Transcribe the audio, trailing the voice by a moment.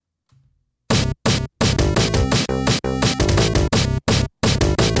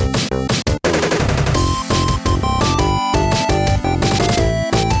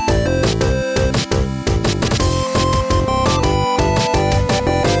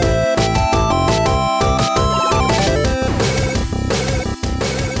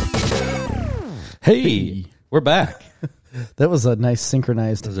Hey, we're back. That was a nice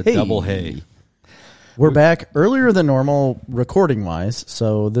synchronized. It was a double hey. We're back earlier than normal recording wise.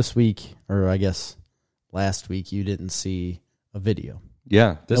 So this week, or I guess last week, you didn't see a video.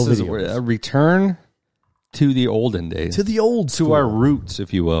 Yeah, this No is videos. a return to the olden days. To the old To school. our roots,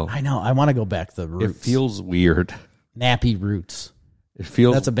 if you will. I know. I want to go back to the It roots. feels weird. Nappy Roots. It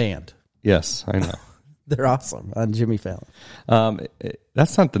feels... That's a band. Yes, I know. They're awesome on Jimmy Fallon.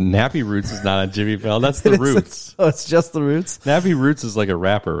 That's not the Nappy Roots is not on Jimmy Fallon. That's the Roots. Oh, it's just the Roots? Nappy Roots is like a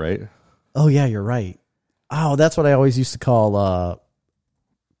rapper, right? Oh, yeah, you're right. Oh, that's what I always used to call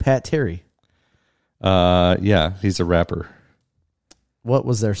Pat Terry. Yeah, he's a rapper. What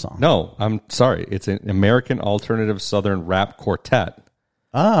was their song? No, I'm sorry. It's an American alternative Southern rap quartet.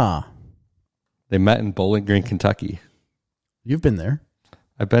 Ah, They met in Bowling Green, Kentucky. you've been there.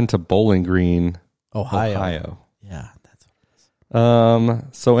 I've been to Bowling Green, Ohio. Yeah,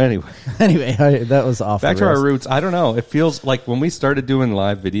 that's So anyway, anyway, that was off. back the to our rails. roots. I don't know. It feels like when we started doing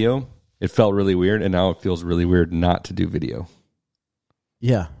live video, it felt really weird, and now it feels really weird not to do video.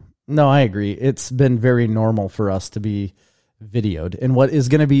 Yeah. No, I agree. It's been very normal for us to be videoed. And what is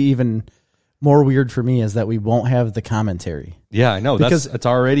going to be even more weird for me is that we won't have the commentary. Yeah, I know. Because- It's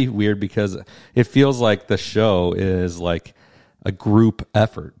already weird because it feels like the show is like a group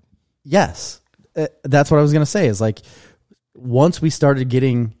effort. Yes. That's what I was going to say is like once we started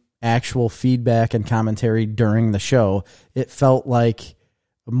getting actual feedback and commentary during the show, it felt like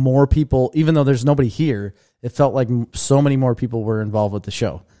more people, even though there's nobody here, it felt like so many more people were involved with the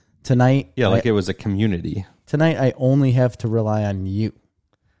show. Tonight, Yeah, like it was a community. Tonight I only have to rely on you.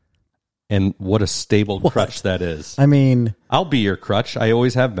 And what a stable crutch that is. I mean, I'll be your crutch. I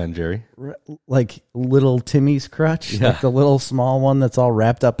always have been, Jerry. like little Timmy's crutch, Yeah. like the little small one that's all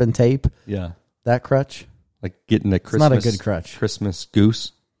wrapped up in tape. Yeah. That crutch. Like getting a It's Christmas, not a good crutch. Christmas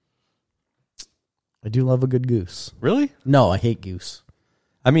goose. I do love a good goose. Really? No, I hate goose.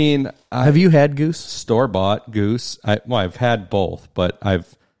 I mean, Have you had goose? store-bought goose. I've had both, but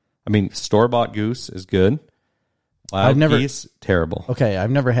store-bought goose is good. Wild I've never- geese, terrible. Okay,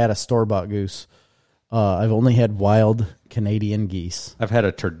 I've never had a store-bought goose. I've only had wild Canadian geese. I've had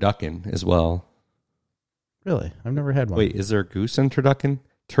a turducken as well. Really? I've never had one. Wait, is there a goose in turducken?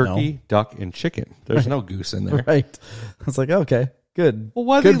 Turkey, duck, and chicken. There's no goose in there. Right. I was like, okay, good. Well,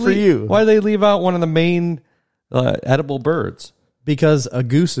 why good they for you. Why do they leave out one of the main edible birds? Because a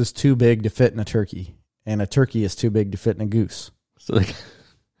goose is too big to fit in a turkey, and a turkey is too big to fit in a goose. So, like,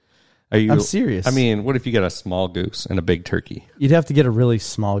 are you? I'm serious. I mean, what if you got a small goose and a big turkey? You'd have to get a really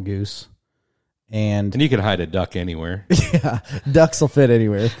small goose. And And you can hide a duck anywhere. yeah, ducks will fit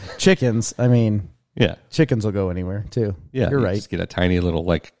anywhere. Chickens, I mean, Yeah. chickens will go anywhere too. Yeah. You're you right. Just get a tiny little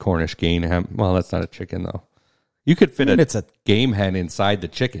like Cornish game hen. Well, that's not a chicken though. You could fit it's a game hen inside the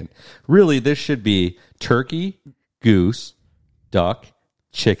chicken. Really, this should be turkey, goose, duck,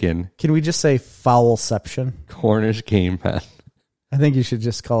 chicken, Can we just say foulception? Cornish game hen. I think you should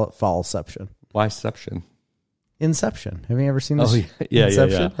just call it foulception. Whyception? Inception. Have you ever seen this? Oh, yeah,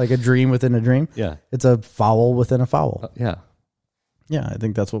 Inception? yeah. Like a dream within a dream? Yeah. It's a fowl within a fowl. Yeah. Yeah, I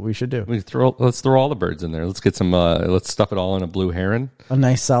think that's what we should do. Let's throw all the birds in there. Let's get some. Let's stuff it all in a blue heron. A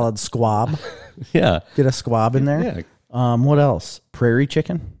nice solid squab. Yeah. Get a squab in there. Yeah. What else? Prairie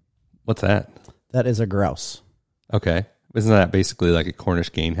chicken. What's that? That is a grouse. Okay. Isn't that basically like a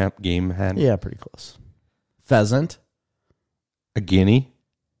Cornish game hen? Yeah, pretty close. Pheasant. A guinea?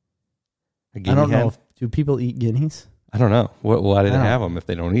 A I guinea don't hen? know. Do people eat guineas? I don't know. Why do they I don't have them if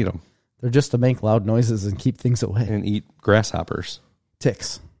they don't eat them? They're just to make loud noises and keep things away. And eat grasshoppers.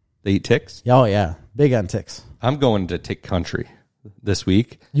 Ticks. They eat ticks? Oh, yeah. Big on ticks. I'm going to tick country this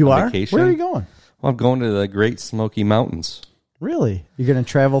week. You on are? Vacation. Where are you going? Well, I'm going to the Great Smoky Mountains. Really? You're going to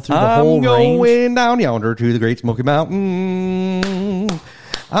travel through the whole I'm range? going down yonder to the Great Smoky Mountain.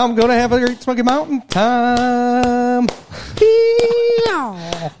 I'm going to have a Great Smoky Mountain time.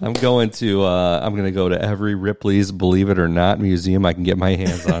 I'm going to go to every Ripley's Believe It or Not museum I can get my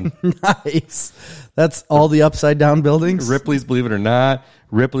hands on. Nice. That's all the upside down buildings? Ripley's Believe It or Not,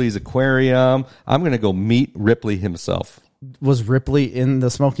 Ripley's Aquarium. I'm going to go meet Ripley himself. Was Ripley in the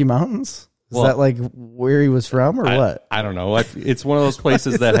Smoky Mountains? Is Well, that like where he was from or what? I don't know. It's one of those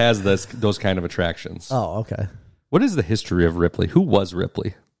places that has those kind of attractions. Oh, okay. What is the history of Ripley? Who was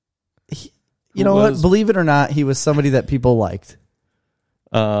Ripley? You know what? Believe it or not, he was somebody that people liked.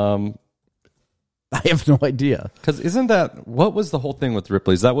 I have no idea. Because what was the whole thing with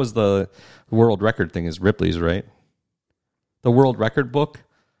Ripley's? That was the world record thing is Ripley's, right? The world record book?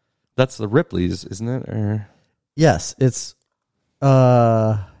 That's the Ripley's, isn't it? Or Yes, it's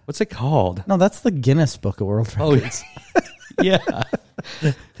what's it called? no, that's the Guinness Book of World Records. Yeah.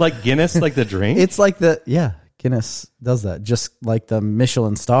 Like Guinness, like the drink? It's like Guinness does that, just like the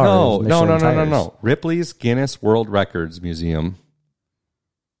Michelin stars. No. Michelin tires. Ripley's Guinness World Records Museum.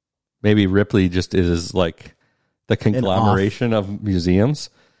 Maybe Ripley just is like the conglomeration of museums.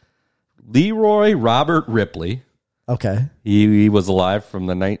 Leroy Robert Ripley. Okay. He was alive from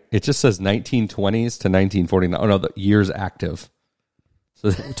it just says 1920s to 1949. Oh no, the years active.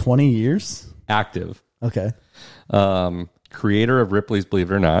 So 20 years? Active. Okay. Creator of Ripley's Believe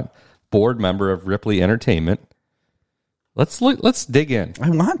It or Not, board member of Ripley Entertainment. Let's dig in. I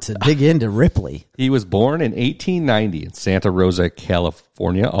want to dig into Ripley. He was born in 1890 in Santa Rosa,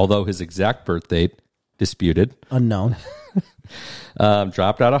 California, although his exact birth date disputed. Unknown.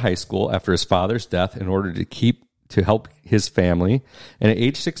 Dropped out of high school after his father's death in order to help his family. And at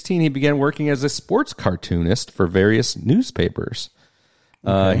age 16, he began working as a sports cartoonist for various newspapers.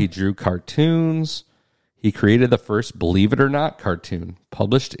 Okay. He drew cartoons. He created the first Believe It or Not cartoon,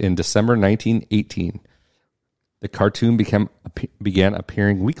 published in December 1918. The cartoon began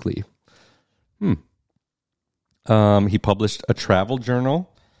appearing weekly. He published a travel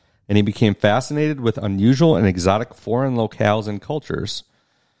journal, and he became fascinated with unusual and exotic foreign locales and cultures.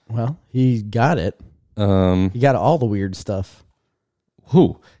 Well, he got it. He got all the weird stuff.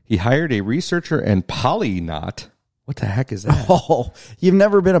 He hired a researcher and polyglot. What the heck is that? Oh, you've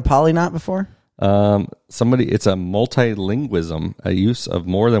never been a polyglot before? It's a multilingualism, a use of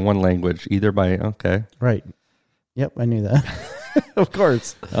more than one language, either by, okay. Right. Yep, I knew that. Of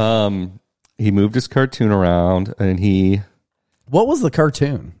course. He moved his cartoon around, and What was the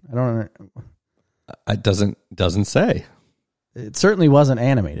cartoon? I don't know. It doesn't say. It certainly wasn't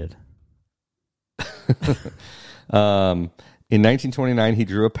animated. In 1929, he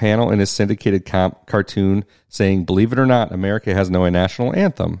drew a panel in his syndicated cartoon saying, "Believe it or not, America has no national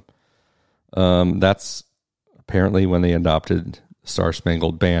anthem." That's apparently when they adopted Star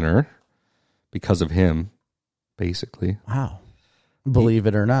Spangled Banner because of him, basically. Wow. Believe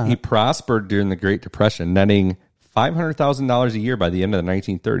it or not. He prospered during the Great Depression, netting $500,000 a year by the end of the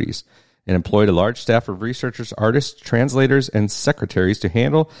 1930s, and employed a large staff of researchers, artists, translators, and secretaries to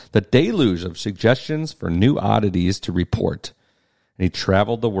handle the deluge of suggestions for new oddities to report. And he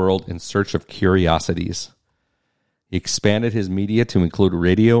traveled the world in search of curiosities. He expanded his media to include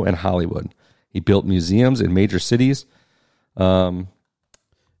radio and Hollywood. He built museums in major cities. So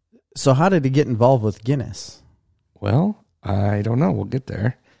how did he get involved with Guinness? Well, I don't know. We'll get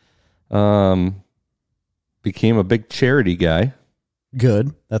there. Became a big charity guy.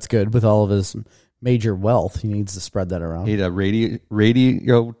 Good. That's good. With all of his major wealth, he needs to spread that around. He had a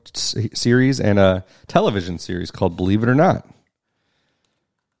radio series and a television series called Believe It or Not.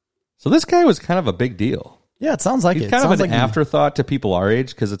 So this guy was kind of a big deal. Yeah, it sounds like He's it. kind Sounds of an like afterthought to people our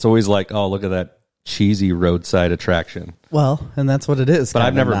age because it's always like, oh, look at that cheesy roadside attraction. Well, and that's what it is. But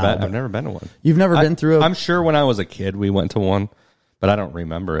I've never been to one. You've never been through I'm sure when I was a kid we went to one, but I don't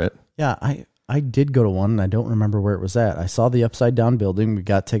remember it. Yeah, I did go to one, and I don't remember where it was at. I saw the Upside Down building. We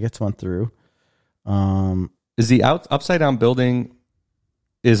got tickets, went through. Is the Upside Down building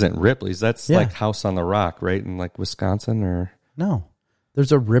isn't Ripley's? That's Yeah. like House on the Rock, right? In like Wisconsin or... No.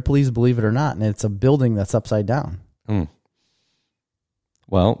 There's a Ripley's Believe It or Not, and it's a building that's upside down.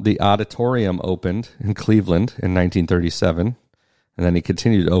 Well, the auditorium opened in Cleveland in 1937, and then he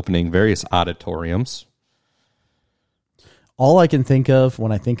continued opening various auditoriums. All I can think of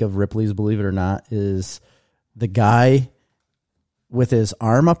when I think of Ripley's Believe It or Not is the guy with his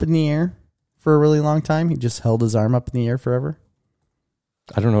arm up in the air for a really long time. He just held his arm up in the air forever.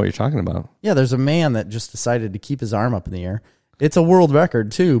 I don't know what you're talking about. Yeah, there's a man that just decided to keep his arm up in the air. It's a world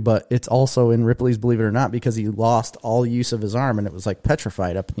record, too, but it's also in Ripley's Believe It or Not because he lost all use of his arm, and it was like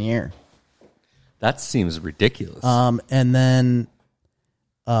petrified up in the air. That seems ridiculous. And then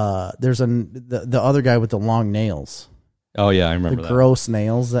there's the other guy with the long nails. Oh, yeah, I remember The that. gross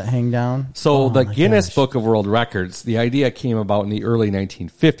nails that hang down. So the my Guinness gosh. Book of World Records, the idea came about in the early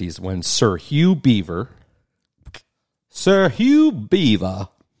 1950s when Sir Hugh Beaver,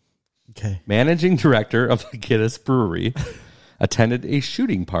 Okay. managing director of the Guinness Brewery, attended a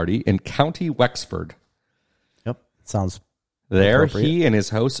shooting party in County Wexford. Yep. Sounds There, appropriate. he and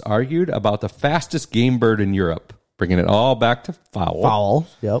his hosts argued about the fastest game bird in Europe, bringing it all back to fowl.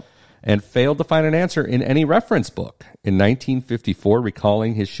 Yep. And failed to find an answer in any reference book. In 1954,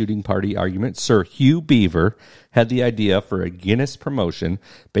 recalling his shooting party argument, Sir Hugh Beaver had the idea for a Guinness promotion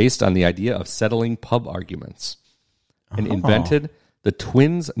based on the idea of settling pub arguments and invented the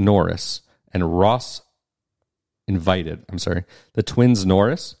twins Norris and Ross the twins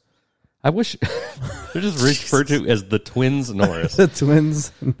Norris. I wish they're just referred to as the twins Norris. The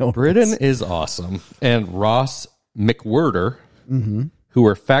twins. No. Britain is awesome. And Ross McWhirter who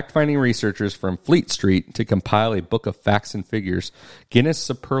were fact-finding researchers from Fleet Street to compile a book of facts and figures. Guinness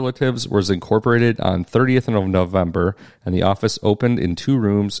Superlatives was incorporated on 30th of November, and the office opened in 2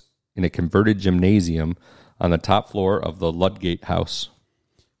 rooms in a converted gymnasium on the top floor of the Ludgate House.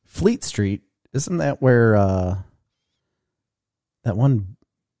 Fleet Street, isn't that where that one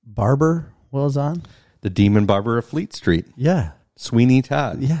barber was on? The Demon Barber of Fleet Street. Yeah. Sweeney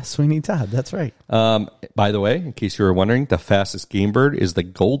Todd. Yeah, Sweeney Todd. That's right. By the way, in case you were wondering, the fastest game bird is the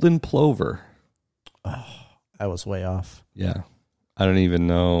golden plover. Oh, I was way off. Yeah. I don't even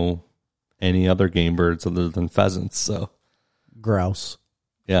know any other game birds other than pheasants. So, Grouse.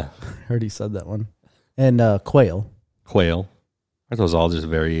 yeah. Heard he said that one. And quail. Quail. Are those all just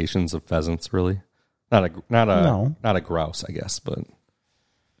variations of pheasants, really? Not a grouse, I guess, but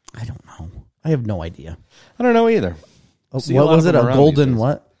I don't know. I have no idea. I don't know either. What was it? A golden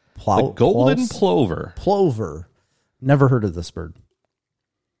what? The golden plover. Plover. Never heard of this bird.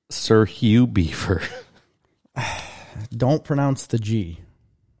 Sir Hugh Beaver. Don't pronounce the G.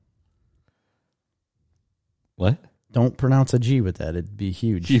 What? Don't pronounce a G with that. It'd be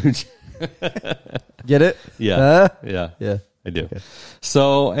huge. Huge. Get it? Yeah. Yeah. Yeah. I do. Okay.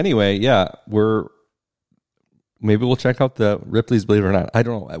 So anyway, yeah, maybe we'll check out the Ripley's, believe it or not. I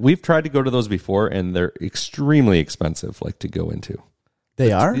don't know. We've tried to go to those before, and they're extremely expensive, like to go into.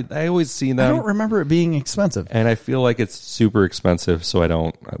 They are? I always see them. I don't remember it being expensive. And I feel like it's super expensive, so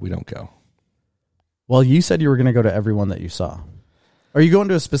we don't go. Well, you said you were going to go to every one that you saw. Are you going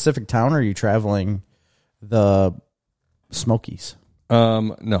to a specific town, or are you traveling the Smokies?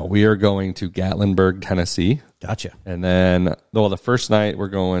 No, we are going to Gatlinburg, Tennessee. Gotcha. And then, the first night we're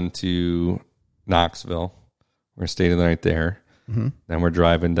going to Knoxville. We're staying the night there. Mm-hmm. Then we're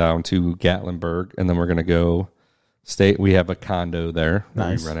driving down to Gatlinburg, and then we're going to go stay. We have a condo there.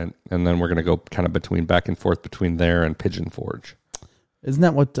 Nice. We rent it, and then we're going to go kind of back and forth between there and Pigeon Forge. Isn't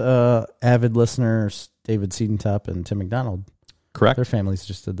that what avid listeners David Seedentop and Tim McDonald? Correct. Their families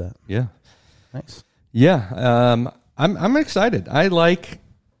just did that. Yeah. Nice. Yeah. I'm excited. I like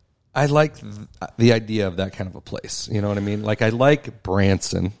the idea of that kind of a place. You know what I mean? Like, I like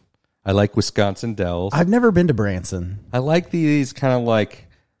Branson. I like Wisconsin Dells. I've never been to Branson. I like these kind of like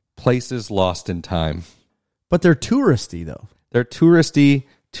places lost in time. But they're touristy, though. They're touristy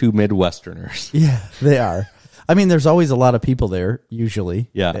to Midwesterners. Yeah, they are. I mean, there's always a lot of people there,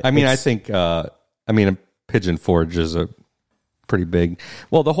 usually. Yeah. I mean, I think, Pigeon Forge is a pretty big...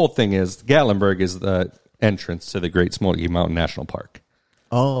 Well, the whole thing is, Gatlinburg is the entrance to the Great Smoky Mountain National Park.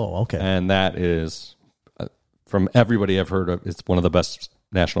 Oh, okay. And that is, from everybody I've heard of, it's one of the best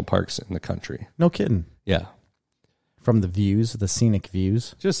national parks in the country. No kidding. Yeah. From the views, the scenic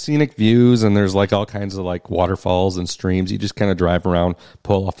views. Just scenic views, and there's like all kinds of like waterfalls and streams. You just kind of drive around,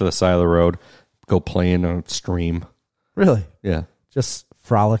 pull off to the side of the road, go play in a stream. Really? Yeah. Just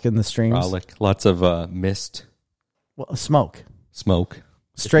frolic in the streams? Frolic. Lots of mist. Well, smoke. Smoke.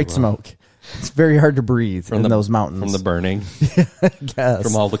 Straight smoke. It's very hard to breathe in those mountains. From the burning. I guess.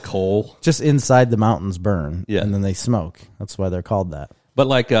 From all the coal. Just inside the mountains burn. Yeah. And then they smoke. That's why they're called that. But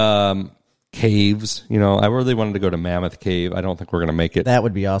like caves, I really wanted to go to Mammoth Cave. I don't think we're going to make it. That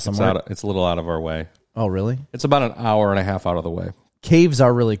would be awesome. It's a little out of our way. Oh, really? It's about an hour and a half out of the way. Caves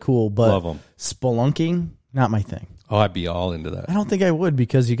are really cool, but Love 'em. Spelunking, not my thing. Oh, I'd be all into that. I don't think I would,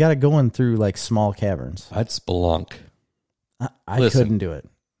 because you got to go in through like small caverns. I'd spelunk. I couldn't do it.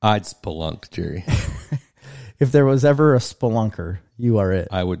 I'd spelunk, Jerry. If there was ever a spelunker, you are it.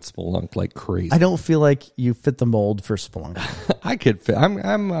 I would spelunk like crazy. I don't feel like you fit the mold for spelunking. I could fit.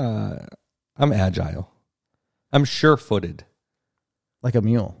 I'm agile. I'm sure-footed. Like a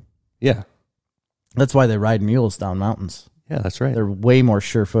mule. Yeah. That's why they ride mules down mountains. Yeah, that's right. They're way more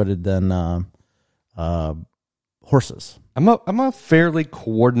sure-footed than horses. I'm a fairly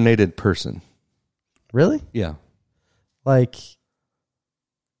coordinated person. Really? Yeah. Like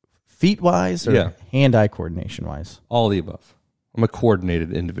feet-wise or Yeah. hand-eye coordination-wise? All the above. I'm a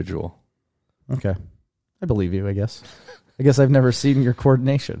coordinated individual. Okay. I believe you, I guess. I guess I've never seen your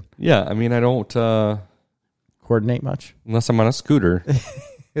coordination. Yeah, I mean, I don't Coordinate much? unless I'm on a scooter.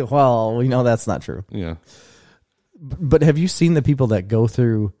 Well, we know that's not true. Yeah. But have you seen the people that go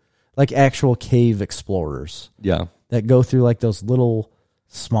through, like actual cave explorers, Yeah. that go through like those little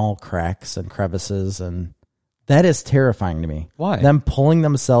small cracks and crevices? And that is terrifying to me. Why? Them pulling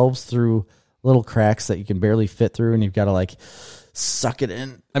themselves through little cracks that you can barely fit through, and you've got to like suck it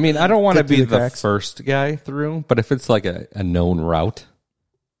in. I mean, I don't want to Fit through be the the cracks. first guy through, but if it's like a known route,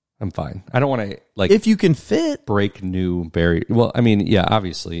 I'm fine. I don't want to like If you can fit. break new barriers. Well, I mean, yeah,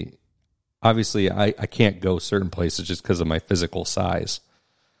 obviously I can't go certain places just because of my physical size.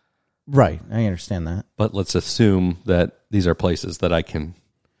 Right. I understand that. But let's assume that these are places that I can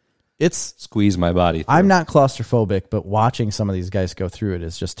It's squeeze my body through. I'm not claustrophobic, but watching some of these guys go through it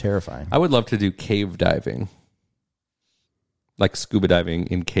is just terrifying. I would love to do cave diving, like scuba diving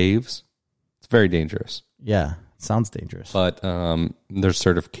in caves. It's very dangerous, Yeah, it sounds dangerous. but there's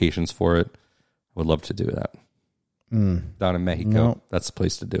certifications for it. I would love to do that down in Mexico. No. That's the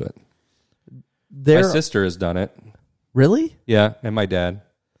place to do it. There My sister has done it. really? Yeah, and my dad.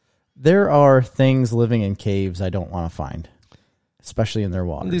 There are things living in caves I don't want to find, especially in their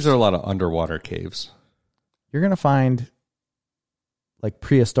waters. These are a lot of underwater caves. You're going to find like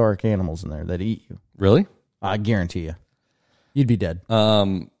prehistoric animals in there that eat you. Really? I guarantee you. You'd be dead.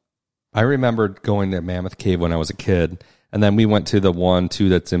 I remember going to Mammoth Cave when I was a kid, and then we went to the one too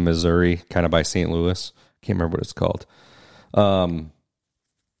that's in Missouri, kind of by St. Louis. Can't remember what it's called. I've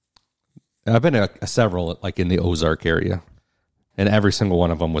been to several, like in the Ozark area, and every single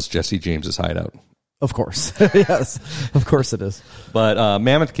one of them was Jesse James's hideout. Of course. Yes. Of course it is. But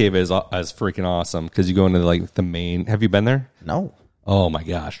Mammoth Cave is freaking awesome because you go into like the main. Have you been there? No. Oh my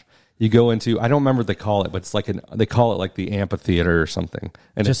gosh. You go into, I don't remember what they call it, but it's like they call it like the amphitheater or something.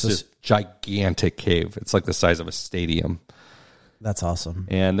 And Just it's this gigantic cave. It's like the size of a stadium. That's awesome.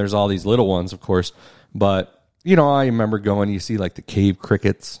 And there's all these little ones, of course. But, you know, I remember going, you see like the cave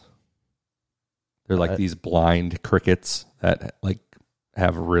crickets. They're like these blind crickets that like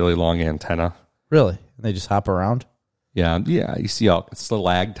have a really long antenna. Really? And they just hop around? Yeah. You see all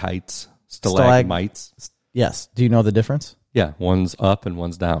stalactites, stalagmites. Yes. Do you know the difference? Yeah. One's up and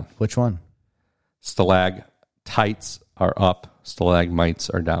one's down. Which one? Stalactites are up. Stalagmites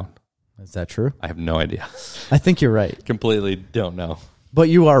are down. Is that true? I have no idea. I think you're right. Completely don't know. But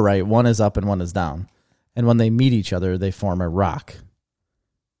you are right. One is up and one is down. And when they meet each other, they form a rock.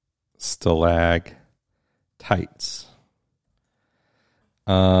 Stalactites.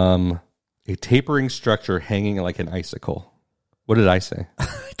 A tapering structure hanging like an icicle. What did I say? I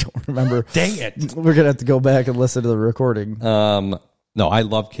don't remember. Dang it. We're going to have to go back and listen to the recording. No, I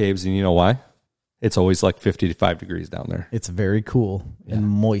love caves, and you know why? It's always like 55 degrees down there. It's very cool and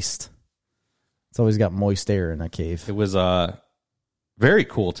moist. It's always got moist air in a cave. It was very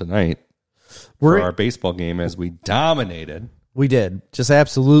cool tonight for our baseball game as we dominated. We did. Just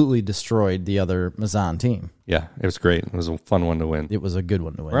absolutely destroyed the other Mazan team. Yeah, it was great. It was a fun one to win. It was a good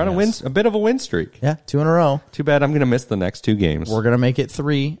one to win. We're on a bit of a win streak. Yeah, 2 in a row. Too bad I'm going to miss the next 2 games. We're going to make it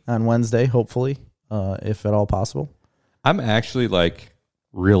 3 on Wednesday, hopefully, if at all possible. I'm actually like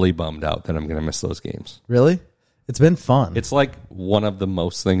really bummed out that I'm going to miss those games. Really? It's been fun. It's like one of the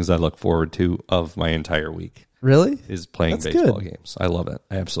most things I look forward to of my entire week. Really? Is playing baseball games. I love it.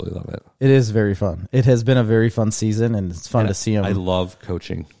 I absolutely love it. It is very fun. It has been a very fun season, and it's fun to see them. I love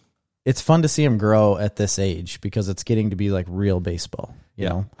coaching. It's fun to see them grow at this age because it's getting to be like real baseball. You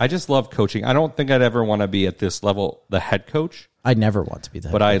know? I just love coaching. I don't think I'd ever want to be at this level, the head coach. I never want to be the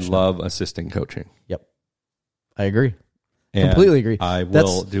head coach. But I love love assistant coaching. Yep. I agree. And completely agree. I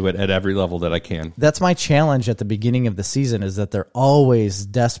will do it at every level that I can. That's my challenge at the beginning of the season is that they're always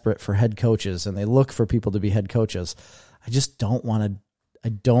desperate for head coaches and they look for people to be head coaches. I just don't want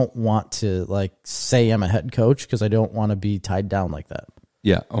to like say I'm a head coach because I don't want to be tied down like that.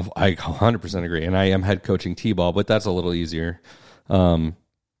 Yeah, I 100% agree. And I am head coaching T-ball, but that's a little easier. People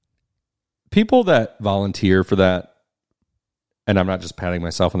that volunteer for that, and I'm not just patting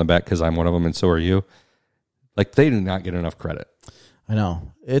myself on the back because I'm one of them and so are you, like they do not get enough credit. I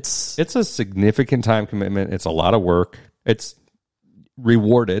know. It's a significant time commitment. It's a lot of work. It's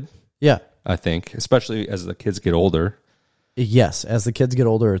rewarded. Yeah. I think, especially as the kids get older. Yes, as the kids get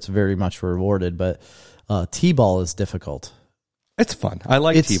older, it's very much rewarded, but T-ball is difficult. It's fun. I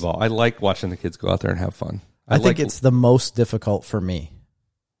like T-ball. I like watching the kids go out there and have fun. I think it's the most difficult for me.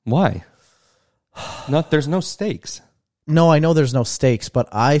 Why? There's no stakes. No, I know there's no stakes, but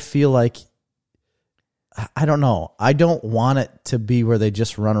I feel like, I don't know. I don't want it to be where they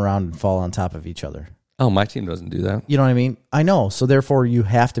just run around and fall on top of each other. Oh, my team doesn't do that. You know what I mean? I know. So therefore, you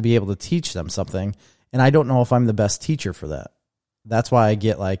have to be able to teach them something. And I don't know if I'm the best teacher for that. That's why I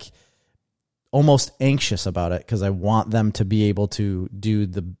get like almost anxious about it because I want them to be able to do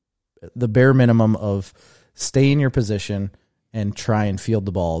the bare minimum of stay in your position and try and field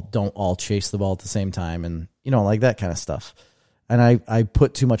the ball. Don't all chase the ball at the same time and, you know, like that kind of stuff. And I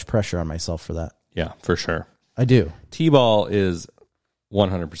put too much pressure on myself for that. Yeah, for sure. I do. T-ball is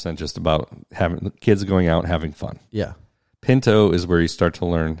 100% just about having the kids going out and having fun. Yeah. Pinto is where you start to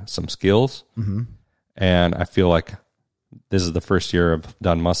learn some skills. Mm-hmm. And I feel like this is the first year I've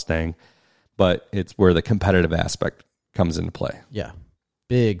done Mustang, but it's where the competitive aspect comes into play. Yeah.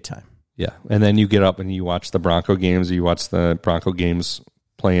 Big time. Yeah. And then you get up and you watch the Bronco games, you watch the Bronco games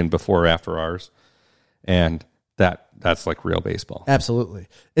playing before or after ours, and that's like real baseball. Absolutely.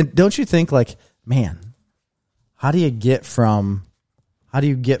 And don't you think, like, man, how do you get from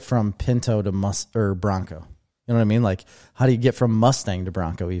Pinto to Bronco? You know what I mean? Like, how do you get from Mustang to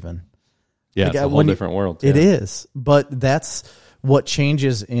Bronco even? Yeah, like, it's a whole different world. It is, but that's what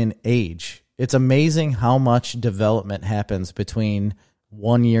changes in age. It's amazing how much development happens between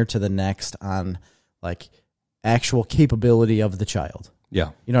one year to the next on like actual capability of the child.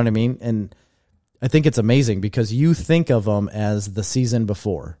 Yeah. You know what I mean? And I think it's amazing because you think of them as the season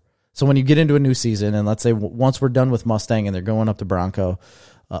before. So when you get into a new season, and let's say once we're done with Mustang and they're going up to Bronco,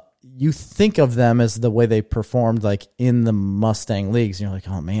 you think of them as the way they performed like in the Mustang leagues. And you're like,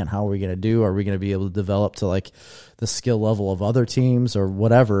 oh man, how are we going to do? Are we going to be able to develop to like the skill level of other teams or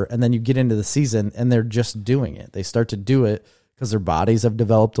whatever? And then you get into the season and they're just doing it. They start to do it because their bodies have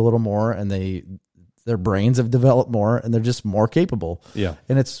developed a little more and their brains have developed more and they're just more capable. Yeah.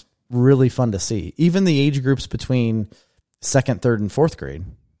 And it's really fun to see. Even the age groups between second, third, and fourth grade,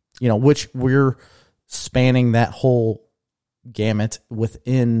 you know, which we're spanning that whole gamut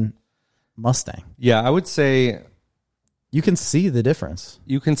within Mustang. Yeah, I would say you can see the difference.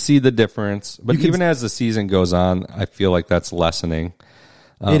 You can see the difference, but even as the season goes on, I feel like that's lessening.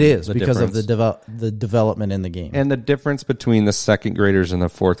 It is because of the development in the game. And the difference between the second graders and the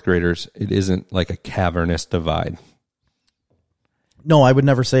fourth graders, it isn't like a cavernous divide. No, I would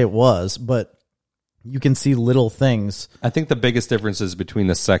never say it was, but you can see little things. I think the biggest difference is between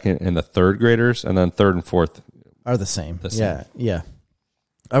the second and the third graders, and then third and fourth are the same. Yeah.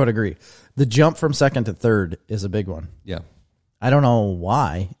 I would agree. The jump from second to third is a big one. Yeah. I don't know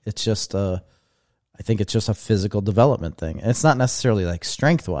why. It's just I think it's just a physical development thing. And it's not necessarily like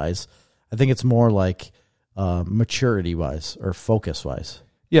strength wise. I think it's more like maturity wise or focus wise.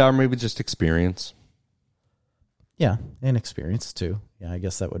 Yeah, or maybe just experience. Yeah, and experience too. Yeah, I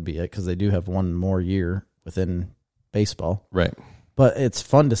guess that would be it because they do have one more year within baseball. Right. But it's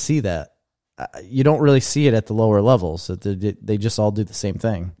fun to see that. You don't really see it at the lower levels. They just all do the same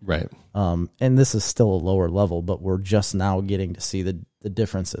thing. Right. And this is still a lower level, but we're just now getting to see the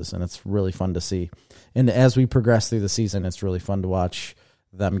differences, and it's really fun to see. And as we progress through the season, it's really fun to watch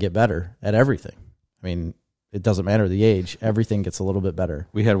them get better at everything. I mean, it doesn't matter the age. Everything gets a little bit better.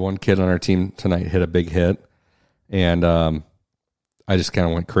 We had one kid on our team tonight hit a big hit, and I just kind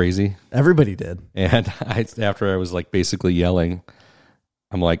of went crazy. Everybody did. And after I was like basically yelling,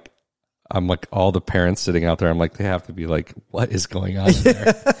 I'm like all the parents sitting out there. I'm like, they have to be like, what is going on in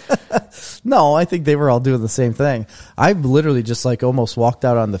there? No, I think they were all doing the same thing. I literally just like almost walked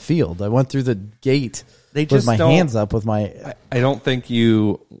out on the field. I went through the gate with my hands up with my... I don't think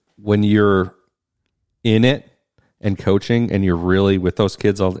when you're in it and coaching and you're really with those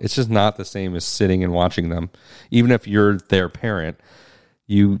kids, it's just not the same as sitting and watching them. Even if you're their parent,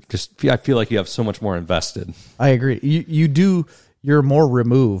 I feel like you have so much more invested. I agree. You do... You're more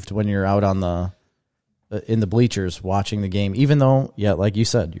removed when you're out in the bleachers watching the game, even though, yeah, like you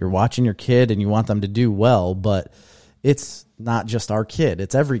said, you're watching your kid and you want them to do well, but it's not just our kid.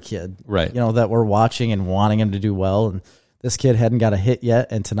 It's every kid, right? You know, that we're watching and wanting him to do well. And this kid hadn't got a hit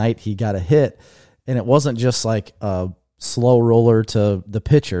yet. And tonight he got a hit, and it wasn't just like a slow roller to the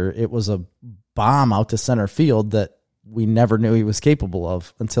pitcher. It was a bomb out to center field that we never knew he was capable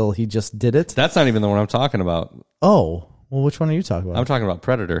of until he just did it. That's not even the one I'm talking about. Oh, well, which one are you talking about? I'm talking about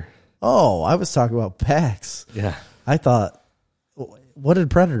Predator. Oh, I was talking about Pax. Yeah. I thought, what did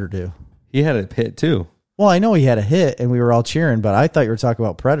Predator do? He had a hit too. Well, I know he had a hit and we were all cheering, but I thought you were talking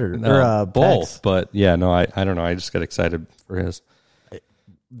about Predator. No, or both. Pax. But yeah, no, I don't know. I just got excited for his.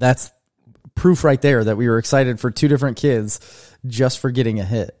 That's proof right there that we were excited for two different kids just for getting a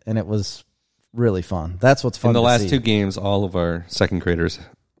hit. And it was really fun. That's what's fun in the to last see. 2 games, all of our second graders,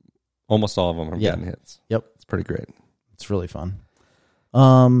 almost all of them are getting hits. Yep. It's pretty great. It's really fun.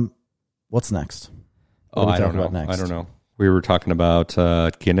 What's next? I don't know. We were talking about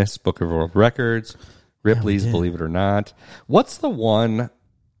Guinness Book of World Records, Ripley's Believe It or Not. What's the one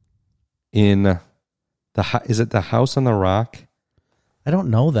in is it the House on the Rock? I don't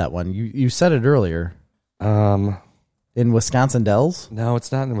know that one. You said it earlier. In Wisconsin Dells? No,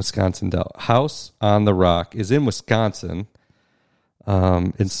 it's not in Wisconsin Dells. House on the Rock is in Wisconsin.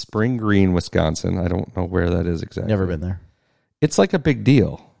 In Spring Green, Wisconsin. I don't know where that is exactly. Never been there. It's like a big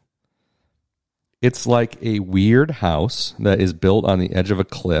deal. It's like a weird house that is built on the edge of a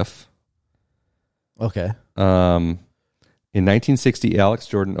cliff. Okay. In 1960, Alex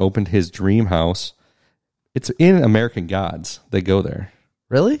Jordan opened his dream house. It's in American Gods. They go there.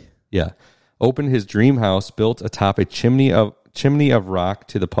 Really? Yeah. Opened his dream house, built atop a chimney of rock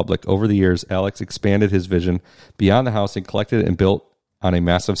to the public. Over the years, Alex expanded his vision beyond the house and collected and built on a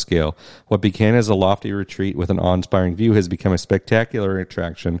massive scale. What began as a lofty retreat with an awe-inspiring view has become a spectacular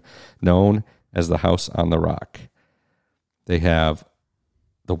attraction known as the House on the Rock. They have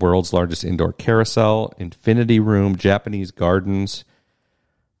the world's largest indoor carousel, infinity room, Japanese gardens,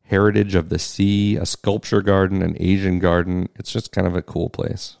 heritage of the sea, a sculpture garden, an Asian garden. It's just kind of a cool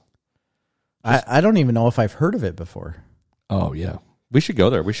place. I don't even know if I've heard of it before. Oh, yeah. We should go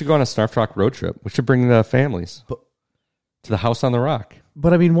there. We should go on a Snarf Talk road trip. We should bring the families to the House on the Rock.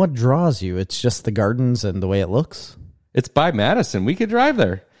 But I mean, what draws you? It's just the gardens and the way it looks? It's by Madison. We could drive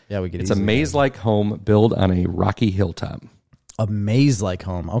there. Yeah, we could. It's a maze-like home built on a rocky hilltop. A maze-like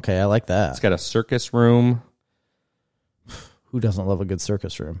home. Okay, I like that. It's got a circus room. Who doesn't love a good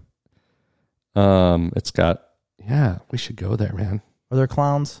circus room? It's got, we should go there, man. Are there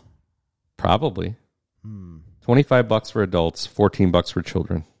clowns? Probably. $25 for adults, $14 for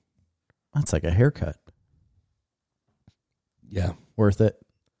children. That's like a haircut. Yeah. Worth it.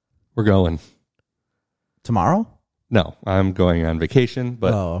 We're going. Tomorrow? No, I'm going on vacation,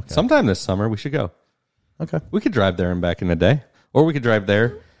 but sometime this summer we should go. Okay. We could drive there and back in a day. Or we could drive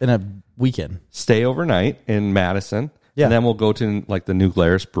there. In a weekend. Stay overnight in Madison. Yeah. And then we'll go to like the New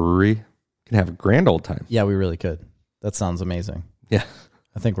Glarus Brewery. Can have a grand old time. Yeah, we really could. That sounds amazing. Yeah.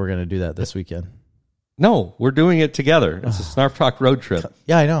 I think we're going to do that this weekend. No, we're doing it together. It's a Snarf Talk road trip.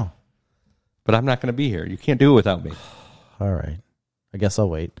 Yeah, I know. But I'm not going to be here. You can't do it without me. All right. I guess I'll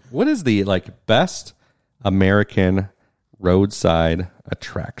wait. What is the best American roadside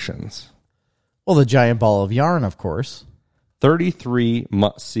attractions? Well, the giant ball of yarn, of course. 33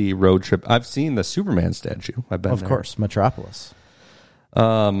 must-see road trip. I've seen the Superman statue. I've been there. Of course, Metropolis.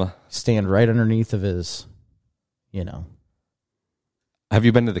 Stand right underneath of his, Have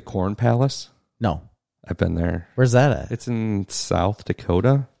you been to the Corn Palace? No. I've been there. Where's that at? It's in South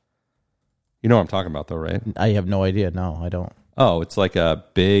Dakota. You know what I'm talking about, though, right? I have no idea. No, I don't. Oh, it's like a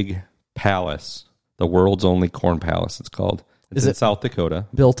big palace. The world's only corn palace, it's called. It's in South Dakota.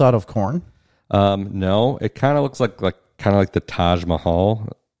 Built out of corn? No, it kind of looks like the Taj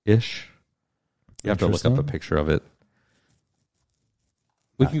Mahal-ish. You have to look up a picture of it.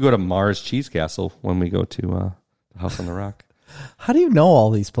 We can go to Mars Cheese Castle when we go to the House on the Rock. How do you know all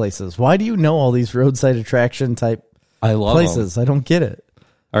these places? Why do you know all these roadside attraction type places? I don't get it.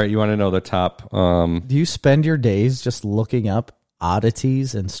 All right, you want to know the top? Do you spend your days just looking up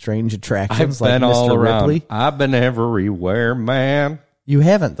oddities and strange attractions? I've been like all Mr. around. Ripley? I've been everywhere, man. You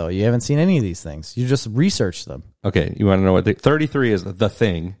haven't, though. You haven't seen any of these things. You just researched them. Okay, you want to know what 33 is? The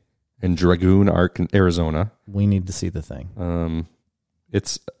Thing in Dragoon, Arizona. We need to see the thing.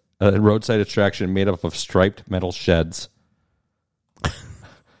 It's a roadside attraction made up of striped metal sheds.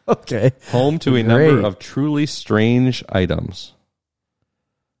 Okay. Home to a number of truly strange items,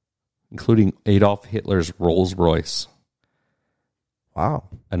 including Adolf Hitler's Rolls Royce. Wow.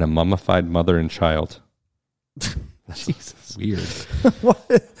 And a mummified mother and child. Jesus. Weird.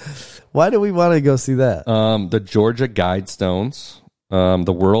 Why do we want to go see that? The Georgia Guidestones.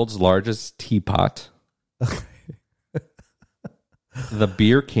 The world's largest teapot. The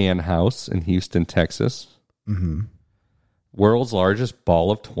Beer Can House in Houston, Texas. Mm-hmm. World's largest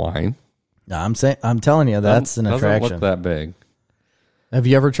ball of twine. I'm telling you, that's an attraction. Doesn't look that big. Have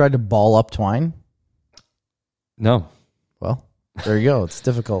you ever tried to ball up twine? No. Well, there you go. It's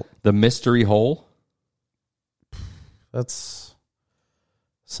difficult. The Mystery Hole.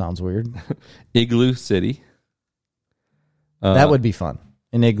 Sounds weird. Igloo City. That would be fun.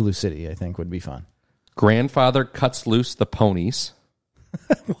 In Igloo City, I think, would be fun. Grandfather Cuts Loose the Ponies.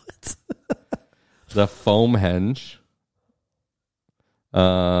 What? The Foamhenge.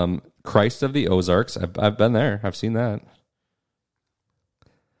 Christ of the Ozarks. I've been there. I've seen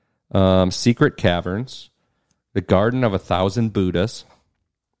that. Secret Caverns. The Garden of 1,000 Buddhas.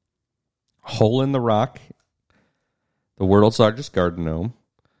 Hole in the Rock. The world's largest garden gnome.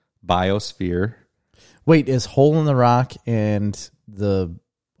 Biosphere. Wait, is Hole in the Rock and the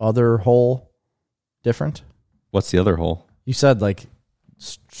other hole different? What's the other hole? You said like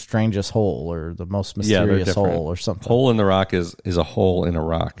strangest hole or the most mysterious hole or something. Hole in the Rock is a hole in a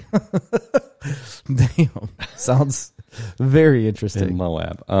rock. Damn. Sounds very interesting. In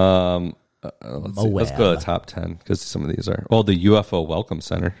Moab. Let's go to the top 10 because some of these are. Oh, the UFO Welcome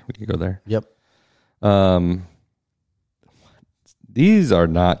Center. We can go there. Yep. These are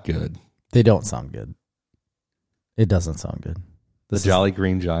not good. They don't sound good. It doesn't sound good. The Jolly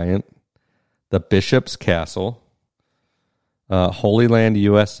Green Giant. The Bishop's Castle. Holy Land,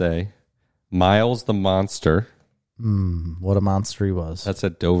 USA. Miles the Monster. What a monster he was. That's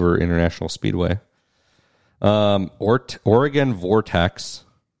at Dover International Speedway. Oregon Vortex.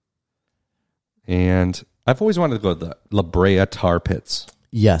 And I've always wanted to go to the La Brea Tar Pits.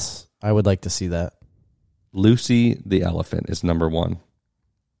 Yes, I would like to see that. Lucy the elephant is number 1.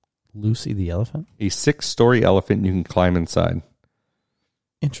 Lucy the elephant? A 6-story elephant you can climb inside.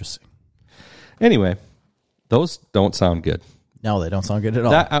 Interesting. Anyway, those don't sound good. No, they don't sound good at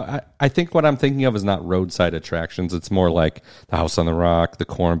all. I think what I'm thinking of is not roadside attractions. It's more like the House on the Rock, the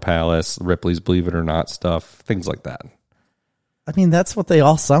Corn Palace, Ripley's Believe It or Not stuff, things like that. I mean, that's what they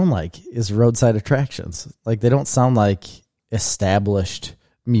all sound like, is roadside attractions. Like, they don't sound like established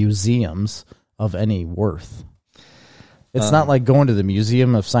museums of any worth. It's not like going to the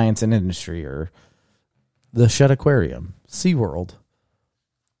Museum of Science and Industry or the Shedd Aquarium, SeaWorld.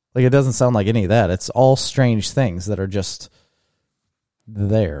 Like, it doesn't sound like any of that. It's all strange things that are just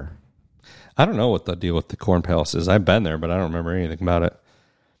there. I don't know what the deal with the Corn Palace is. I've been there, but I don't remember anything about it.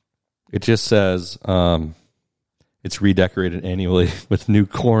 It just says it's redecorated annually with new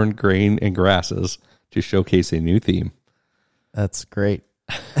corn, grain, and grasses to showcase a new theme. That's great.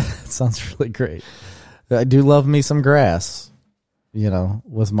 It sounds really great. I do love me some grass,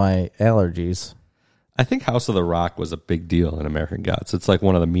 with my allergies. I think House of the Rock was a big deal in American Gods. It's like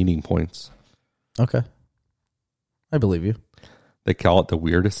one of the meeting points. Okay. I believe you. They call it the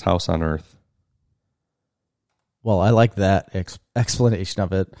weirdest house on earth. Well, I like that explanation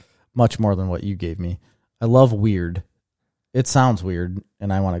of it much more than what you gave me. I love weird. It sounds weird,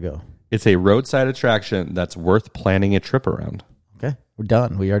 and I want to go. It's a roadside attraction that's worth planning a trip around. Okay. We're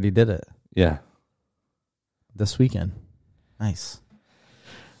done. We already did it. Yeah. This weekend. Nice.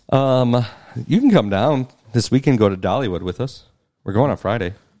 You can come down this weekend, go to Dollywood with us. We're going on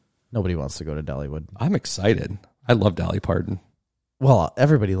Friday. Nobody wants to go to Dollywood. I'm excited. I love Dolly Parton. Well,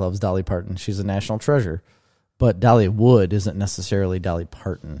 everybody loves Dolly Parton. She's a national treasure. But Dollywood isn't necessarily Dolly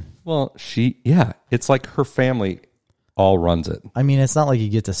Parton. Well, it's like her family all runs it. I mean, it's not like you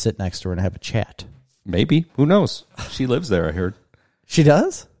get to sit next to her and have a chat. Maybe. Who knows? She lives there, I heard. She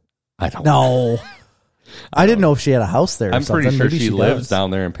does? I don't know. No. I didn't know if she had a house there or I'm something. pretty sure Maybe she lives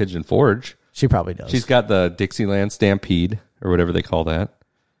down there in Pigeon Forge. She probably does. She's got the Dixieland Stampede, or whatever they call that.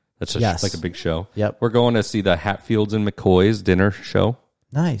 That's Yes. like a big show. Yep. We're going to see the Hatfields and McCoys dinner show.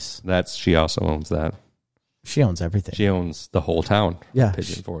 Nice. She also owns that. She owns everything. She owns the whole town. Yeah.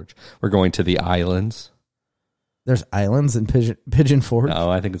 Pigeon Forge. We're going to the islands. There's islands in Pigeon Forge? No,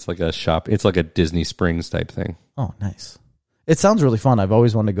 I think it's like a shop. It's like a Disney Springs type thing. Oh, nice. It sounds really fun. I've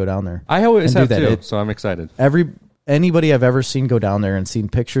always wanted to go down there. I always and have do that. too, so I'm excited. Anybody I've ever seen go down there and seen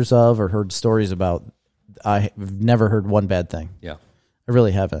pictures of or heard stories about, I've never heard one bad thing. Yeah. I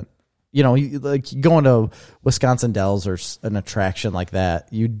really haven't. Like going to Wisconsin Dells or an attraction like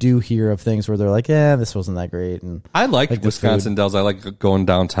that, you do hear of things where they're like, this wasn't that great. And I like the Wisconsin food. Dells. I like going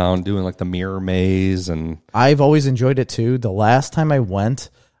downtown, doing like the Mirror Maze. And I've always enjoyed it too. The last time I went,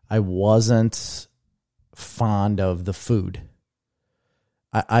 I wasn't fond of the food.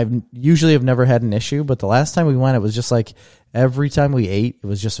 I've usually have never had an issue, but the last time we went, it was just like every time we ate, it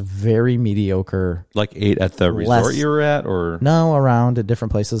was just very mediocre. Like ate at the resort you were at, or no, around at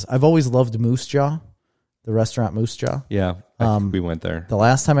different places. I've always loved Moose Jaw, the restaurant Moose Jaw. Yeah, I think we went there. The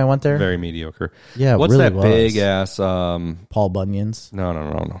last time I went there, Very mediocre. Yeah, what's really that was. big ass? Paul Bunyan's.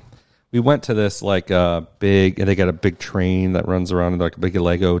 No. We went to this like big, and they got a big train that runs around, like a big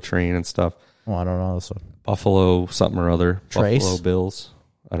Lego train and stuff. Oh, I don't know this one. Buffalo something or other. Trace? Buffalo Bills.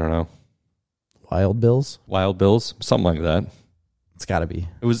 I don't know. Wild Bills. Wild Bills, something like that. It's got to be.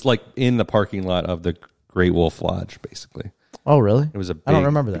 It was like in the parking lot of the Great Wolf Lodge, basically. Oh, really? It was a big, I don't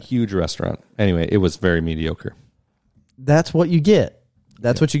remember that. Huge restaurant. Anyway, it was very mediocre. That's what you get.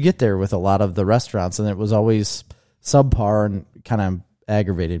 That's what you get there with a lot of the restaurants, and it was always subpar and kind of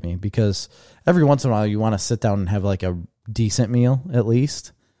aggravated me because every once in a while you want to sit down and have like a decent meal at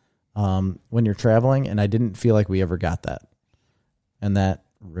least when you're traveling, and I didn't feel like we ever got that, and that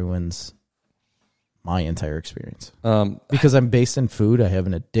ruins my entire experience. Because I'm based in food, I have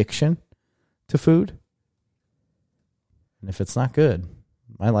an addiction to food, and if it's not good,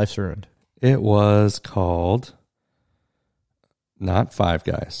 my life's ruined. It was called not Five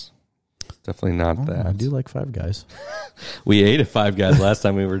Guys. Definitely not that. I do like Five Guys. We ate at Five Guys last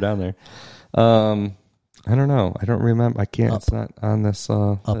time we were down there. I don't know. I don't remember. I can't. It's not on this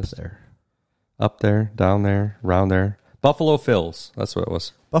list. There. Up there, down there, around there. Buffalo Phil's. That's what it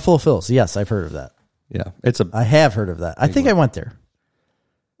was. Buffalo Phil's. Yes, I've heard of that. Yeah. I have heard of that. I think I went there.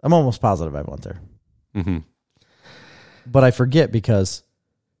 I'm almost positive I went there. Mm-hmm. But I forget because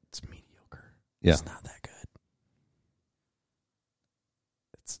it's mediocre. Yeah. It's not that good.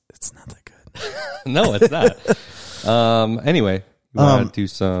 It's not that good. No, it's not. Anyway, You want to do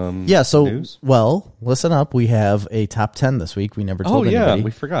some news? Well, listen up. We have a top 10 this week. We never told anybody.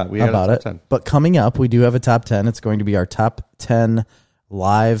 We forgot. We had about a it. top 10. But coming up, we do have a top 10. It's going to be our top 10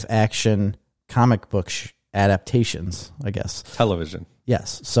 live action comic book adaptations, I guess. Television.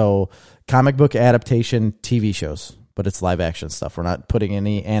 Yes. So comic book adaptation TV shows, but it's live action stuff. We're not putting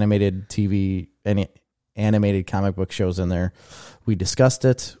any animated comic book shows in there. We discussed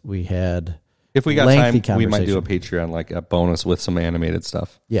it. We had if we got time, we might do a conversation. Patreon, like a bonus with some animated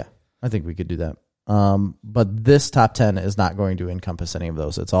stuff. Yeah, I think we could do that. But this top 10 is not going to encompass any of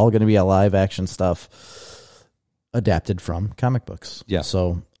those. It's all going to be a live action stuff adapted from comic books. Yeah.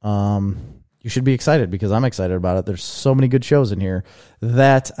 So you should be excited because I'm excited about it. There's so many good shows in here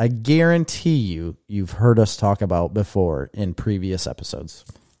that I guarantee you've heard us talk about before in previous episodes.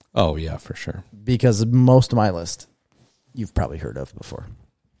 Oh, yeah, for sure. Because most of my list you've probably heard of before.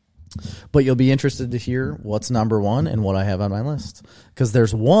 But you'll be interested to hear what's number one and what I have on my list. Because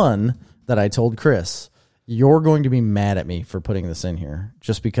there's one that I told Chris, you're going to be mad at me for putting this in here.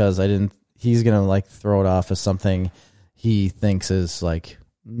 Just because he's going to like throw it off as something he thinks is like,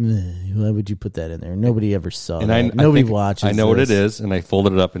 why would you put that in there? Nobody ever saw it. Nobody watches I know what this. it is, and I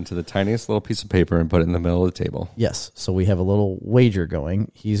folded it up into the tiniest little piece of paper and put it in the middle of the table. Yes. So we have a little wager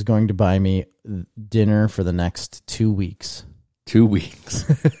going. He's going to buy me dinner for the next 2 weeks. 2 weeks.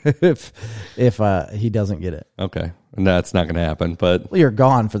 if he doesn't get it. Okay. And that's not going to happen, but... Well, you're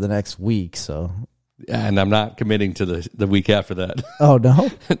gone for the next week, so... And I'm not committing to the week after that. Oh, no?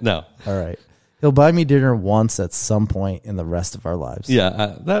 No. All right. He'll buy me dinner once at some point in the rest of our lives.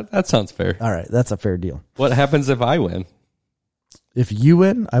 Yeah, that sounds fair. All right. That's a fair deal. What happens if I win? If you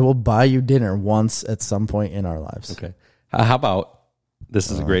win, I will buy you dinner once at some point in our lives. Okay. How about... This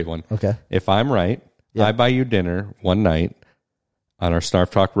is a great one. Okay. If I'm right, Yeah. I buy you dinner one night on our Snarf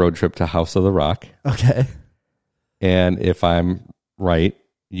Talk road trip to House of the Rock. Okay. And if I'm right,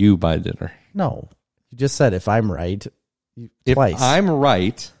 you buy dinner. No. You just said if I'm right If twice. I'm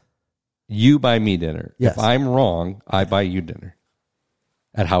right, you buy me dinner. Yes. If I'm wrong, I buy you dinner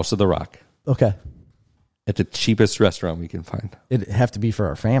at House of the Rock Okay. at the cheapest restaurant we can find. It'd have to be for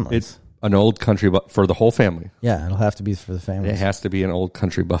our families. It's an old country for the whole family. Yeah, it'll have to be for the It families. has to be an old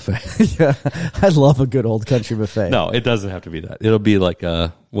country buffet. Yeah, I love a good old country buffet. No, it doesn't have to be that. It'll be like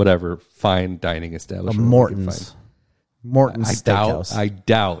a whatever fine dining A establishment. we can Morton's. find. Morton's Steakhouse. I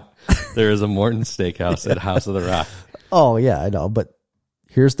doubt there is a Morton's Steakhouse at House of the Rock. Oh, yeah, I know. But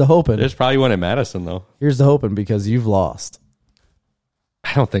here's the hoping. There's probably one in Madison, though. Here's the hoping because you've lost.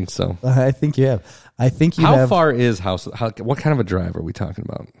 I don't think so. I think you have. I think you How have. far is House? What kind of a drive are we talking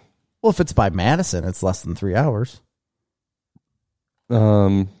about? Well, if it's by Madison, it's less than 3 hours.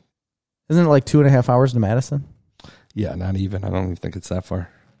 Um, Isn't it like 2.5 hours to Madison? yeah, not even. I don't even think it's that far.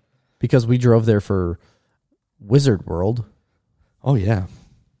 Because we drove there for Wizard World. Oh yeah,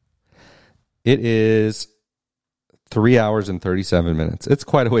 it is 3 hours and 37 minutes. It's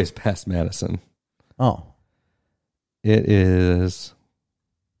quite a ways past Madison. Oh, It is.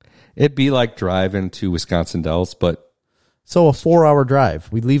 It'd be like driving to Wisconsin Dells, but so a 4-hour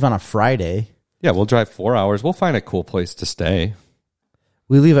drive. We leave on a Friday. yeah, we'll drive 4 hours. We'll find a cool place to stay.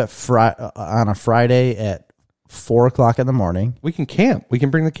 We leave at on a Friday at 4 o'clock in the morning, We can camp. We can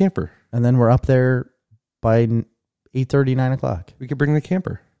bring the camper. and then we're up there by 8:30, 9 o'clock. We can bring the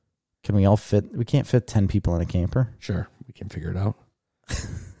camper. Can we all fit? We can't fit 10 people in a camper. Sure, we can figure it out.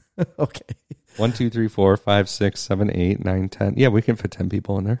 Okay. 1, 2, 3, 4, 5, 6, 7, 8, 9, 10. Yeah, we can fit 10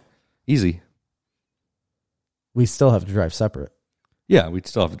 people in there. Easy. We still have to drive separate. Yeah, we'd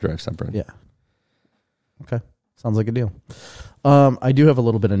still have to drive separate. Yeah. Okay. Sounds like a deal. I do have a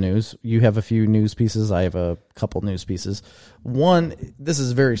little bit of news. You have a few news pieces. I have a couple news pieces. One, this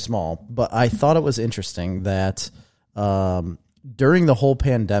is very small, but I thought it was interesting that during the whole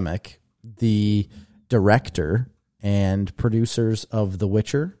pandemic, the director and producers of The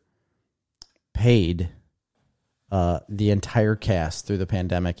Witcher paid the entire cast through the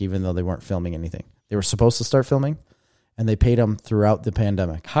pandemic, even though they weren't filming anything. They were supposed to start filming, and they paid them throughout the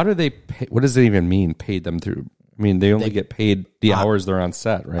pandemic. How do they pay? What does it even mean, paid them through? I mean, they only get paid the hours they're on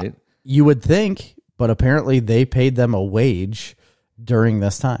set, right? You would think, but apparently they paid them a wage during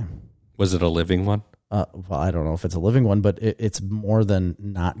this time. Was it a living one? Well, I don't know if it's a living one, but it's more than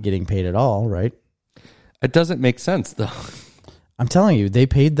not getting paid at all, right? It doesn't make sense, though. I'm telling you, they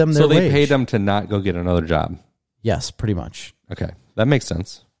paid them their So they wage. paid them to not go get another job. Yes, pretty much. Okay, that makes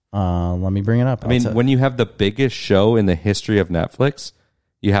sense. Let me bring it up. I mean, when you have the biggest show in the history of Netflix,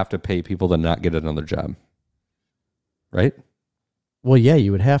 you have to pay people to not get another job, right? well, yeah,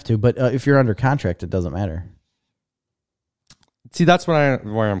 you would have to, but if you're under contract, it doesn't matter. See, that's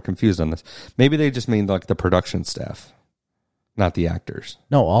where I'm confused on this. Maybe they just mean like the production staff. not the actors.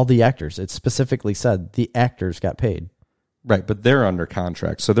 No, all the actors. It specifically said the actors got paid. Right, but they're under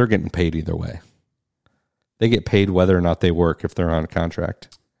contract, so they're getting paid either way. They get paid whether or not they work if they're on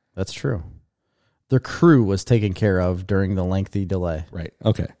contract. That's true. Their crew was taken care of during the lengthy delay. Right.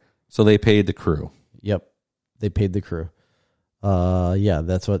 Okay. So they paid the crew. Yep. They paid the crew. Yeah,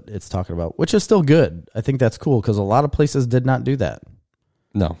 that's what it's talking about, which is still good. I think that's cool because a lot of places did not do that.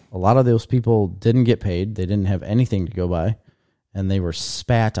 No. A lot of those people didn't get paid. They didn't have anything to go by, and they were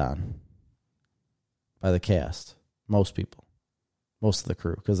spat on by the cast. Most people. Most of the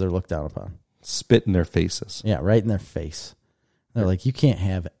crew, because they're looked down upon. Spit in their faces. Yeah, right in their face. They're like, you can't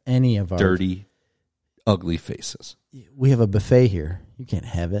have any of our... Dirty, ugly faces. We have a buffet here. You can't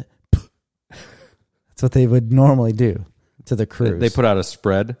have it. That's what they would normally do to the crews. They put out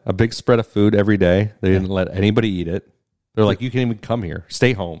a big spread of food every day. They didn't let anybody eat it. They're like, you can't even come here.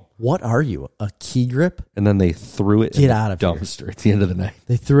 Stay home. What are you, a key grip? And then they threw it in Get out of the dumpster at the end of the night.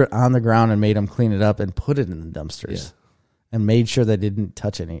 They threw it on the ground and made them clean it up and put it in the dumpsters. Yeah. And made sure they didn't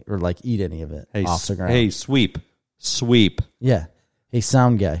touch any or like eat any of it off the ground. Hey, sweep. Yeah. Hey,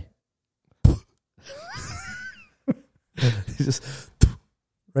 sound guy. Just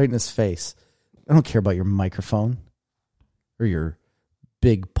right in his face. I don't care about your microphone or your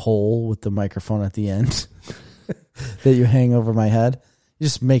big pole with the microphone at the end that you hang over my head. You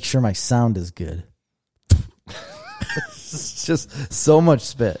just make sure my sound is good. It's just so much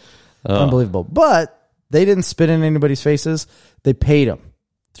spit. Unbelievable. But they didn't spit in anybody's faces. They paid them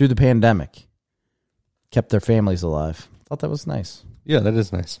through the pandemic. Kept their families alive. Thought that was nice. Yeah, that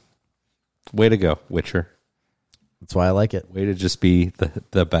is nice. Way to go, Witcher. That's why I like it. Way to just be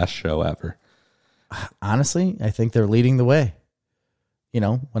the best show ever. Honestly, I think they're leading the way. You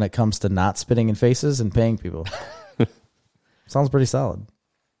know, when it comes to not spitting in faces and paying people. Sounds pretty solid.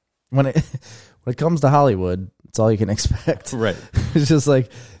 When it comes to Hollywood, it's all you can expect. Right. It's just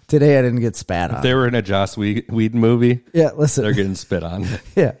like, today I didn't get spat on. If they were in a Joss Whedon movie, yeah, listen. they're getting spit on.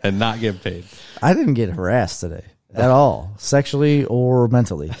 Yeah. And not getting paid. I didn't get harassed today at all, sexually or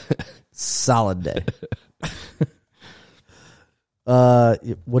mentally. Solid day.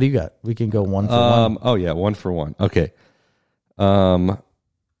 What do you got? We can go one for one. Oh yeah, 1 for 1. Okay. A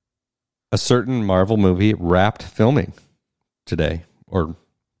certain Marvel movie wrapped filming today or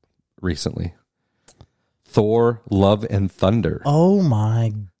recently. Thor: Love and Thunder. Oh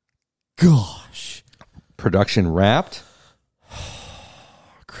my gosh. Production wrapped.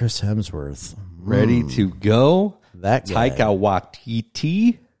 Chris Hemsworth. Ready to go. That guy. Taika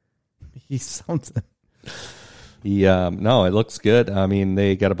Waititi. He sounds... No, it looks good. I mean,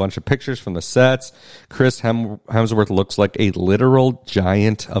 they got a bunch of pictures from the sets. Chris Hemsworth looks like a literal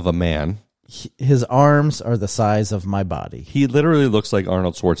giant of a man. His arms are the size of my body. He literally looks like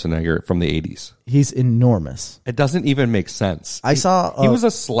Arnold Schwarzenegger from the 80s. He's enormous. It doesn't even make sense. I saw... he was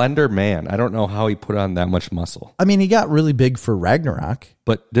a slender man. I don't know how he put on that much muscle. I mean, he got really big for Ragnarok.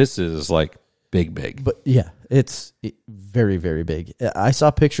 But this is like big. But yeah, it's very, very big. I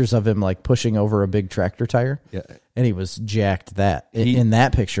saw pictures of him like pushing over a big tractor tire. Yeah. And he was jacked in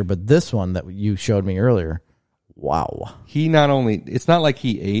that picture. But this one that you showed me earlier, wow. He not only... It's not like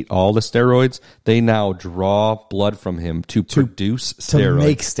he ate all the steroids. They now draw blood from him to produce steroids. To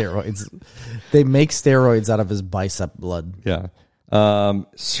make steroids. They make steroids out of his bicep blood. Yeah.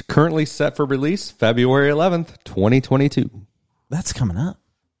 Currently set for release February 11th, 2022. That's coming up.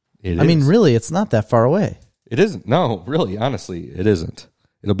 It I mean, really, it's not that far away. It isn't. No, really, honestly, it isn't.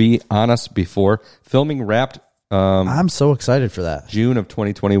 It'll be on us before filming wrapped. I'm so excited for that. June of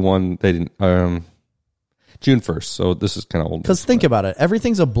 2021. They didn't. June 1st. So this is kind of old. Because think about it.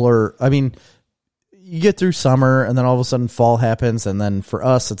 Everything's a blur. I mean, you get through summer and then all of a sudden fall happens. And then for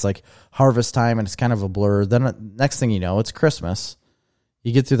us, it's like harvest time and it's kind of a blur. Then next thing you know, it's Christmas.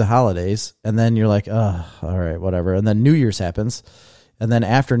 You get through the holidays and then you're like, oh, all right, whatever. And then New Year's happens. And then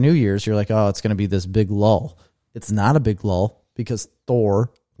after New Year's, you're like, oh, it's going to be this big lull. It's not a big lull because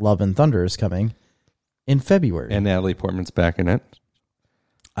Thor: Love and Thunder is coming in February. And Natalie Portman's back in it.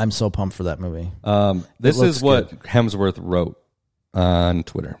 I'm so pumped for that movie. This is what Hemsworth wrote on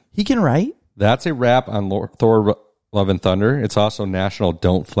Twitter. He can write? That's a wrap on Thor: Love and Thunder. It's also National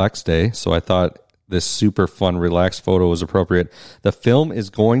Don't Flex Day, so I thought this super fun, relaxed photo was appropriate. The film is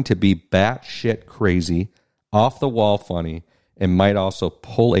going to be batshit crazy, off the wall funny, and might also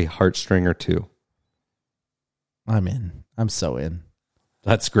pull a heartstring or two. I'm in. I'm so in.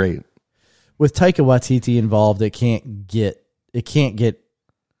 That's great. With Taika Waititi involved, it can't get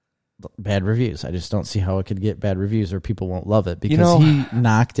bad reviews. I just don't see how it could get bad reviews or people won't love it because he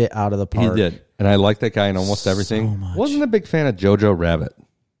knocked it out of the park. He did. And I like that guy in almost everything. much. Wasn't a big fan of Jojo Rabbit.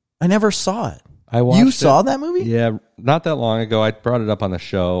 I never saw it. I watched You saw that movie? Yeah, not that long ago. I brought it up on the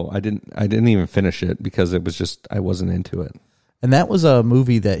show. I didn't even finish it because it was just I wasn't into it. And that was a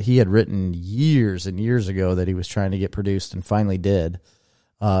movie that he had written years and years ago that he was trying to get produced and finally did,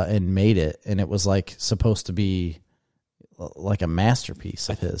 and made it. And it was like supposed to be like a masterpiece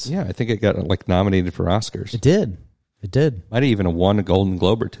of his. Yeah, I think it got like nominated for Oscars. It did. It did. Might have even won a Golden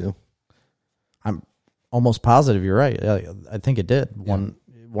Globe or two. I'm almost positive you're right. I think it did.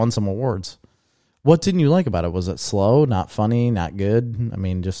 Won some awards. What didn't you like about it? Was it slow, not funny, not good? I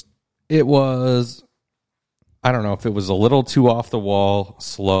mean, just... It was... I don't know if it was a little too off the wall,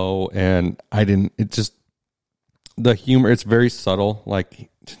 slow, and the humor, it's very subtle, like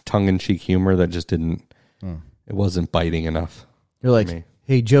tongue-in-cheek humor that just didn't, it wasn't biting enough. You're like,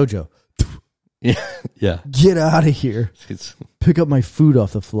 hey, JoJo, Yeah. get out of here. Pick up my food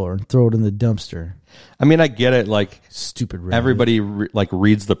off the floor and throw it in the dumpster. I mean, I get it, like, Stupid rabbit. everybody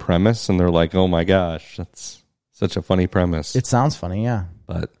reads the premise, and they're like, oh my gosh, that's such a funny premise. It sounds funny, yeah.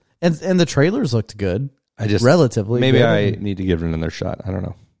 But... And the trailers looked good. I just... Relatively Maybe good. I need to give it another shot. I don't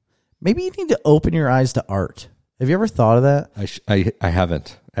know. Maybe you need to open your eyes to art. Have you ever thought of that? I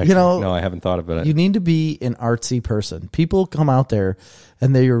haven't. Actually, no, I haven't thought of it. You need to be an artsy person. People come out there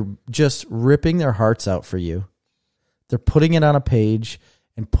and they're just ripping their hearts out for you. They're putting it on a page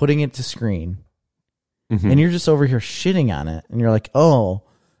and putting it to screen. Mm-hmm. And you're just over here shitting on it. And you're like, oh,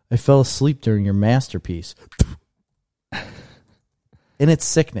 I fell asleep during your masterpiece. And it's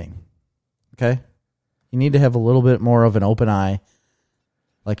sickening. Okay? You need to have a little bit more of an open eye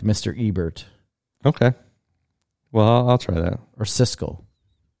like Mr. Ebert. Okay. Well, I'll try that. Or Siskel.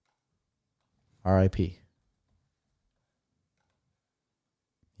 R.I.P.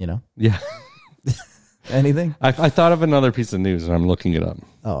 You know? Yeah. Anything? I thought of another piece of news, and I'm looking it up.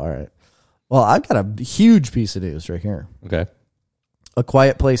 Oh, all right. Well, I've got a huge piece of news right here. Okay. A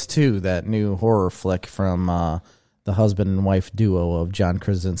Quiet Place 2, that new horror flick from the husband and wife duo of John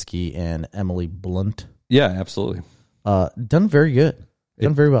Krasinski and Emily Blunt. Yeah, absolutely. Done very good.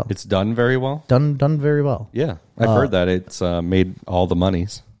 Done very well. It's done very well? Done very well. Yeah. I've heard that. It's made all the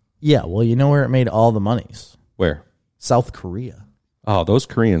monies. Yeah, well, you know where it made all the monies? Where? South Korea. Oh, those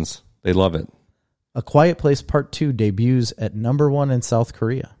Koreans. They love it. A Quiet Place Part 2 debuts at #1 in South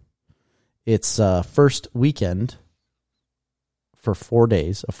Korea. Its first weekend for 4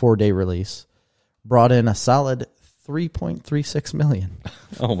 days, a 4-day release, brought in a solid $3.36 million.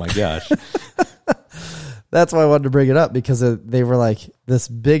 Oh, my gosh. That's why I wanted to bring it up, because they were like this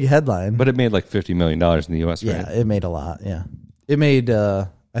big headline. But it made like $50 million in the U.S., right? Yeah, it made a lot, yeah. It made, I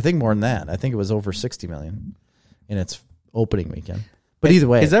think, more than that. I think it was over $60 million in its opening weekend. But either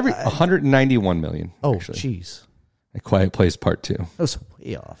way. Is $191 million. Oh, actually. jeez. A Quiet Place Part 2. That was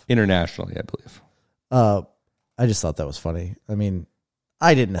way off. Internationally, I believe. I just thought that was funny. I mean,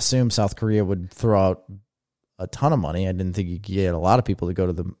 I didn't assume South Korea would throw out a ton of money. I didn't think you could get a lot of people to go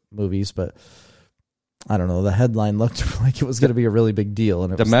to the movies, but I don't know. The headline looked like it was going to be a really big deal.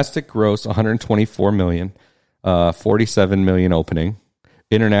 And domestic gross $124 million, $47 million opening.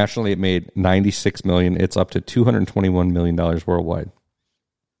 Internationally, it made $96 million. It's up to $221 million worldwide.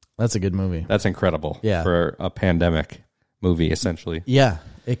 That's a good movie. That's incredible. Yeah. For a pandemic movie, essentially. Yeah,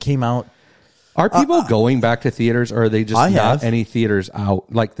 it came out. Are people going back to theaters, or are they just not any theaters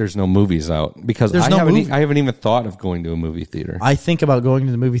out? Like, there's no movies out? Because I haven't even thought of going to a movie theater. I think about going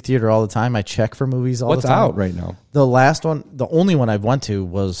to the movie theater all the time. I check for movies all the time. What's out right now? The last one, the only one I went to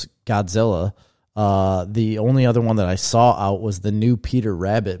was Godzilla. The only other one that I saw out was the new Peter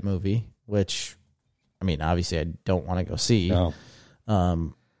Rabbit movie, which, I mean, obviously I don't want to go see. No.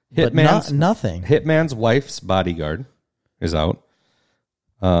 But nothing. Hitman's Wife's Bodyguard is out.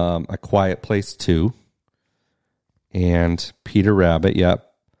 A Quiet Place 2. And Peter Rabbit,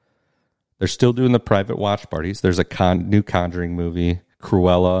 yep. They're still doing the private watch parties. There's a new Conjuring movie,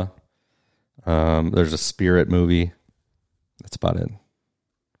 Cruella. There's a Spirit movie. That's about it.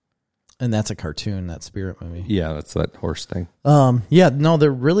 And that's a cartoon, that Spirit movie. Yeah, that's that horse thing. Yeah, no,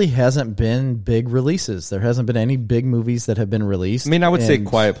 there really hasn't been big releases. There hasn't been any big movies that have been released. I mean, I would say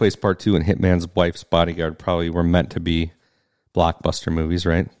Quiet Place Part 2 and Hitman's Wife's Bodyguard probably were meant to be blockbuster movies,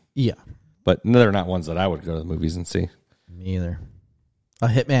 right? Yeah. But they're not ones that I would go to the movies and see. Me either. A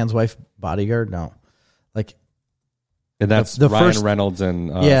Hitman's Wife Bodyguard? No. Like, and that's the Ryan first, Reynolds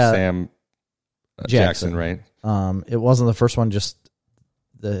and Sam Jackson, right? It wasn't the first one, just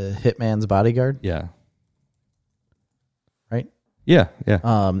the Hitman's Bodyguard? Yeah. Right? Yeah.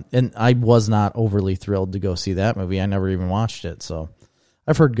 And I was not overly thrilled to go see that movie. I never even watched it, so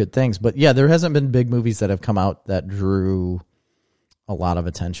I've heard good things. But yeah, there hasn't been big movies that have come out that drew a lot of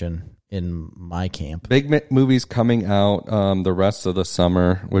attention. in my camp. Big movies coming out the rest of the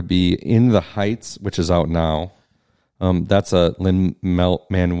summer would be In the Heights, which is out now. That's a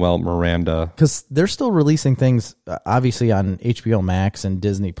Lin-Manuel Miranda. Because they're still releasing things, obviously, on HBO Max and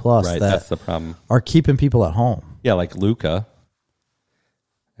Disney Plus. Right, that that's the problem. Are keeping people at home. Yeah, like Luca.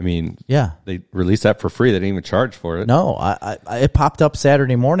 I mean, yeah, they released that for free. They didn't even charge for it. No, it popped up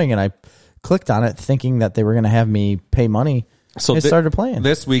Saturday morning, and I clicked on it thinking that they were going to have me pay money. So it started playing.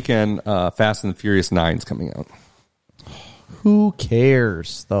 This weekend, Fast and the Furious 9 is coming out. Who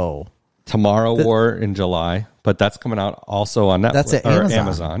cares, though? Tomorrow War in July, but that's coming out also on Netflix. That's at or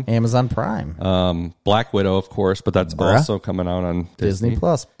Amazon. Amazon Prime. Black Widow, of course, but that's also coming out on Disney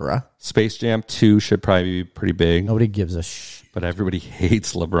Plus, bruh. Space Jam 2 should probably be pretty big. Nobody gives a but everybody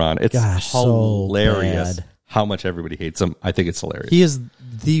hates LeBron. It's so hilarious bad. How much everybody hates him. I think it's hilarious. He is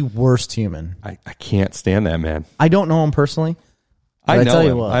the worst human. I can't stand that man. I don't know him personally. I know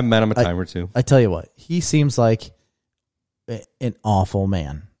him. I've met him a time or two. I tell you what, he seems like an awful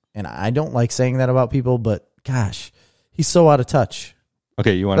man. And I don't like saying that about people, but gosh, he's so out of touch.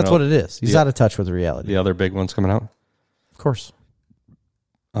 Okay, you want to know? That's what it is. He's out of touch with reality. The other big ones coming out? Of course.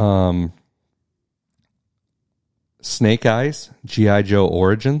 Snake Eyes, G.I. Joe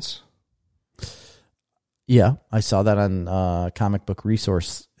Origins. Yeah, I saw that on Comic Book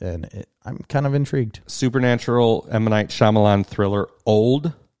Resource, and I'm kind of intrigued. Supernatural M. Night Shyamalan thriller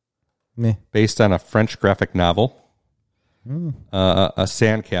Old, based on a French graphic novel. A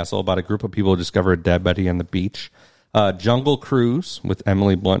sandcastle about a group of people who discover a dead body on the beach. Jungle Cruise with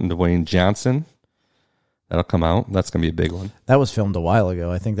Emily Blunt and Dwayne Johnson. That'll come out. That's going to be a big one. That was filmed a while ago.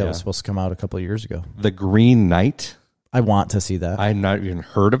 I think that was supposed to come out a couple of years ago. The Green Knight. I want to see that. I've not even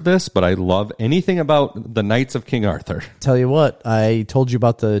heard of this, but I love anything about the Knights of King Arthur. Tell you what, I told you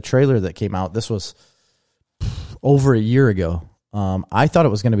about the trailer that came out. This was over a year ago. I thought it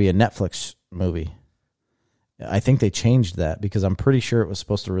was going to be a Netflix movie. I think they changed that because I'm pretty sure it was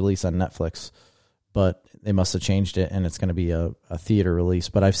supposed to release on Netflix, but they must have changed it, and it's going to be a theater release.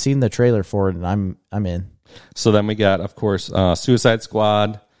 But I've seen the trailer for it, and I'm in. So then we got, of course, Suicide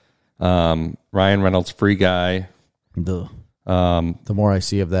Squad, Ryan Reynolds, Free Guy. The more I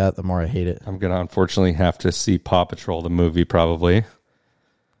see of that, the more I hate it. I'm going to unfortunately have to see Paw Patrol, the movie, probably.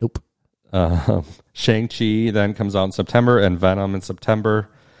 Nope. Shang-Chi then comes out in September, and Venom in September,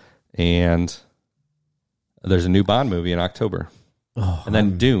 and there's a new Bond movie in October. Oh, and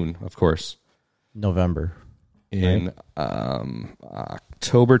then Dune, of course. November. In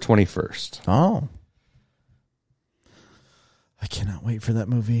October 21st. Oh. I cannot wait for that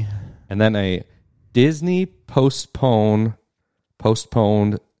movie. And then a Disney postponed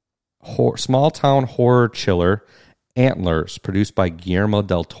small town horror chiller, Antlers, produced by Guillermo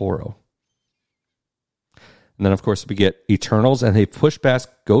del Toro. And then, of course, we get Eternals, and they push back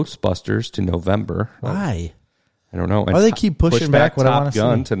Ghostbusters to November. Why? I don't know. Why do they keep pushing back what I want to see? Top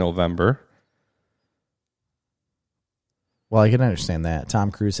Gun to November. Well, I can understand that.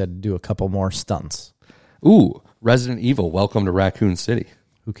 Tom Cruise had to do a couple more stunts. Ooh, Resident Evil, Welcome to Raccoon City.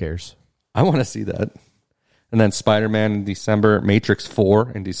 Who cares? I want to see that. And then Spider-Man in December, Matrix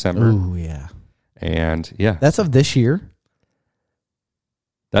 4 in December. Ooh, yeah. And, yeah. That's of this year?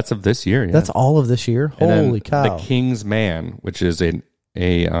 That's of this year, yeah. That's all of this year? Holy cow. The King's Man, which is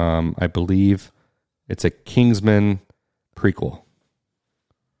I believe it's a Kingsman prequel.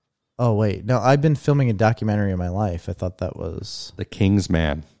 Oh, wait. No, I've been filming a documentary in my life. I thought that was... The King's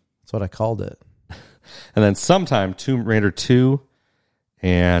Man. That's what I called it. And then sometime Tomb Raider 2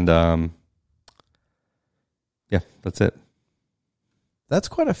 and yeah, that's it. That's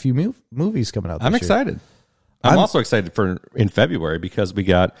quite a few movies coming out this I'm year. excited. I'm also excited for in February because we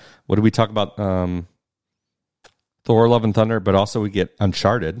got, what did we talk about? Thor, Love and Thunder, but also we get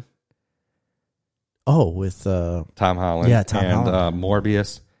Uncharted. Oh, with Tom Holland. Yeah, Tom Holland. And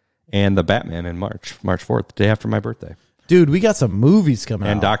Morbius and the Batman in March 4th, the day after my birthday. Dude, we got some movies coming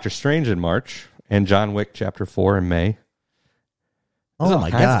out. And Doctor Strange in March and John Wick Chapter 4 in May. Oh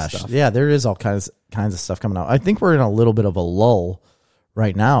my gosh. Yeah, there is all kinds of stuff coming out. I think we're in a little bit of a lull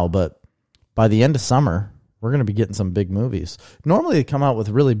right now, but by the end of summer, we're going to be getting some big movies. Normally they come out with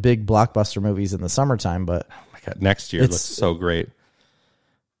really big blockbuster movies in the summertime, but oh my God, next year looks so great.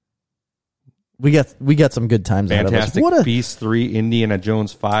 We got some good times ahead of us. Fantastic Beasts 3, Indiana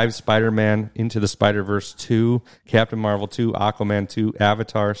Jones 5, Spider-Man Into the Spider-Verse 2, Captain Marvel 2, Aquaman 2,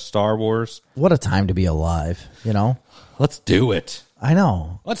 Avatar, Star Wars. What a time to be alive, you know? Let's do it. I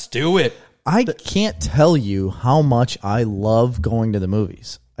know. Let's do it. I can't tell you how much I love going to the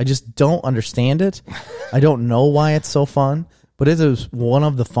movies. I just don't understand it. I don't know why it's so fun, but it is one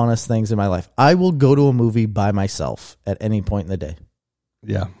of the funnest things in my life. I will go to a movie by myself at any point in the day.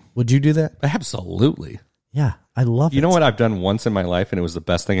 Yeah. Would you do that? Absolutely. Yeah, I love it. You know what I've done once in my life, and it was the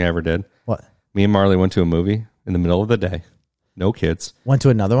best thing I ever did? What? Me and Marley went to a movie in the middle of the day. No kids. Went to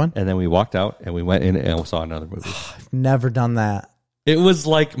another one? And then we walked out, and we went in and saw another movie. I've never done that. It was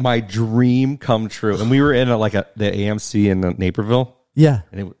like my dream come true. And we were in the AMC in Naperville. Yeah.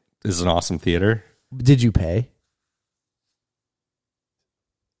 And it is an awesome theater. Did you pay?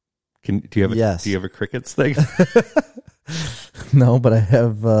 Do you have Yes. Do you have a crickets thing? No, but I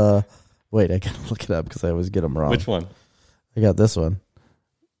have. Wait, I gotta look it up because I always get them wrong. Which one? I got this one.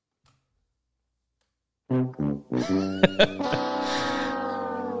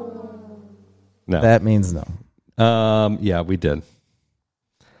 No. That means no. Yeah, we did.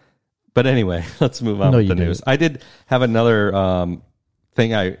 But anyway, let's move on No, with the you news. didn't. I did have another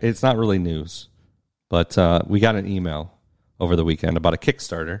thing. It's not really news, but we got an email over the weekend about a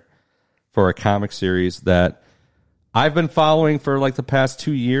Kickstarter for a comic series that I've been following for like the past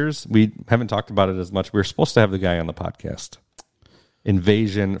 2 years. We haven't talked about it as much. We were supposed to have the guy on the podcast.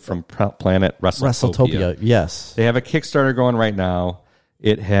 Invasion from Planet WrestleTopia. Yes. They have a Kickstarter going right now.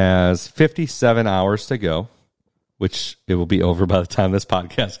 It has 57 hours to go, which it will be over by the time this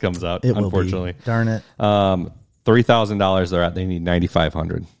podcast comes out, It unfortunately. will be. Darn it. $3,000 they're at. They need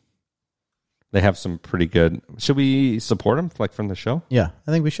 $9,500. They have some pretty good. Should we support them like from the show? Yeah,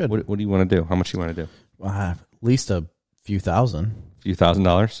 I think we should. What do you want to do? How much do you want to do? At least a few thousand. A few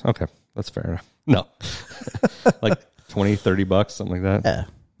 $1,000? Okay, that's fair enough. No. Like $20, $30, something like that?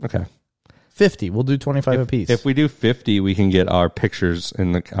 Yeah. Okay. 50. We'll do 25 a piece. If we do 50, we can get our pictures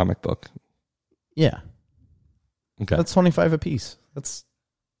in the comic book. Yeah. Okay. That's 25 a piece. That's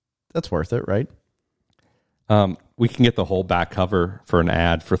worth it, right? We can get the whole back cover for an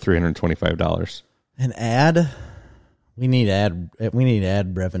ad for $325. An ad? We need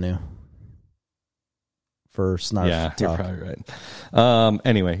ad revenue for Snarf Yeah, Talk. you're probably right.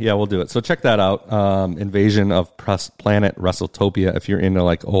 Anyway, yeah, we'll do it. So check that out. Invasion of Planet WrestleTopia. If you're into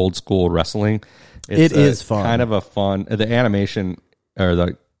like old school wrestling, It is fun. Kind of a fun. The animation or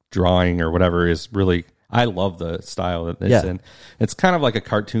the drawing or whatever is really. I love the style that it's in. It's kind of like a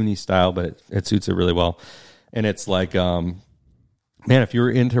cartoony style, but it suits it really well. And it's like, man, if you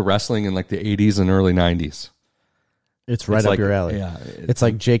were into wrestling in like the 80s and early 90s, It's right up your alley. Yeah, It's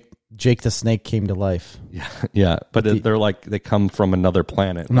like Jake the Snake came to life. yeah. But they're like they come from another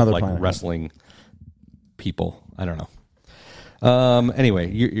planet, Another like planet, wrestling people. I don't know.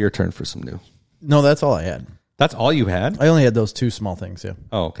 Anyway, your turn for some news. No, that's all I had. That's all you had? I only had those two small things, yeah.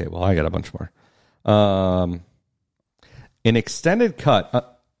 Oh, okay. Well, I got a bunch more. An extended cut.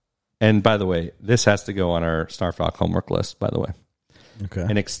 And by the way, this has to go on our Starfalk homework list, by the way. Okay.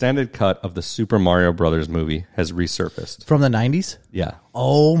 An extended cut of the Super Mario Brothers movie has resurfaced. From the 90s? Yeah.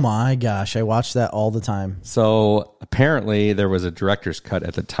 Oh my gosh, I watched that all the time. So apparently there was a director's cut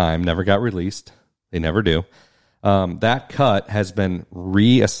at the time, never got released. They never do. That cut has been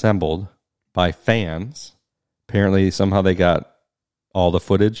reassembled by fans. Apparently somehow they got all the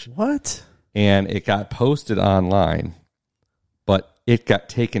footage. What? And it got posted online, but it got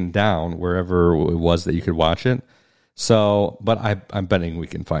taken down wherever it was that you could watch it. So, but I'm betting we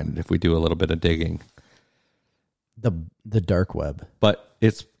can find it if we do a little bit of digging. The dark web. But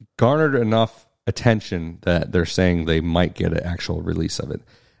it's garnered enough attention that they're saying they might get an actual release of it.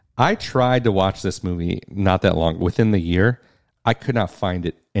 I tried to watch this movie not that long, within the year. I could not find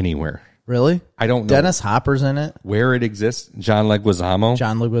it anywhere. Really? I don't know. Dennis Hopper's in it. Where it exists. John Leguizamo.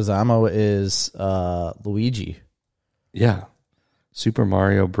 John Leguizamo is Luigi. Yeah. Super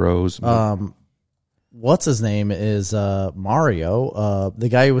Mario Bros. What's his name is Mario, the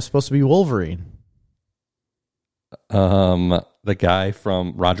guy who was supposed to be Wolverine. The guy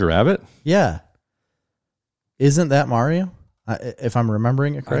from Roger Rabbit? Yeah. Isn't that Mario? If I'm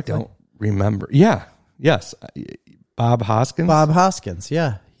remembering it correctly. I don't remember. Yeah. Yes. Bob Hoskins? Bob Hoskins,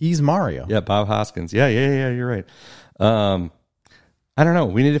 yeah. He's Mario. Yeah, Bob Hoskins. Yeah, you're right. I don't know.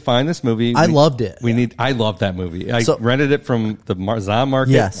 We need to find this movie. I loved it. I love that movie. I rented it from the Zom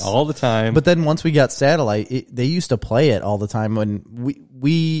Market all the time. But then once we got satellite, they used to play it all the time when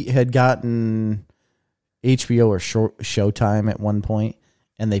we had gotten HBO or Showtime at one point,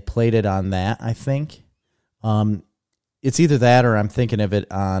 and they played it on that, I think. It's either that or I'm thinking of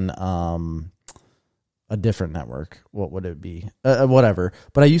it on a different network. What would it be? Whatever.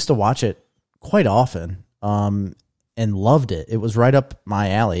 But I used to watch it quite often. And loved it. It was right up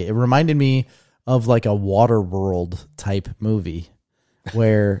my alley. It reminded me of like a Waterworld type movie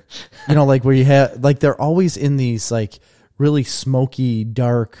where, like where you have, like they're always in these like really smoky,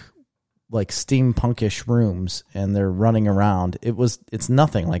 dark, like steampunkish rooms and they're running around. It's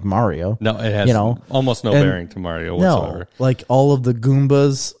nothing like Mario. No, it has almost no bearing to Mario whatsoever. No, like all of the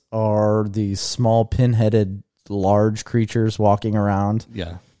Goombas are these small pin-headed large creatures walking around.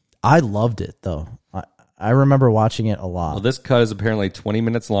 Yeah. I loved it, though. I remember watching it a lot. Well, this cut is apparently 20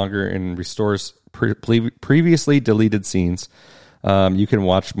 minutes longer and restores previously deleted scenes. You can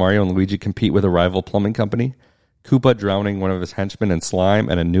watch Mario and Luigi compete with a rival plumbing company, Koopa drowning one of his henchmen in slime,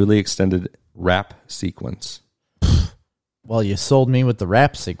 and a newly extended rap sequence. Well, you sold me with the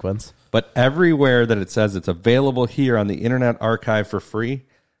rap sequence. But everywhere that it says it's available here on the Internet Archive for free,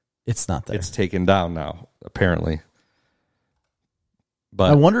 It's not there. it's taken down now, apparently. But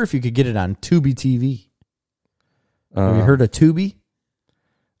I wonder if you could get it on Tubi TV. Have you heard of Tubi?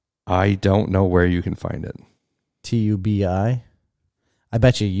 I don't know where you can find it. TUBI. I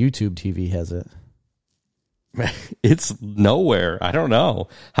bet you YouTube TV has it. It's nowhere. I don't know.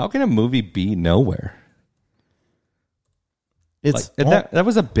 How can a movie be nowhere? It's That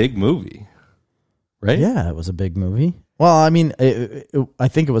was a big movie, right? yeah, it was a big movie. Well, I mean, I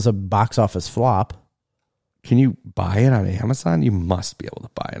think it was a box office flop. Can you buy it on Amazon? You must be able to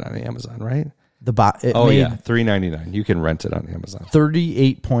buy it on Amazon, right? It Yeah, made $3.99. You can rent it on Amazon.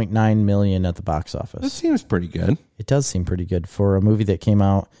 $38.9 million at the box That office. seems pretty good. It does seem pretty good for a movie that came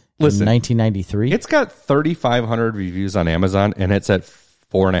out Listen, in 1993. It's got 3,500 reviews on Amazon, and it's at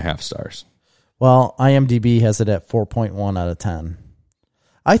 4.5 stars. Well, IMDb has it at 4.1 out of 10.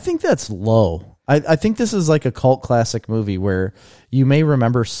 I think that's low. I think this is like a cult classic movie where you may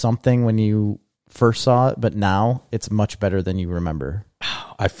remember something when you first saw it, but now it's much better than you remember.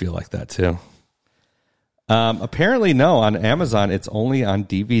 I feel like that too. Apparently, no. On Amazon, it's only on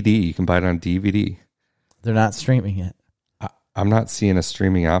DVD. You can buy it on DVD. They're not streaming it. I'm not seeing a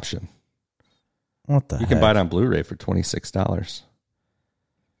streaming option. What the You heck? can buy it on Blu-ray for $26.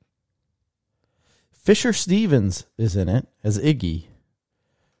 Fisher Stevens is in it as Iggy.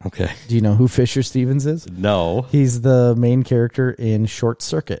 Okay. Do you know who Fisher Stevens is? No. He's the main character in Short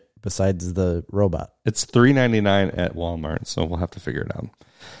Circuit, besides the robot. It's $3.99 at Walmart, so we'll have to figure it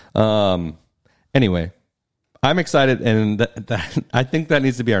out. Anyway, I'm excited, and I think that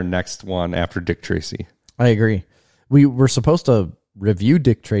needs to be our next one after Dick Tracy. I agree. We were supposed to review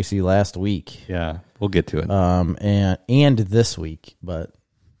Dick Tracy last week, Yeah, we'll get to it. and this week, but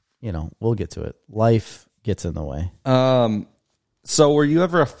we'll get to it. Life gets in the way. So were you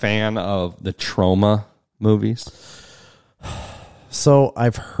ever a fan of the Trauma movies? So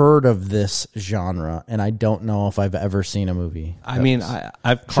I've heard of this genre, and I don't know if I've ever seen a movie. I mean,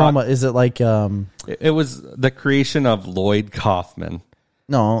 I've Trauma. Is it like It was the creation of Lloyd Kaufman,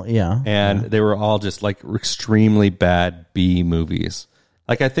 No, yeah. and they were all just like extremely bad B movies.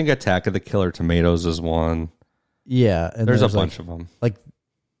 Like I think Attack of the Killer Tomatoes is one. Yeah. And There's a bunch of them. Like,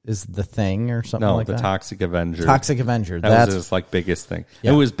 is The Thing or something No, like the that? Toxic Avenger. Toxic Avenger. That That's was his like biggest thing.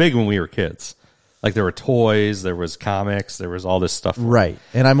 Yeah. It was big when we were kids. Like there were toys, there was comics, there was all this stuff. right.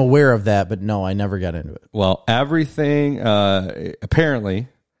 And I'm aware of that, but no, I never got into it. Well, everything apparently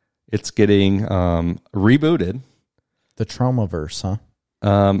it's getting rebooted. The Traumaverse,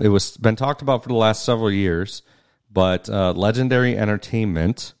 huh? It was been talked about for the last several years, but Legendary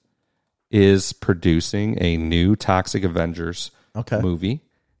Entertainment is producing a new Toxic Avengers movie.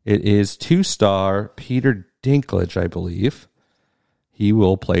 It is 2-star Peter Dinklage, I believe. He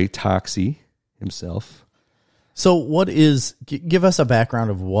will play Toxie himself. So what is, give us a background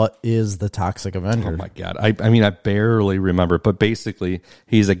of what is the Toxic Avenger? Oh my God. I mean, I barely remember, but basically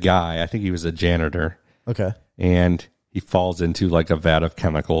he's a guy. I think he was a janitor, Okay. and he falls into like a vat of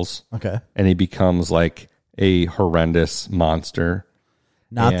chemicals, Okay. and he becomes like a horrendous monster.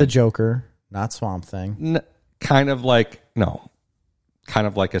 Not the And- Joker, not Swamp Thing. Kind of like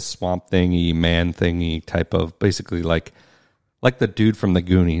a Swamp Thingy, Man Thingy type of, basically like the dude from the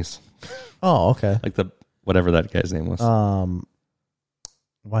Goonies, Oh, okay. like the whatever that guy's name was.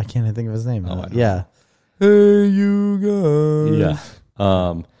 Why can't I think of his name? I don't Yeah. Hey, you guys.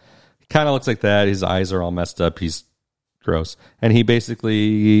 Yeah. Kind of looks like that. His eyes are all messed up. He's gross. And he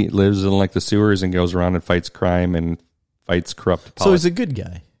basically lives in like the sewers and goes around and fights crime and fights corrupt So politics. he's a good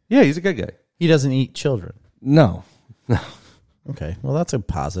guy. Yeah, he's a good guy. He doesn't eat children. No. Okay. Well, that's a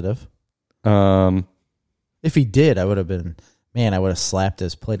positive. Um, If he did, I would have slapped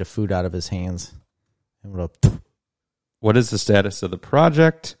his plate of food out of his hands. And would have, what is the status of the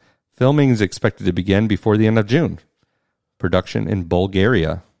project? Filming is expected to begin before the end of June. Production in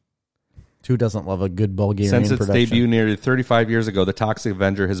Bulgaria. who doesn't love a good Bulgarian Since its production? debut nearly 35 years ago, The Toxic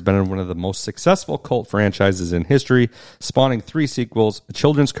Avenger has been one of the most successful cult franchises in history, spawning 3 sequels, a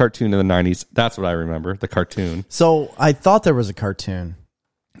children's cartoon in the 90s. That's what I remember, the cartoon. So I thought there was a cartoon.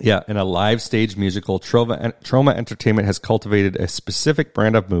 Yeah, and a live stage musical. Trauma Entertainment has cultivated a specific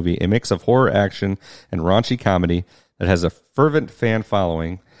brand of movie, a mix of horror, action, and raunchy comedy that has a fervent fan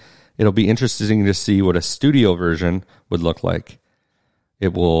following. it'll be interesting to see what a studio version would look like.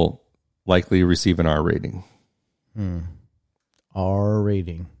 It will likely receive an R rating. R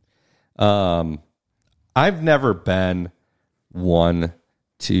rating. I've never been one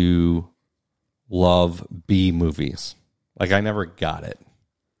to love B movies. Like, I never got it.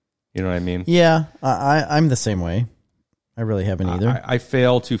 You know what I mean? Yeah, I'm the same way. I really haven't either. I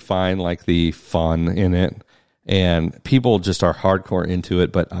fail to find like the fun in it, and people just are hardcore into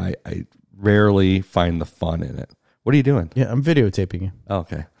it, but I rarely find the fun in it. What are you doing? Yeah, I'm videotaping you.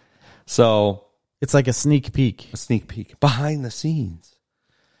 Okay. So It's like a sneak peek. a sneak peek behind the scenes.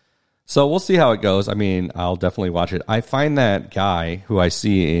 So we'll see how it goes. I mean, I'll definitely watch it. I find that guy who I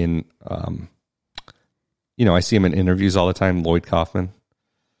see in, I see him in interviews all the time, Lloyd Kaufman.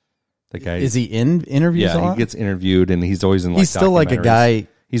 The guy Is he in interviews a Yeah, lot? he gets interviewed, and he's always in. Like, He's still like a documentaries. guy.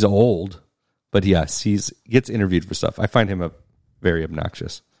 He's old, but yes, gets interviewed for stuff. I find him very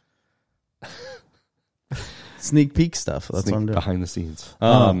obnoxious. Sneak peek stuff. That's what I'm doing. Behind the scenes.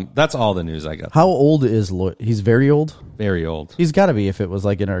 That's all the news I got. How old is Lloyd? He's very old. Very old. He's got to be if it was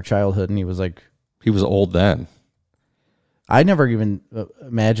like in our childhood and he was like. He was old then. I never even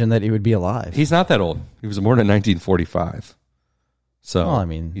imagined that he would be alive. He's not that old. He was born in 1945. So, Well, I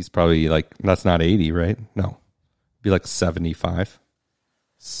mean- he's probably like, that's not 80, right? No. Be like 75.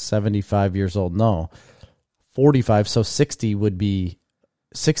 75 years old. No. 45. So 60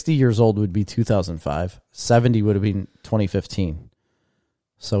 years old would be 2005. 70 would have been 2015.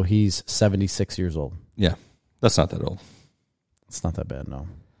 So he's 76 years old. Yeah. That's not that old. It's not that bad, no.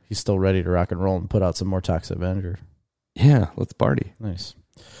 He's still ready to rock and roll and put out some more Toxic Avenger. Yeah. Let's party. Nice.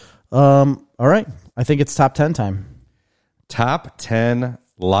 All right. I think it's top 10 time. Top 10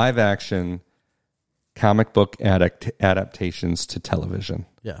 live action comic book adaptations to television.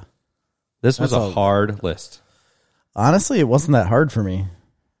 Yeah. This was That's a hard list. Honestly, it wasn't that hard for me.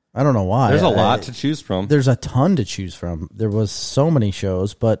 I don't know why. There's a lot to choose from. There's a ton to choose from. There was so many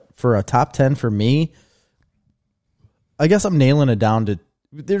shows, but for a top 10 for me, I guess I'm nailing it down to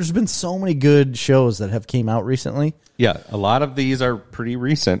there's been so many good shows that have came out recently. Yeah, a lot of these are pretty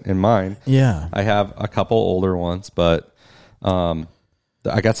recent in mine. Yeah. I have a couple older ones, but I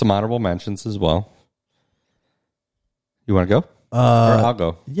got some honorable mentions as well. You want to go? Or I'll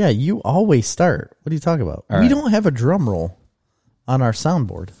go. Yeah, you always start. What are you talking about? All we right. don't have a drum roll on our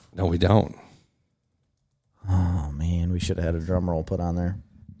soundboard. No, we don't. Oh, man, we should have had a drum roll put on there.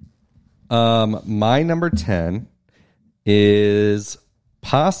 My number 10 is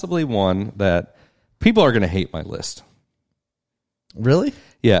possibly one that people are going to hate my list. Really?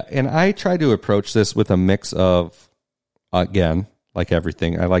 Yeah, and I try to approach this with a mix of, again, like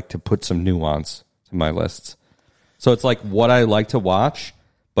everything, I like to put some nuance to my lists. So it's like what I like to watch,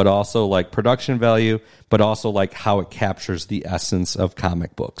 but also like production value, but also like how it captures the essence of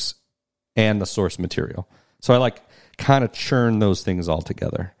comic books and the source material. So I like kind of churn those things all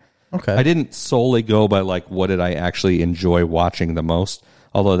together. Okay. I didn't solely go by like what did I actually enjoy watching the most,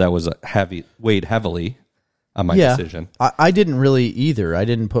 although that was weighed heavily on my decision. I didn't really either. I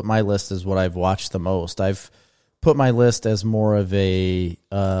didn't put my list as what I've watched the most. I've put my list as more of a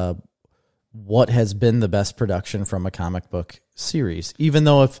what has been the best production from a comic book series, even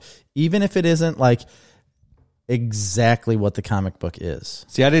if it isn't like exactly what the comic book is.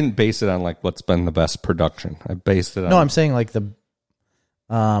 See, I didn't base it on like what's been the best production. I based it on No, I'm saying like the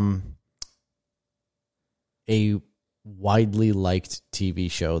a widely liked TV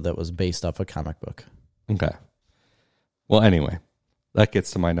show that was based off a comic book. Okay. Well, anyway, that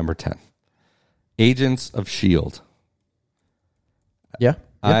gets to my number 10. Agents of S.H.I.E.L.D. Yeah.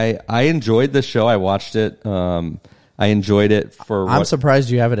 I enjoyed the show. I watched it. I enjoyed it for I'm surprised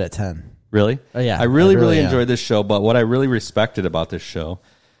you have it at 10. Really? Yeah, I really, I really am. enjoyed this show, but what I really respected about this show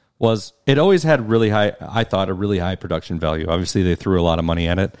was it always had really high, I thought, a really high production value. Obviously, they threw a lot of money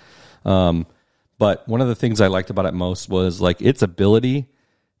at it. But one of the things I liked about it most was like its ability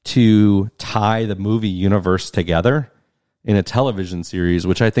to tie the movie universe together in a television series,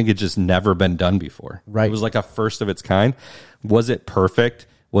 which I think had just never been done before. Right. It was like a first of its kind. Was it perfect?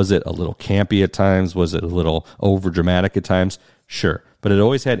 Was it a little campy at times? Was it a little over dramatic at times? Sure. But it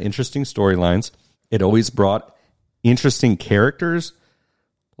always had interesting storylines. It always brought interesting characters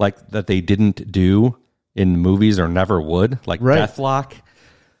like that they didn't do in movies or never would, like Right. Deathlock,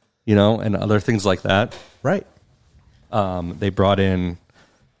 and other things like that. Right. They brought in,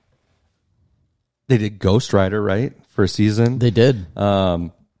 they did Ghost Rider, right, for a season. They did.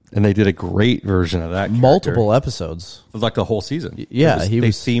 And they did a great version of that character. Multiple episodes. Like the whole season. Yeah, They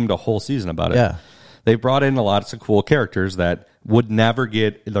themed a whole season about it. Yeah. They brought in lots of cool characters that would never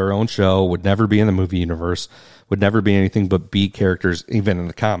get their own show, would never be in the movie universe, would never be anything but B characters, even in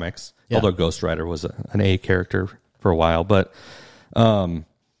the comics. Yeah. Although Ghost Rider was an A character for a while. But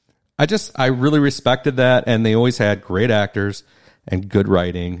I really respected that. And they always had great actors and good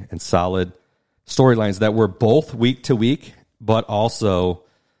writing and solid storylines that were both week to week, but also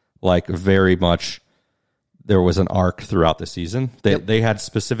like very much there was an arc throughout the season. They had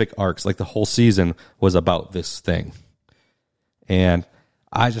specific arcs, like the whole season was about this thing. And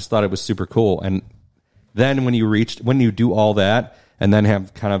I just thought it was super cool. And then when you do all that and then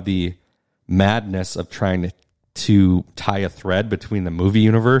have kind of the madness of trying to tie a thread between the movie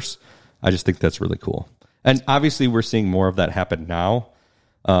universe, I just think that's really cool. And obviously we're seeing more of that happen now.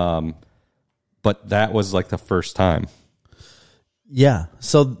 But that was like the first time. Yeah.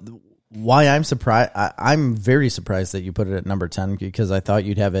 So why I'm surprised, I'm very surprised that you put it at number 10, because I thought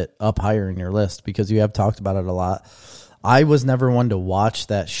you'd have it up higher in your list because you have talked about it a lot. I was never one to watch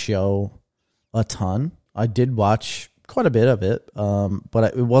that show a ton. I did watch quite a bit of it,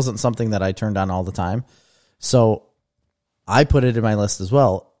 but it wasn't something that I turned on all the time. So I put it in my list as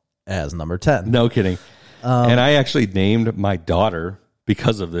well as number 10. No kidding. And I actually named my daughter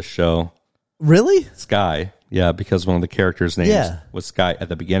because of this show. Really? Sky. Yeah, because one of the characters' names was Sky at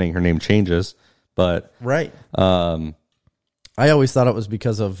the beginning. Her name changes, but right. I always thought it was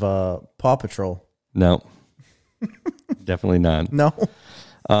because of Paw Patrol. No. Definitely not. No.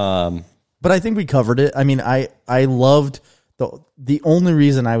 But I think we covered it. I mean, I loved the only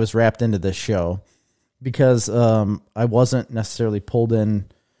reason I was wrapped into this show because I wasn't necessarily pulled in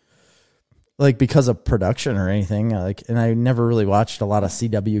like because of production or anything. Like, and I never really watched a lot of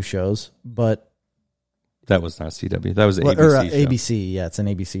CW shows, but that was not CW. That was an ABC ABC show. show. ABC, yeah, it's an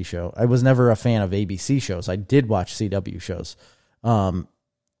ABC show. I was never a fan of ABC shows. I did watch CW shows.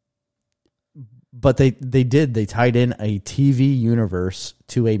 But they tied in a TV universe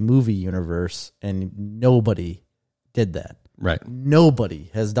to a movie universe, and nobody did that. Right. Nobody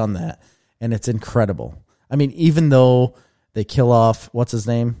has done that, and it's incredible. I mean, even though they kill off, what's his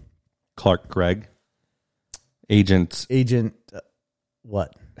name? Clark Gregg. Agent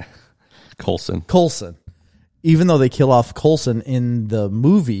what? Coulson. Even though they kill off Coulson in the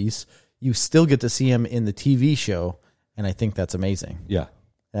movies, you still get to see him in the TV show, and I think that's amazing. Yeah.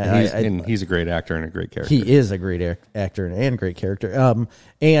 And he's a great actor and a great character. He is a great actor and great character.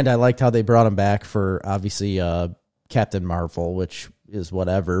 And I liked how they brought him back for, obviously, Captain Marvel, which is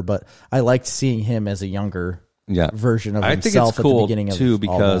whatever. But I liked seeing him as a younger version of himself at the beginning of too,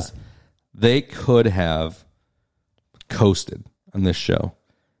 because they could have coasted on this show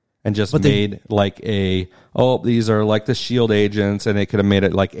and just made these are like the S.H.I.E.L.D. agents, and they could have made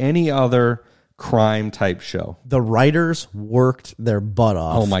it like any other crime type show. The writers worked their butt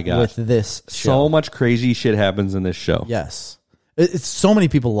off. Oh my gosh. With this show. So much crazy shit happens in this show. Yes. It's so many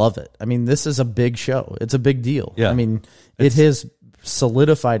people love it. I mean, this is a big show. It's a big deal. Yeah. I mean, it has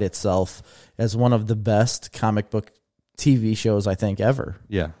solidified itself as one of the best comic book TV shows, I think, ever.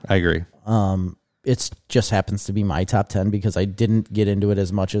 Yeah, I agree. It just happens to be my top 10 because I didn't get into it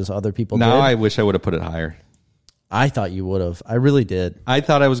as much as other people did. I wish I would have put it higher. I thought you would have. I really did. I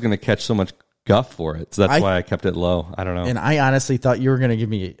thought I was going to catch so much guff for it, so that's why I kept it low. I don't know. And I honestly thought you were going to give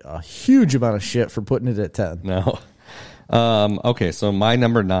me a huge amount of shit for putting it at 10. No. Okay, so my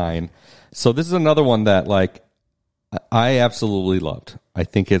number 9. So this is another one that like I absolutely loved. I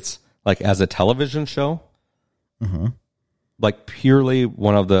think it's like as a television show, like purely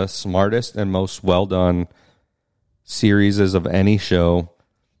one of the smartest and most well done series of any show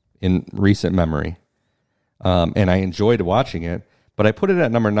in recent memory. And I enjoyed watching it, but I put it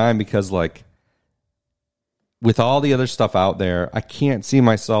at number 9 because like with all the other stuff out there, I can't see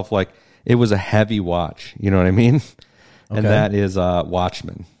myself like it was a heavy watch. You know what I mean? Okay. And that is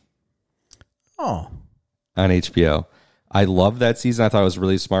Watchmen. Oh. On HBO. I love that season. I thought it was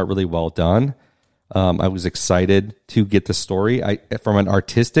really smart, really well done. I was excited to get the story. From an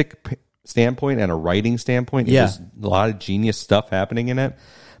artistic standpoint and a writing standpoint, it was a lot of genius stuff happening in it.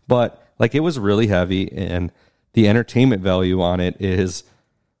 But like it was really heavy, and the entertainment value on it is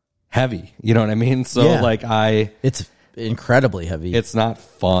heavy. You know what I mean? So it's incredibly heavy. It's not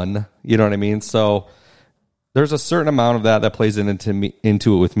fun. You know what I mean? So there's a certain amount of that plays into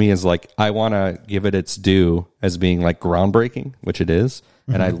it with me is like I want to give it its due as being like groundbreaking, which it is.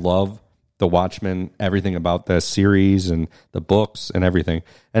 Mm-hmm. And I love the Watchmen, everything about the series and the books and everything.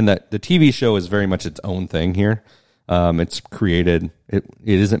 And that the TV show is very much its own thing here. It's created. It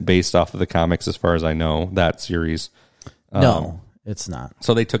isn't based off of the comics, as far as I know. That series. No, it's not.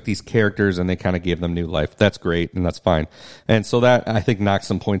 So they took these characters and they kind of gave them new life. That's great, and that's fine. And so that I think knocks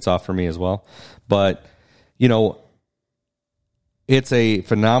some points off for me as well. But you know, It's a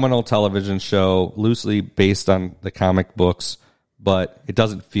phenomenal television show, loosely based on the comic books, but it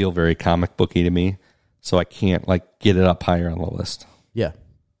doesn't feel very comic booky to me, so I can't like get it up higher on the list. Yeah,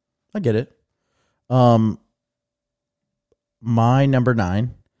 I get it. My number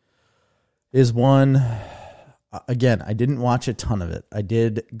 9 is one. Again, I didn't watch a ton of it. I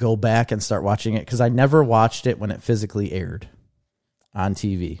did go back and start watching it because I never watched it when it physically aired on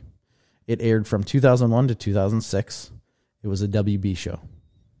TV. It aired from 2001 to 2006. It was a WB show.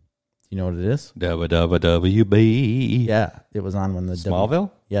 You know what it is? WB. Yeah, it was on when the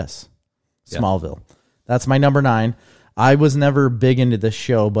Smallville? Yes. Yeah. Smallville. That's my number 9. I was never big into this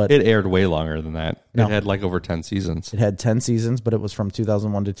show, but It aired way longer than that. No. It had like over 10 seasons. it had 10 seasons, but it was from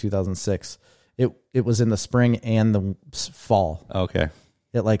 2001 to 2006. It was in the spring and the fall. Okay.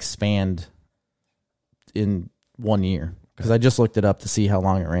 It like spanned in 1 year because I just looked it up to see how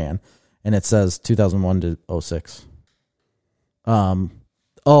long it ran, and it says 2001 to 06. On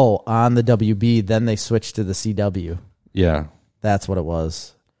the WB, then they switched to the CW. Yeah. That's what it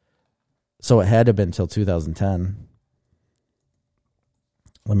was. So it had to have been till 2010.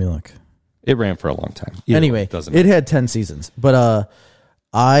 Let me look. It ran for a long time. Either Anyway, way, doesn't it had 10 seasons, but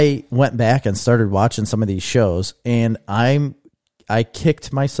I went back and started watching some of these shows, and I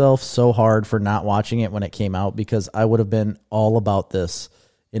kicked myself so hard for not watching it when it came out because I would have been all about this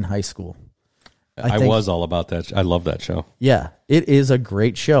in high school. I was all about that. I love that show. Yeah, it is a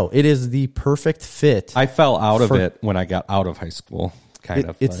great show. It is the perfect fit. I fell out of it when I got out of high school,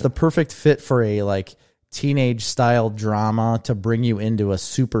 It's the perfect fit for a like teenage style drama to bring you into a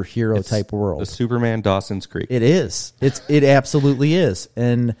superhero type world. The Superman Dawson's Creek. It is. It absolutely is.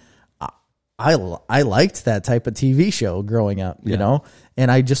 And I liked that type of TV show growing up, you know, and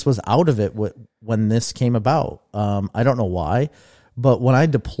I just was out of it when this came about. I don't know why, but when I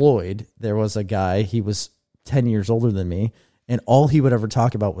deployed, there was a guy, he was 10 years older than me, and all he would ever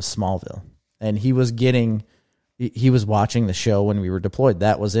talk about was Smallville. And he was watching the show when we were deployed.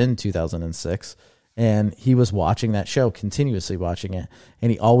 That was in 2006. And he was watching that show, continuously watching it.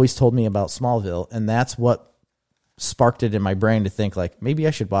 And he always told me about Smallville. And that's what sparked it in my brain to think, like, maybe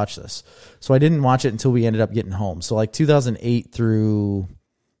I should watch this. So I didn't watch it until we ended up getting home. So like 2008 through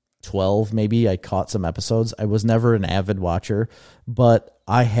 12, maybe I caught some episodes. I was never an avid watcher, but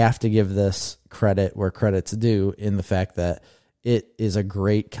I have to give this credit where credit's due in the fact that it is a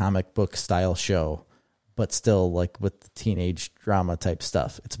great comic book style show, but still like with the teenage drama type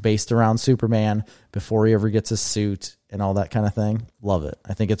stuff. It's based around Superman before he ever gets his suit and all that kind of thing. Love it.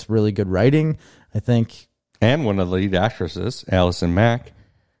 I think it's really good writing. And one of the lead actresses, Allison Mack,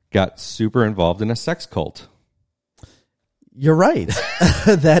 got super involved in a sex cult. You're right.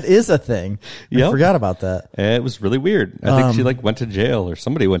 That is a thing. I forgot about that. And it was really weird. I think she like went to jail, or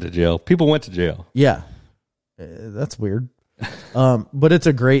somebody went to jail. People went to jail. Yeah. That's weird. But it's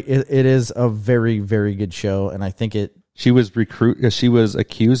it is a very, very good show. And I think she was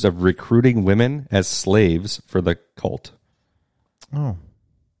accused of recruiting women as slaves for the cult. Oh.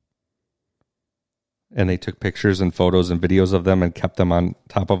 And they took pictures and photos and videos of them and kept them on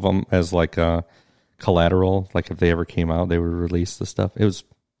top of them as like collateral. Like if they ever came out, they would release the stuff. It was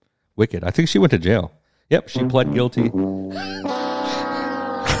wicked. I think she went to jail. Yep, she pled guilty to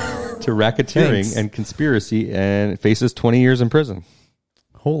racketeering and conspiracy and faces 20 years in prison.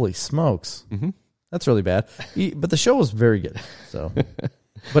 Holy smokes. Mm-hmm. That's really bad. But the show was very good. So,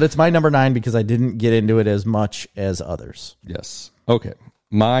 but it's my number 9 because I didn't get into it as much as others. Yes. Okay.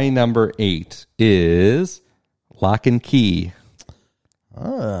 My number 8 is Lock and Key.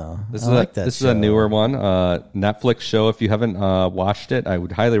 Oh, this is a newer one. Netflix show. If you haven't watched it, I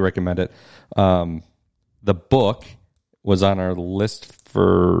would highly recommend it. The book was on our list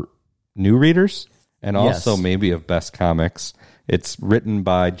for new readers and also maybe of best comics. It's written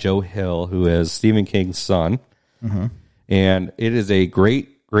by Joe Hill, who is Stephen King's son. Mm-hmm. And it is a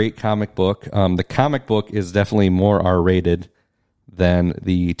great, great comic book. The comic book is definitely more R-rated than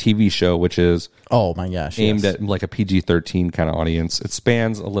the TV show, which is aimed at like a PG-13 kind of audience. It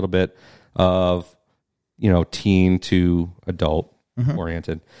spans a little bit of, teen to adult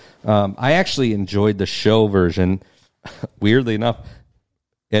oriented. I actually enjoyed the show version, weirdly enough,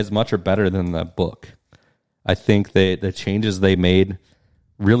 as much or better than the book. I think the changes they made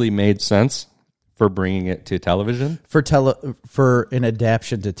really made sense for bringing it to television. For an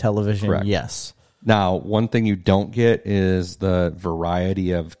adaptation to television, correct. Yes. Now, one thing you don't get is the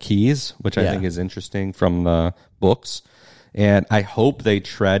variety of keys, which I think is interesting from the books. And I hope they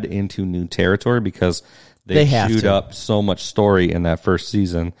tread into new territory because they shoot up so much story in that first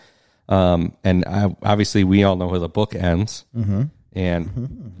season. And obviously, we all know how the book ends. Mm-hmm.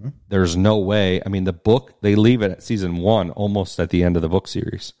 And there's no way. I mean, the book, they leave it at season 1 almost at the end of the book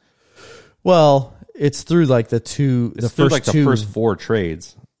series. Well, it's through like the first 4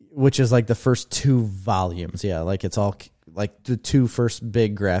 trades, which is like the first 2 volumes. Yeah, like it's all like the 2 first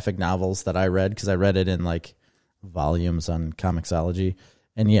big graphic novels that I read, because I read it in like volumes on Comixology.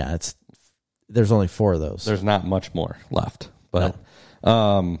 And yeah, there's only 4 of those. There's not much more left, but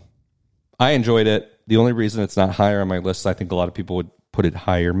I enjoyed it. The only reason it's not higher on my list, I think a lot of people would put it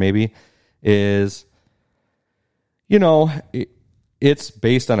higher maybe, is, it's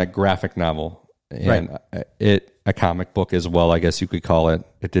based on a graphic novel and a comic book as well, I guess you could call it.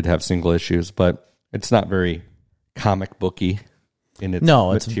 It did have single issues, but it's not very comic booky in its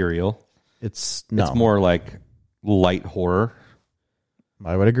material. It's more like light horror.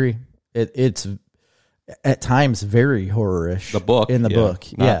 I would agree. It's at times very horror-ish. The book. In the book.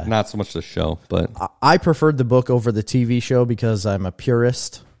 Not so much the show, but I preferred the book over the TV show because I'm a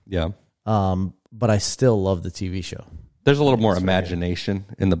purist. Yeah. But I still love the TV show. There's a little more imagination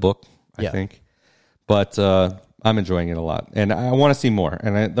in the book, I think. But I'm enjoying it a lot. And I want to see more.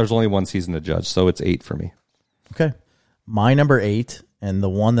 And there's only 1 season to judge, so it's 8 for me. Okay. My number 8, and the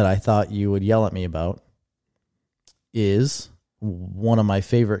one that I thought you would yell at me about, is one of my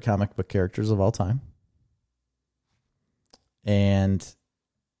favorite comic book characters of all time. And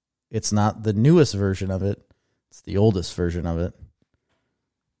it's not the newest version of it. It's the oldest version of it.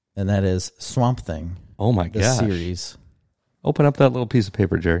 And that is Swamp Thing. Oh my gosh. The series. Open up that little piece of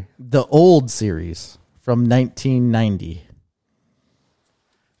paper, Jerry. The old series from 1990.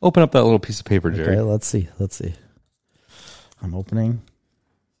 Open up that little piece of paper, Jerry. Okay, let's see. I'm opening.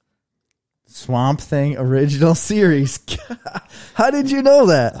 Swamp Thing original series. How did you know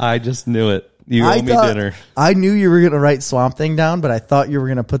that? I just knew it. You owe me dinner. I knew you were going to write Swamp Thing down, but I thought you were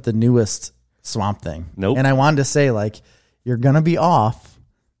going to put the newest Swamp Thing. Nope. And I wanted to say, like, you're going to be off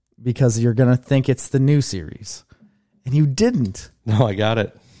because you're going to think it's the new series. And you didn't. No, I got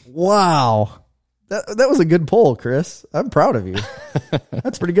it. Wow. That was a good poll, Chris. I'm proud of you.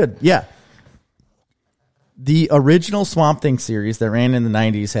 That's pretty good. Yeah. The original Swamp Thing series that ran in the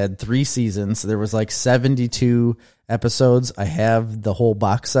 90s had 3 seasons. There was like 72 episodes. I have the whole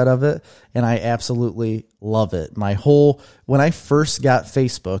box set of it, and I absolutely love it. When I first got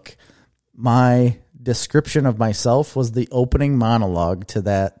Facebook, my description of myself was the opening monologue to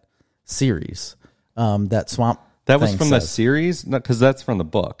that series. That Swamp That was from the series? No, because that's from the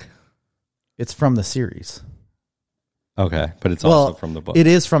book. It's from the series. Okay, but it's also from the book. It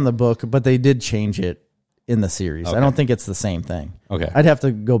is from the book, but they did change it in the series. Okay. I don't think it's the same thing. Okay. I'd have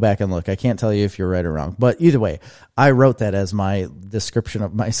to go back and look. I can't tell you if you're right or wrong. But either way, I wrote that as my description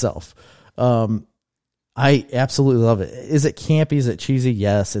of myself. I absolutely love it. Is it campy? Is it cheesy?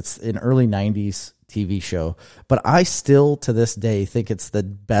 Yes. It's an early 90s TV show. But I still, to this day, think it's the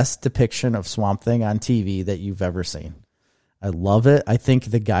best depiction of Swamp Thing on TV that you've ever seen. I love it. I think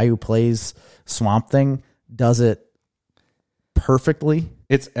the guy who plays Swamp Thing does it perfectly.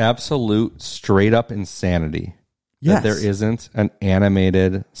 It's absolute straight up insanity. Yes. That there isn't an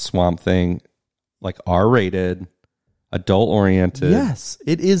animated Swamp Thing, like R-rated, adult oriented. Yes,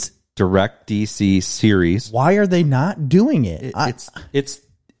 it is. Direct DC series. Why are they not doing it? It's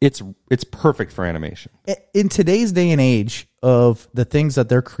perfect for animation. In today's day and age of the things that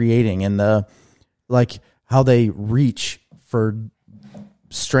they're creating and the like how they reach for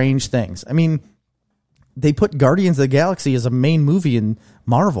strange things. I mean, they put Guardians of the Galaxy as a main movie in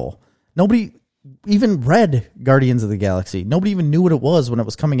Marvel. Nobody even read Guardians of the Galaxy. Nobody even knew what it was when it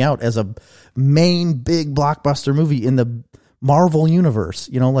was coming out as a main big blockbuster movie in the Marvel universe.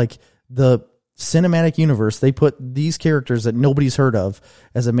 You know, like the cinematic universe, they put these characters that nobody's heard of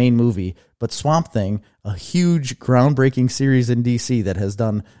as a main movie. But Swamp Thing, a huge groundbreaking series in DC that has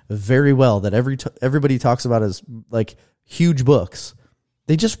done very well, that everybody talks about as like huge books.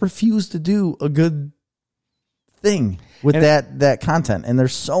 They just refuse to do a good thing with that content, and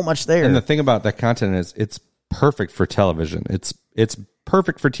there's so much there. And the thing about that content is it's perfect for television. It's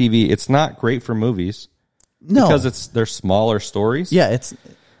perfect for TV. It's not great for movies. No, because they're smaller stories. Yeah, it's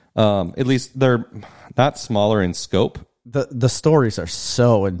at least they're not smaller in scope. The stories are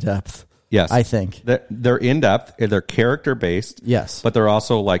so in depth. Yes, I think they're in depth. They're character based. Yes, but they're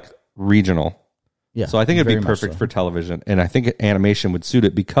also like regional. Yeah, so I think it'd be perfect for television, and I think animation would suit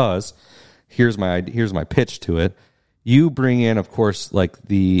it because here's my pitch to it. You bring in, of course, like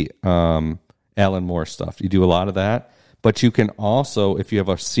the Alan Moore stuff. You do a lot of that, but you can also, if you have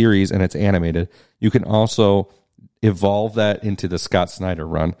a series and it's animated, you can also evolve that into the Scott Snyder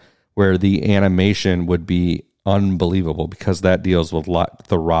run, where the animation would be unbelievable because that deals with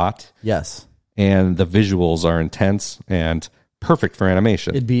the rot. Yes, and the visuals are intense and perfect for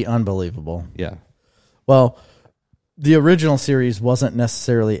animation. It'd be unbelievable. Yeah. Well, the original series wasn't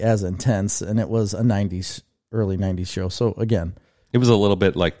necessarily as intense, and it was a early 90s show. So, again, It was a little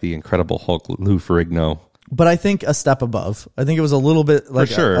bit like the Incredible Hulk, Lou Ferrigno. but I think a step above. I think it was a little bit like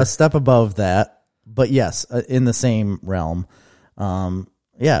sure. a step above that. But yes, in the same realm.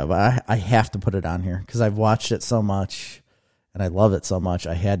 Yeah, but I have to put it on here because I've watched it so much and I love it so much.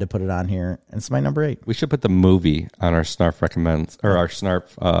 I had to put it on here, and it's my number 8. We should put the movie on our Snarf recommends or our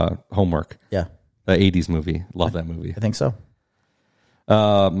Snarf homework. Yeah, The 80s movie. Love that movie. I think so.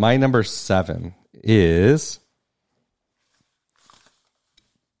 My number 7 is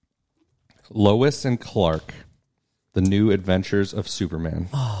Lois and Clark, The New Adventures of Superman.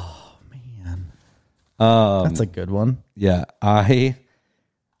 Oh, man. That's a good one. Yeah, I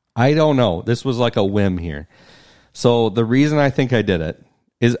don't know. This was like a whim here. So the reason I think I did it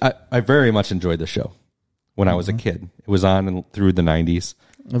is I very much enjoyed the show when I was a kid. It was on through the 90s.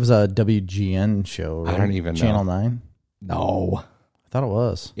 It was a WGN show, right? I don't even know. Channel 9? No. I thought it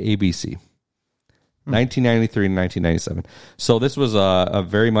was. ABC. 1993 and 1997. So this was a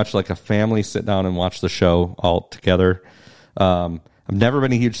very much like a family sit down and watch the show all together. I've never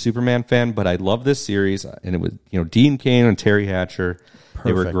been a huge Superman fan, but I love this series. And it was, Dean Cain and Terry Hatcher. Perfect.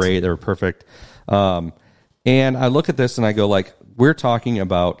 They were great. They were perfect. And I look at this and I go like, we're talking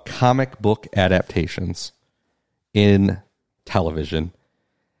about comic book adaptations in television.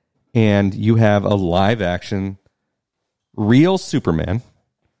 And you have a live action, real Superman,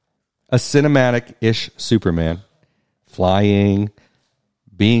 a cinematic-ish Superman, flying,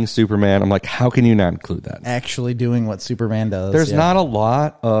 being Superman. I'm like, how can you not include that? Actually doing what Superman does. There's not a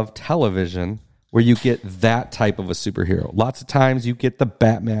lot of television where you get that type of a superhero. Lots of times you get the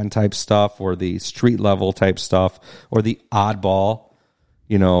Batman type stuff or the street level type stuff or the oddball,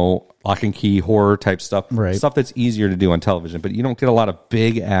 lock and key horror type stuff. Right. Stuff that's easier to do on television, but you don't get a lot of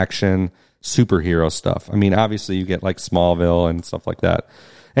big action superhero stuff. I mean, obviously you get like Smallville and stuff like that.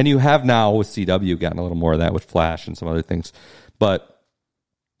 And you have now with CW gotten a little more of that with Flash and some other things. But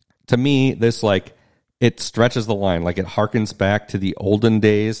to me, this it stretches the line. Like it harkens back to the olden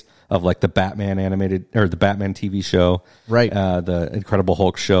days of like the Batman animated or the Batman TV show. Right. The Incredible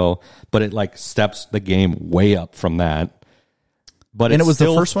Hulk show. But it steps the game way up from that. But and it was the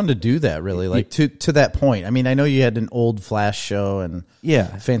first one to do that, really, to that point. I mean, I know you had an old Flash show, and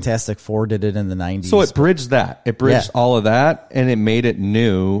Fantastic Four did it in the 90s. So it bridged that. It bridged all of that, and it made it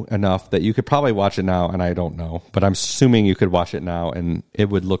new enough that you could probably watch it now, and I don't know. But I'm assuming you could watch it now, and it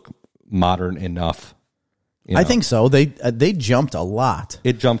would look modern enough. I think so. They jumped a lot.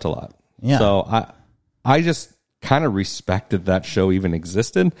 It jumped a lot. Yeah. So I just kind of respected that show even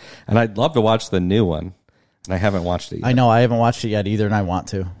existed, and I'd love to watch the new one. And I haven't watched it yet. I know. I haven't watched it yet either, and I want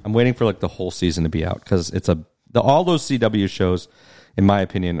to. I'm waiting for the whole season to be out because it's all those CW shows, in my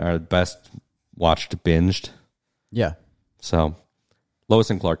opinion, are the best watched binged. Yeah. So, Lois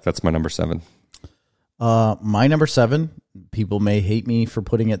and Clark, that's my number 7. My number 7, people may hate me for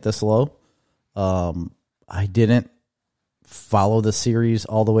putting it this low. I didn't follow the series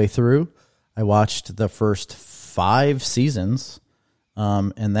all the way through. I watched the first 5 seasons,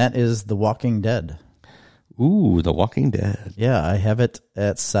 and that is The Walking Dead. Ooh, The Walking Dead. Yeah, I have it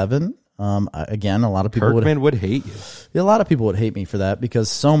at 7. Again, a lot of people would hate you. A lot of people would hate me for that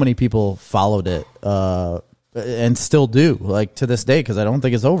because so many people followed it and still do, to this day, because I don't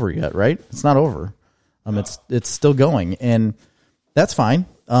think it's over yet. Right? It's not over. It's still going, and that's fine.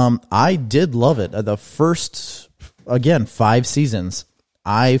 I did love it. The first 5 seasons,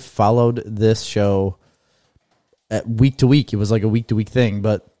 I followed this show week to week. It was like a week to week thing,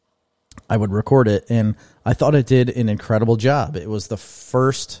 but I would record it, and I thought it did an incredible job. It was the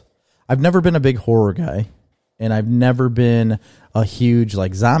first. I've never been a big horror guy, and I've never been a huge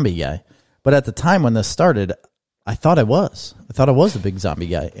zombie guy. But at the time when this started, I thought I was. I thought I was a big zombie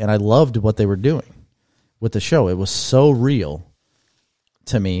guy, and I loved what they were doing with the show. It was so real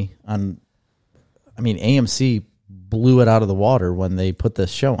to me. AMC blew it out of the water when they put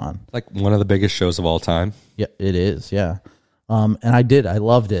this show on. Like one of the biggest shows of all time. Yeah, it is. Yeah, and I did. I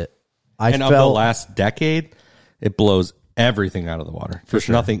loved it. Of the last decade, it blows everything out of the water. There's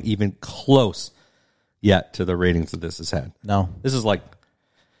nothing even close yet to the ratings that this has had. No. This is like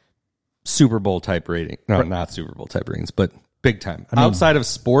Super Bowl type rating. No, not Super Bowl type ratings, but big time. Outside of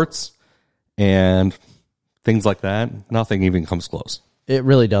sports and things like that, nothing even comes close. It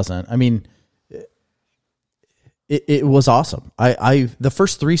really doesn't. It was awesome. The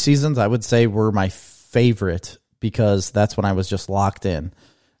first 3 seasons, I would say, were my favorite because that's when I was just locked in.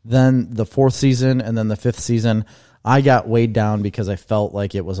 Then the 4th season and then the 5th season, I got weighed down because I felt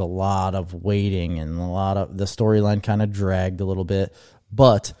like it was a lot of waiting and a lot of the storyline kind of dragged a little bit.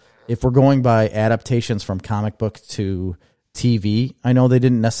 But if we're going by adaptations from comic book to TV, I know they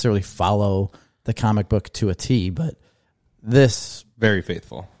didn't necessarily follow the comic book to a T, but this, Very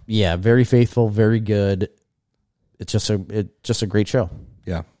faithful. yeah, very faithful, very good. It's just a great show.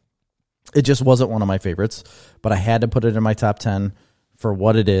 Yeah. It just wasn't one of my favorites, but I had to put it in my top 10 for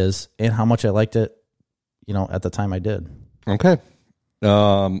what it is and how much I liked it, at the time I did. Okay.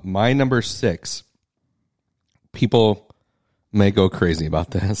 My number 6. People may go crazy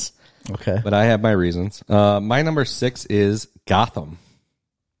about this, Okay. but I have my reasons. My number 6 is Gotham.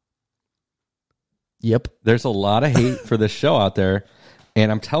 Yep. There's a lot of hate for this show out there,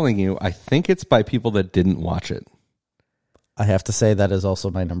 and I'm telling you, I think it's by people that didn't watch it. I have to say that is also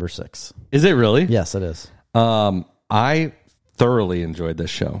my number 6. Is it really? Yes, it is. I thoroughly enjoyed this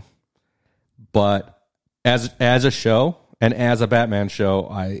show, but as a show and as a Batman show,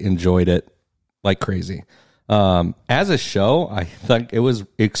 I enjoyed it like crazy. As a show, I think it was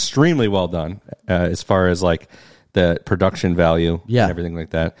extremely well done as far as like the production value Yeah. and everything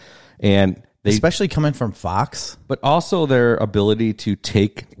like that. And they, Especially coming from Fox. but also their ability to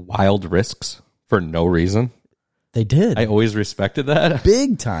take wild risks for no reason. They did. I always respected that.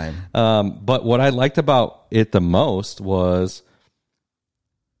 Big time. But what I liked about it the most was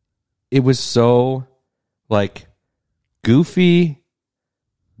it was so like goofy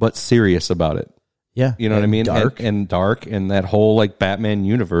but serious about it. Yeah. You know what I mean? Dark. And dark and that whole like Batman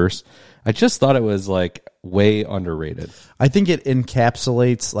universe. I just thought it was like way underrated. I think it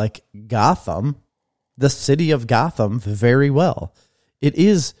encapsulates like Gotham, the city of Gotham, very well. It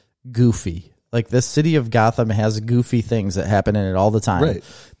is goofy. Like the city of Gotham has goofy things that happen in it all the time. Right.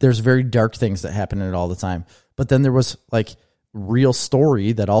 There's very dark things that happen in it all the time. But then there was like real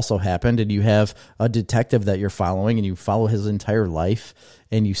story that also happened, and you have a detective that you're following, and you follow his entire life,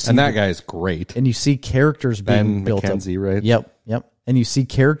 and you see And that guy's great. and you see characters being Ben built McKenzie, up. right? Yep. And you see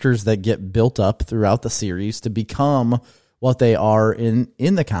characters that get built up throughout the series to become what they are in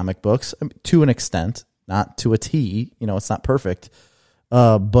the comic books to an extent, not to a T. It's not perfect.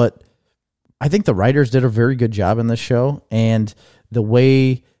 But I think the writers did a very good job in this show, and the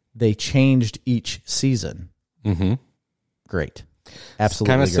way they changed each season. Mm-hmm. Great.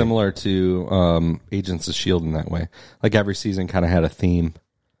 Absolutely. Kind of great. similar to Agents of S.H.I.E.L.D. in that way. Like every season kind of had a theme.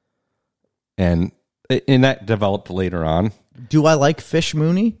 And that developed later on. Do I like Fish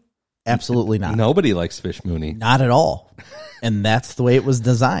Mooney? Absolutely not. Nobody likes Fish Mooney. Not at all. And that's the way it was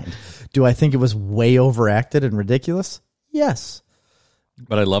designed. Do I think it was way overacted and ridiculous? Yes.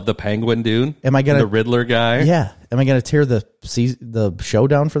 But I love the Penguin dude. Am I gonna- the Riddler guy? Yeah. Am I going to tear the show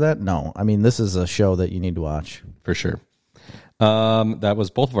down for that? No. I mean, this is a show that you need to watch. For sure. That was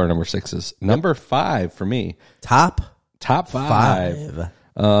both of our number 6s. Number 5 for me. Top Top 5.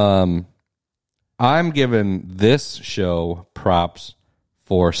 5. I'm giving this show props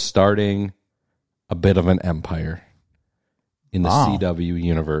for starting a bit of an empire in the Wow. CW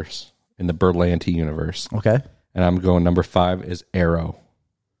universe, in the Berlanti universe. Okay. And I'm going number 5 is Arrow.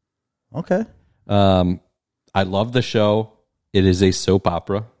 Okay. I love the show. It is a soap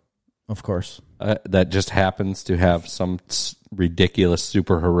opera Of course. that just happens to have some ridiculous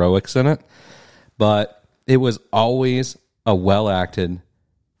superheroics in it. But it was always a well-acted,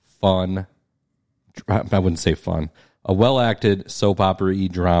 fun, I wouldn't say fun, a well-acted soap opera-y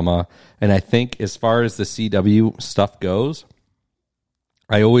drama. And I think as far as the CW stuff goes,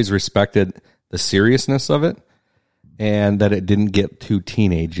 I always respected the seriousness of it and that it didn't get too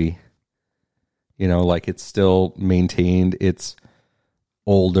teenagey. Like it still maintained its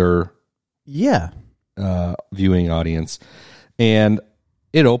older Yeah. viewing audience. And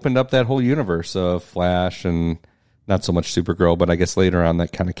it opened up that whole universe of Flash and not so much Supergirl, but I guess later on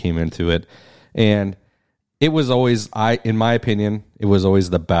that kind of came into it. And it was always, in my opinion, it was always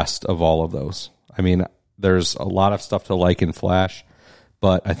the best of all of those. I mean, there's a lot of stuff to like in Flash,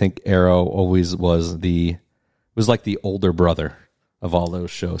 but I think Arrow always was like the older brother of all those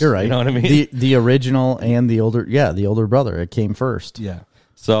shows. You're right. You know what I mean? The original and the older brother. It came first. Yeah.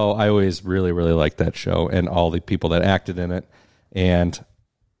 So I always really, really liked that show and all the people that acted in it. And,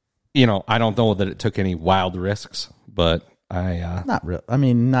 I don't know that it took any wild risks, but Not real. I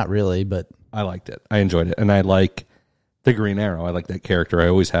mean, not really, but I liked it. I enjoyed it. And I like the Green Arrow. I like that character. I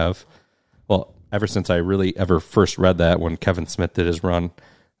always have. Well, ever since I really ever first read that when Kevin Smith did his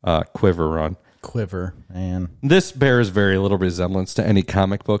Quiver run. Quiver, and This bears very little resemblance to any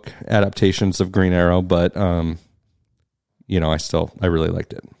comic book adaptations of Green Arrow, but I really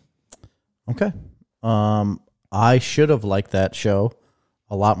liked it. okay. I should have liked that show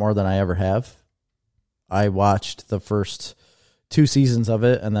a lot more than I ever have. I watched the first 2 seasons of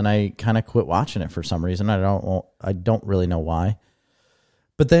it, and then I kind of quit watching it for some reason. I don't really know why.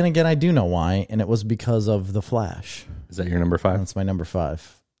 But then again, I do know why, and it was because of The Flash. Is that your number 5? That's my number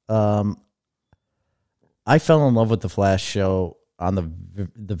 5. I fell in love with The Flash show on the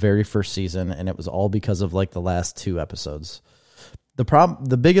very first season, and it was all because of like the last 2 episodes.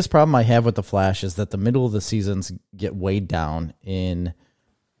 The biggest problem I have with The Flash is that the middle of the seasons get weighed down in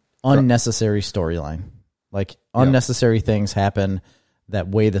unnecessary storyline. Like unnecessary things happen that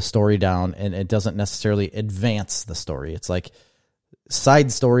weigh the story down, and it doesn't necessarily advance the story. It's like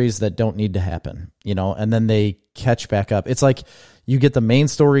side stories that don't need to happen, and then they catch back up. It's like you get the main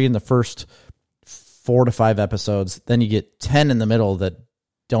story in the first 4 to 5 episodes, then you get 10 in the middle that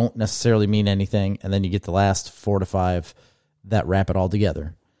don't necessarily mean anything, and then you get the last 4 to 5 that wrap it all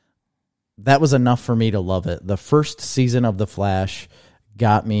together. That was enough for me to love it. The first season of The Flash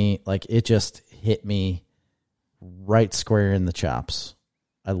got me, like, it just hit me right square in the chops.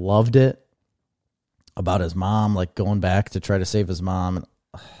 I loved it. About his mom, like going back to try to save his mom. And,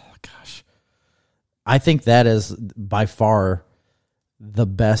 oh, gosh. I think that is by far the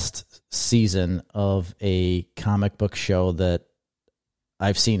best season of a comic book show that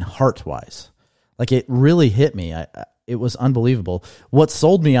I've seen heart-wise. Like, it really hit me. It was unbelievable. What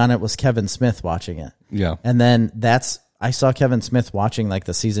sold me on it was Kevin Smith watching it. Yeah. And then I saw Kevin Smith watching like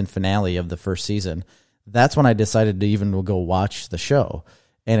the season finale of the first season. That's when I decided to even go watch the show.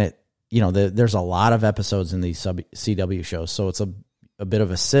 And there's a lot of episodes in these CW shows, so it's a bit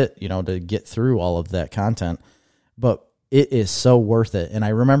of a sit, to get through all of that content. But it is so worth it. And I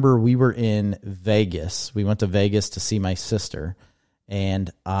remember we were in Vegas. We went to Vegas to see my sister, and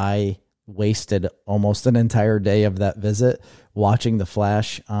I wasted almost an entire day of that visit watching The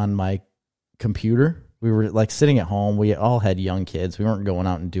Flash on my computer. We were like sitting at home. We all had young kids. We weren't going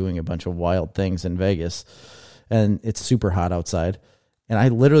out and doing a bunch of wild things in Vegas, and it's super hot outside. And I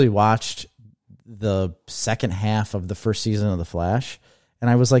literally watched the second half of the first season of The Flash, and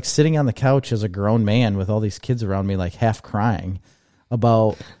I was like sitting on the couch as a grown man with all these kids around me, like half crying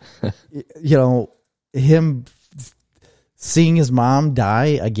about, him seeing his mom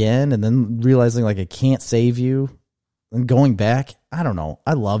die again, and then realizing like I can't save you, and going back. I don't know.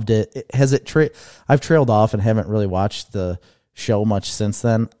 I loved it. I've trailed off and haven't really watched the show much since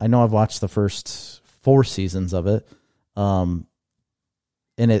then. I know I've watched the first 4 seasons of it. And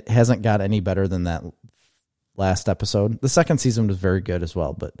it hasn't got any better than that last episode. The second season was very good as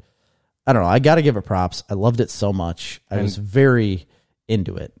well, but I don't know. I got to give it props. I loved it so much. I was very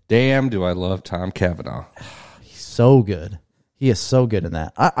into it. Damn, do I love Tom Cavanaugh. He's so good. He is so good in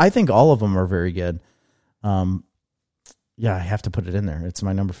that. I think all of them are very good. Yeah, I have to put it in there. It's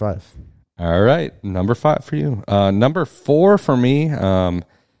my number 5. All right, number 5 for you. Number 4 for me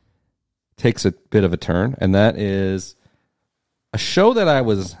takes a bit of a turn, and that is a show that I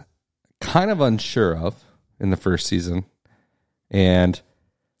was kind of unsure of in the first season, and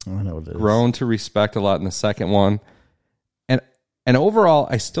I know what it is. Grown to respect a lot in the second one. And overall,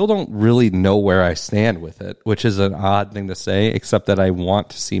 I still don't really know where I stand with it, which is an odd thing to say, except that I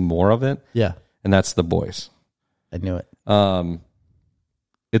want to see more of it. Yeah. And that's The Boys. I knew it.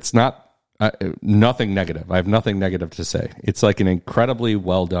 It's not nothing negative. I have nothing negative to say. It's like an incredibly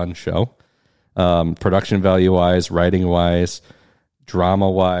well done show. Production value wise, writing wise, drama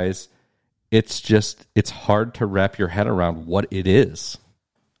wise. It's hard to wrap your head around what it is.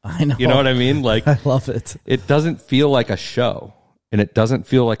 I know. You know what I mean? Like, I love it. It doesn't feel like a show, and it doesn't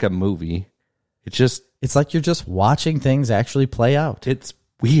feel like a movie. It's like you're just watching things actually play out. It's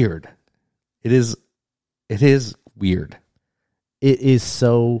weird. It is weird. It is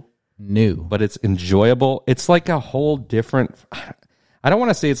so new, but it's enjoyable. It's like a whole different, I don't want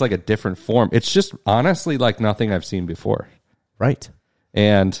to say it's like a different form. It's just honestly like nothing I've seen before. Right.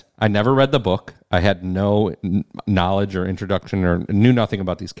 And I never read the book. I had no knowledge or introduction or knew nothing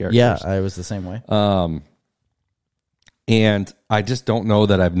about these characters. Yeah, I was the same way. And I just don't know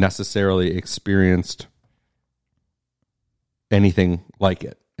that I've necessarily experienced anything like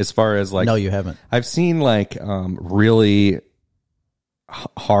it. As far as like, no, you haven't. I've seen like really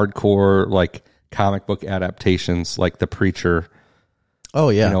hardcore like comic book adaptations, like The Preacher. Oh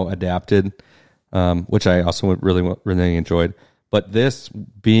yeah, adapted, which I also really enjoyed. But this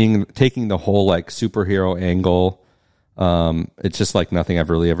taking the whole like superhero angle, it's just like nothing I've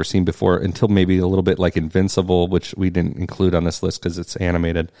really ever seen before, until maybe a little bit like Invincible, which we didn't include on this list because it's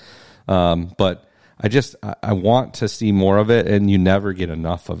animated. But I want to see more of it, and you never get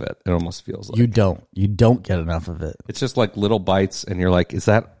enough of it. It almost feels like you don't get enough of it. It's just like little bites, and you're like,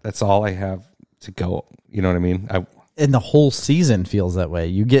 that's all I have to go? You know what I mean? And the whole season feels that way.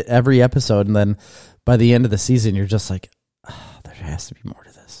 You get every episode, and then by the end of the season, you're just like, oh, there has to be more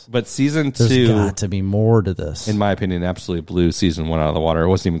to this. But season There's 2, got to be more to this. in my opinion, absolutely blew season 1 out of the water. It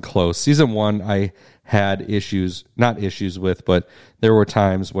wasn't even close. Season 1, I had not issues with, but there were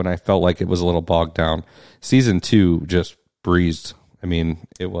times when I felt like it was a little bogged down. Season 2 just breezed. I mean,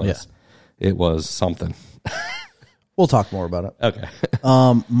 it was something. We'll talk more about it. Okay.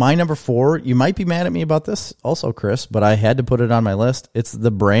 My number 4, you might be mad at me about this also, Chris, but I had to put it on my list. It's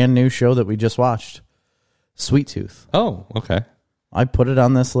the brand new show that we just watched, Sweet Tooth. Oh, okay. I put it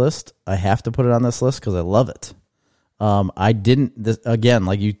on this list. I have to put it on this list because I love it. I didn't, again,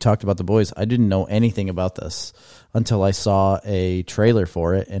 like you talked about The Boys, I didn't know anything about this until I saw a trailer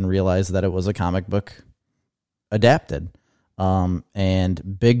for it and realized that it was a comic book adapted.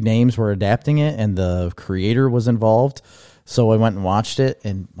 And big names were adapting it, and the creator was involved. So I went and watched it,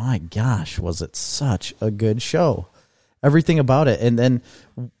 and my gosh, was it such a good show. Everything about it. And then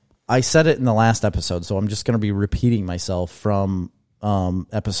I said it in the last episode, so I'm just going to be repeating myself from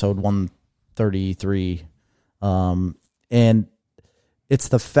episode 133. And it's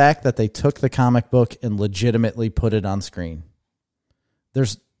the fact that they took the comic book and legitimately put it on screen.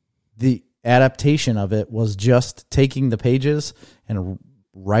 There's the adaptation of it was just taking the pages and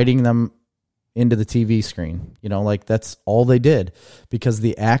writing them into the TV screen. You know, like that's all they did, because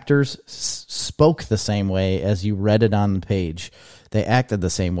the actors spoke the same way as you read it on the page. They acted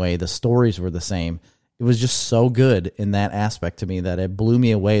the same way. The stories were the same. It was just so good in that aspect to me that it blew me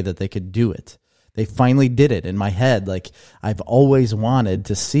away that they could do it. They finally did it in my head. Like, I've always wanted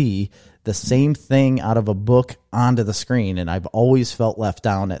to see the same thing out of a book onto the screen, and I've always felt left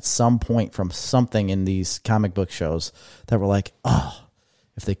down at some point from something in these comic book shows that were like, oh,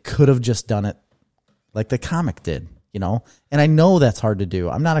 if they could have just done it like the comic did, you know? And I know that's hard to do.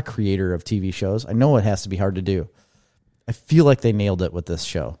 I'm not a creator of TV shows. I know it has to be hard to do. I feel like they nailed it with this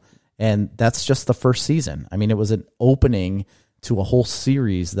show. And that's just the first season. I mean, it was an opening to a whole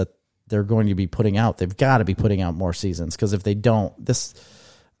series that they're going to be putting out. They've got to be putting out more seasons, because if they don't,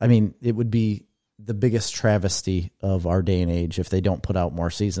 it would be the biggest travesty of our day and age if they don't put out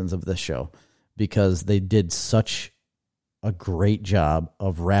more seasons of this show, because they did such a great job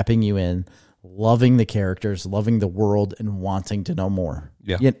of wrapping you in, loving the characters, loving the world, and wanting to know more.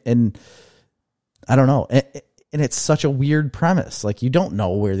 Yeah. And I don't know. And it's such a weird premise. Like, you don't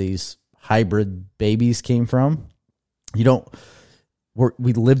know where these hybrid babies came from.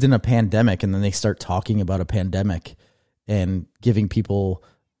 We lived in a pandemic, and then they start talking about a pandemic and giving people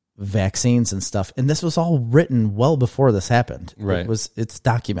vaccines and stuff. And this was all written well before this happened. Right. It's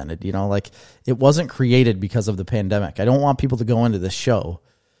documented, you know, like, it wasn't created because of the pandemic. I don't want people to go into this show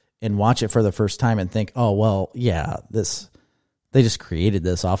and watch it for the first time and think, oh, well, yeah, they just created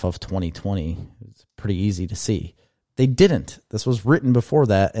this off of 2020. It's pretty easy to see. They didn't. This was written before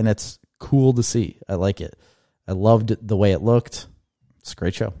that, and it's cool to see. I like it. I loved the way it looked. It's a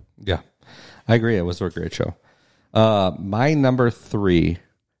great show. Yeah, I agree. It was a great show. My number 3,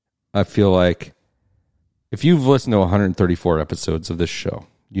 I feel like if you've listened to 134 episodes of this show,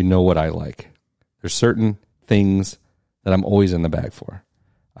 you know what I like. There's certain things that I'm always in the bag for.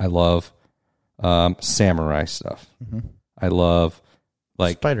 I love samurai stuff. Mm-hmm. I love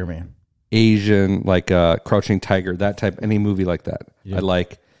like Spider-Man, Asian, like Crouching Tiger, that type, any movie like that. Yeah. I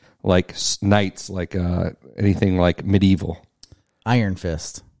like knights, like anything like medieval. Iron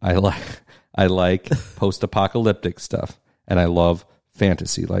Fist. I like post-apocalyptic stuff, and I love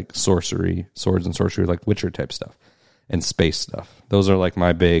fantasy, like sorcery, swords and sorcery, like Witcher type stuff, and space stuff. Those are like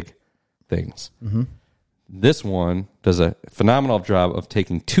my big things. Mm-hmm. This one does a phenomenal job of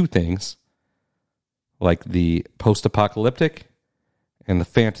taking two things, like the post-apocalyptic and the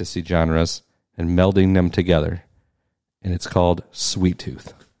fantasy genres, and melding them together, and it's called Sweet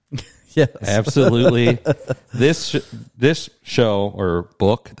Tooth. Yes. Absolutely. This show or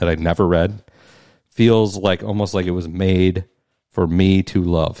book that I'd never read feels like almost like it was made for me to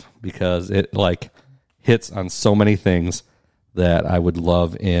love, because it like hits on so many things that I would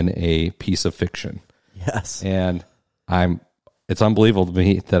love in a piece of fiction. Yes. And it's unbelievable to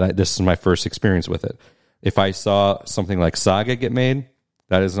me that this is my first experience with it. If I saw something like Saga get made,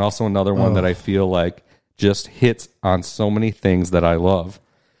 that is also another one that I feel like just hits on so many things that I love.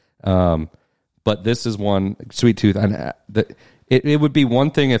 But this is one, Sweet Tooth, and it would be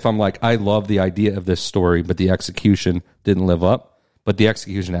one thing if I'm like, I love the idea of this story, but the execution didn't live up. But the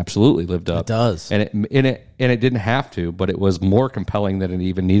execution absolutely lived up. It does, and it didn't have to, but it was more compelling than it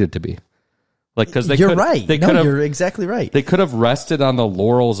even needed to be. Like, because you're right. You're exactly right. They could have rested on the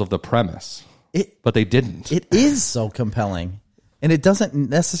laurels of the premise, but they didn't. It is so compelling, and it doesn't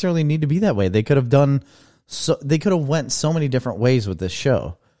necessarily need to be that way. They could have done so. They could have went so many different ways with this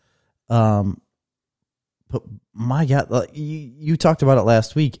show. But my God, like, you talked about it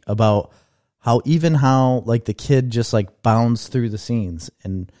last week about how like the kid just like bounds through the scenes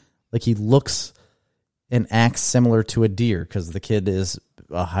and like he looks and acts similar to a deer because the kid is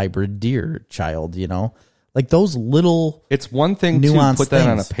a hybrid deer child, you know, like those little. It's one thing to put that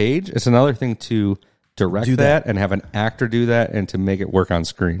on a page. It's another thing to direct that and have an actor do that and to make it work on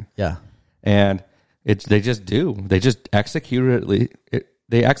screen. Yeah. And they just executed it.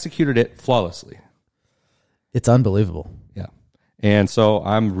 They executed it flawlessly. It's unbelievable. Yeah. And so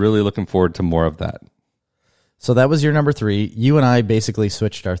I'm really looking forward to more of that. So that was your number 3. You and I basically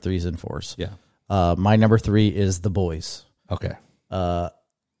switched our 3s and 4s. Yeah. My number 3 is The Boys. Okay.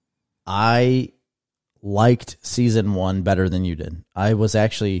 I liked season 1 better than you did.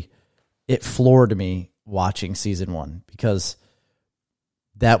 It floored me watching season 1 because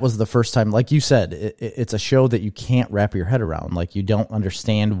that was the first time, like you said, it's a show that you can't wrap your head around. Like you don't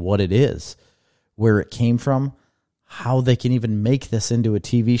understand what it is, where it came from, how they can even make this into a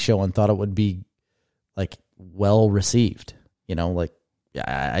TV show and thought it would be like well received. You know, like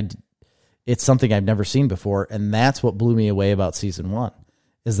it's something I've never seen before. And that's what blew me away about season 1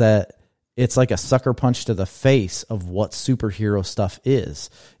 is that it's like a sucker punch to the face of what superhero stuff is.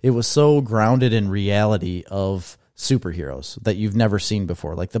 It was so grounded in reality of superheroes that you've never seen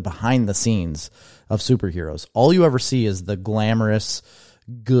before, like the behind the scenes of superheroes. All you ever see is the glamorous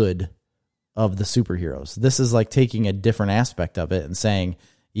good of the superheroes. This is like taking a different aspect of it and saying,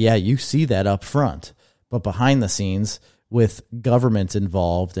 yeah, you see that up front, but behind the scenes with government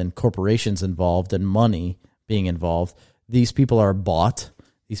involved and corporations involved and money being involved, these people are bought.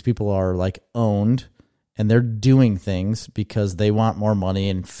 These people are like owned, and they're doing things because they want more money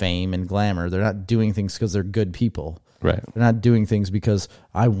and fame and glamour. They're not doing things because they're good people. Right. They're not doing things because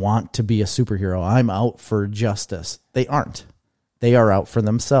I want to be a superhero. I'm out for justice. They aren't. They are out for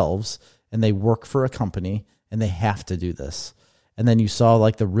themselves, and they work for a company, and they have to do this. And then you saw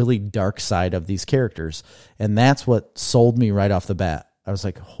like the really dark side of these characters, and that's what sold me right off the bat. I was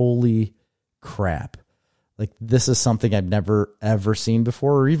like, holy crap. Like, this is something I've never, ever seen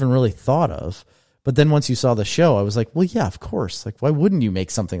before or even really thought of. But then once you saw the show, I was like, well, yeah, of course. Like, why wouldn't you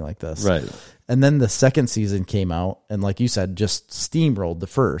make something like this? Right. And then the second season came out, and like you said, just steamrolled the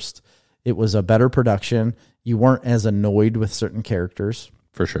first. It was a better production. You weren't as annoyed with certain characters.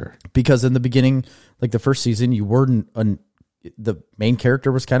 For sure. Because in the beginning, like the first season, you weren't the main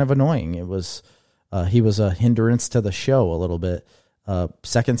character was kind of annoying. It was he was a hindrance to the show a little bit.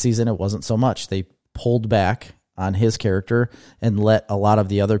 Second season, it wasn't so much. They pulled back on his character and let a lot of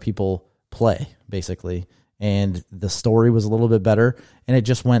the other people play, basically. And the story was a little bit better, and it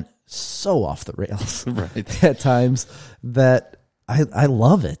just went so off the rails right. at times that I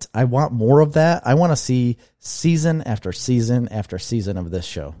love it. I want more of that. I want to see season after season after season of this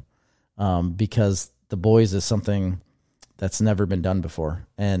show, because The Boys is something that's never been done before,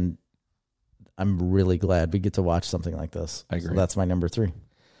 and I'm really glad we get to watch something like this. I agree. So that's my number 3.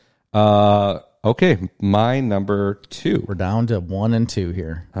 Okay, my number 2. We're down to 1 and 2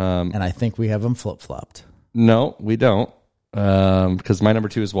 here, and I think we have them flip-flopped. No, we don't, because my number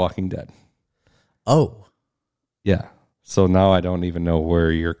 2 is Walking Dead. Oh. Yeah. So now I don't even know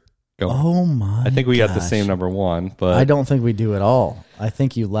where you're going. Oh, my I think we got the gosh. same number 1, but I don't think we do at all. I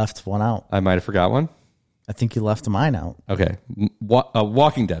think you left one out. I might have forgot one. I think you left mine out. Okay.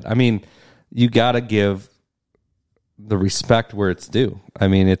 Walking Dead. I mean, you got to give the respect where it's due. I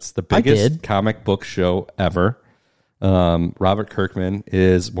mean, it's the biggest comic book show ever. Robert Kirkman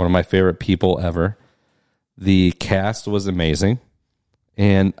is one of my favorite people ever. The cast was amazing.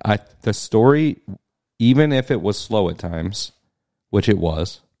 And the story, even if it was slow at times, which it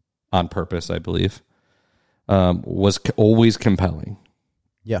was, on purpose, I believe, was always compelling.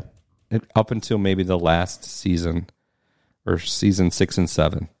 Yeah. Up until maybe the last season, or season 6 and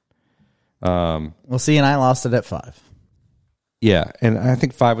 7. Well, see, and I lost it at 5. Yeah, and I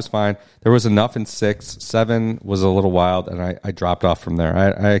think 5 was fine. There was enough in 6. 7 was a little wild, and I dropped off from there.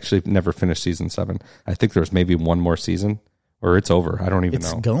 I actually never finished season 7. I think there's maybe one more season, or it's over. I don't even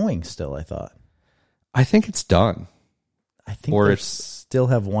know. It's going still, I thought. I think it's done. I think they still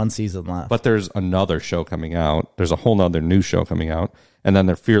have one season left. But there's another show coming out. There's a whole nother new show coming out. And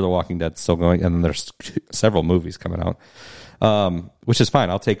then Fear the Walking Dead still going. And then there's several movies coming out, which is fine.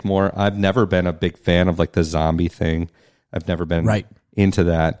 I'll take more. I've never been a big fan of like the zombie thing. I've never been into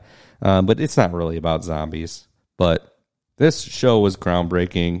that. But it's not really about zombies. But this show was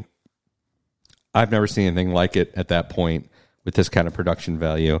groundbreaking. I've never seen anything like it at that point with this kind of production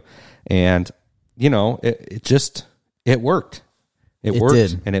value. And, you know, it worked. It worked.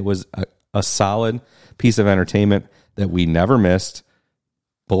 Did. And it was a solid piece of entertainment that we never missed,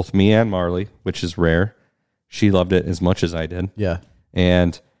 both me and Marley, which is rare. She loved it as much as I did. Yeah.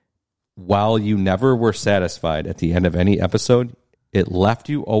 And while you never were satisfied at the end of any episode, it left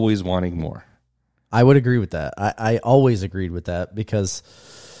you always wanting more. I would agree with that. I always agreed with that because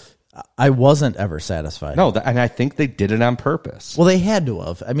I wasn't ever satisfied. No, and I think they did it on purpose. Well, they had to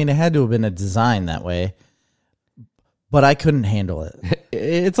have. I mean, it had to have been a design that way, but I couldn't handle it.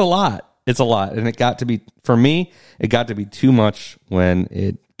 It's a lot. It's a lot. And it got to be, for me, it got to be too much when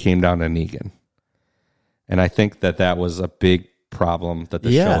it came down to Negan. And I think that was a big problem that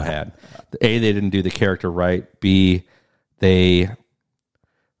the show had. A, they didn't do the character right. B, they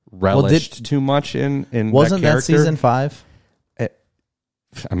relished too much in wasn't that character. That season 5?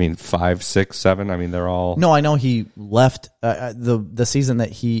 I mean, 5, 6, 7. I mean, they're all... No, I know he left the season that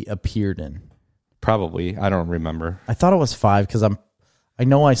he appeared in. Probably. I don't remember. I thought it was 5 because I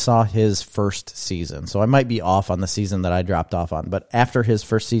know I saw his first season, so I might be off on the season that I dropped off on. But after his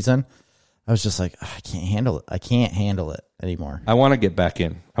first season, I was just like, I can't handle it. I can't handle it anymore. I want to get back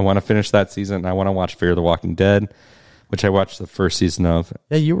in. I want to finish that season. I want to watch Fear the Walking Dead, which I watched the first season of.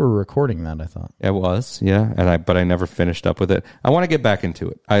 Yeah, you were recording that, I thought. It was, yeah, but I never finished up with it. I want to get back into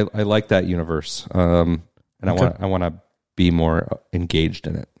it. I like that universe, and I want to be more engaged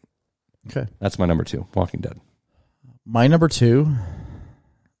in it. Okay, that's my number 2, Walking Dead. My number 2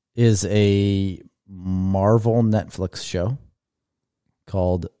 is a Marvel Netflix show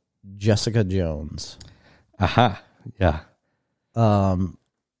called Jessica Jones. Aha, yeah.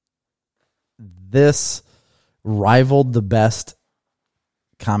 This rivaled the best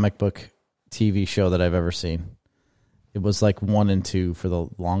comic book TV show that I've ever seen. It was like 1 and 2 for the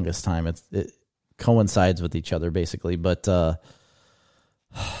longest time. It coincides with each other basically, but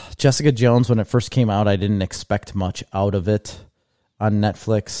Jessica Jones, when it first came out, I didn't expect much out of it on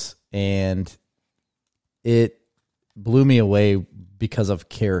Netflix, and it blew me away because of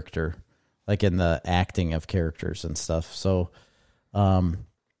character, like in the acting of characters and stuff. So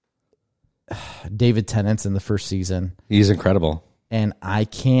David Tennant's in the first season. He's incredible. And I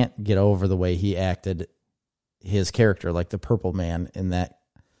can't get over the way he acted his character, like the Purple Man in that.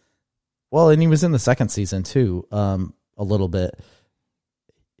 Well, and he was in the second season too, a little bit.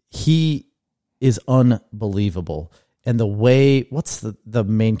 He is unbelievable. And the way, what's the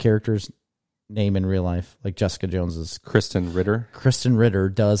main character's name in real life? Like Jessica Jones's? Kristen Ritter. Kristen Ritter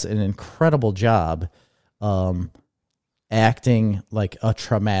does an incredible job acting like a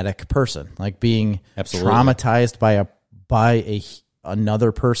traumatic person, like being traumatized by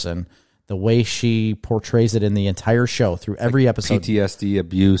another person. The way she portrays it in the entire show through every episode. PTSD,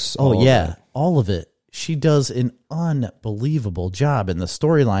 abuse. All of it. She does an unbelievable job in the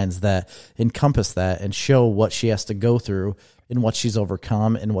storylines that encompass that and show what she has to go through and what she's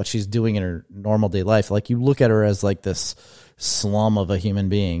overcome and what she's doing in her normal day life. Like, you look at her as like this slum of a human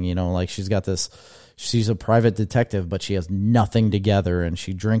being, you know, like she's a private detective, but she has nothing together and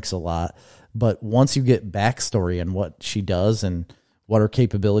she drinks a lot. But once you get backstory and what she does and what her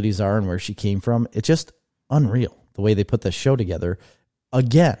capabilities are and where she came from, it's just unreal the way they put this show together.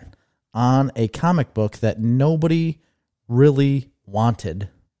 Again, on a comic book that nobody really wanted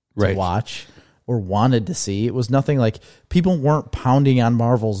to watch or wanted to see. It was nothing like, people weren't pounding on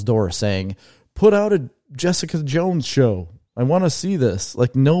Marvel's door saying, put out a Jessica Jones show. I want to see this.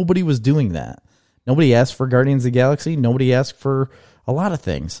 Like, nobody was doing that. Nobody asked for Guardians of the Galaxy. Nobody asked for a lot of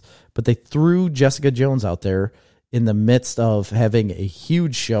things. But they threw Jessica Jones out there in the midst of having a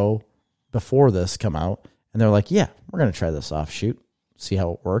huge show before this come out. And they're like, yeah, we're going to try this offshoot, see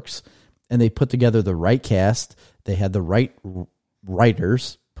how it works. And they put together the right cast. They had the right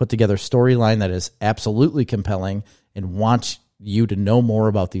writers, put together a storyline that is absolutely compelling and wants you to know more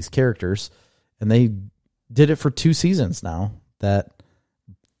about these characters. And they did it for 2 seasons now that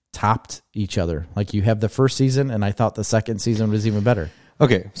topped each other. Like, you have the first season, and I thought the second season was even better.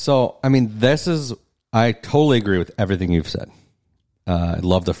 Okay, so, I mean, I totally agree with everything you've said. I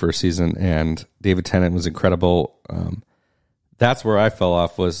love the first season, and David Tennant was incredible. That's where I fell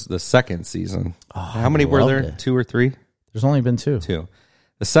off, was the second season. How many were there? 2 or 3? There's only been 2. 2.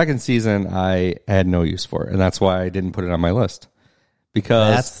 The second season I had no use for, and that's why I didn't put it on my list.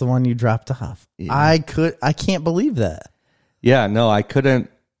 Because that's the one you dropped off. Yeah. I can't believe that. Yeah, no, I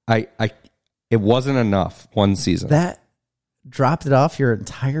couldn't. It wasn't enough one season. That dropped it off your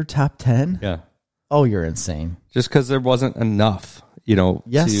entire top 10? Yeah. Oh, you're insane. Just because there wasn't enough,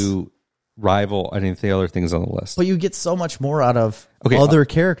 to rival any of the other things on the list. But you get so much more out of other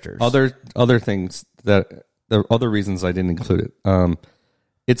characters. Other things that the other reasons I didn't include it.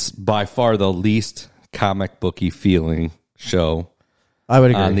 It's by far the least comic booky feeling show. I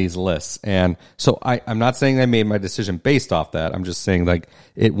would agree on these lists. And so I'm not saying I made my decision based off that. I'm just saying like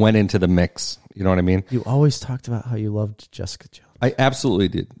it went into the mix. You know what I mean? You always talked about how you loved Jessica Jones. I absolutely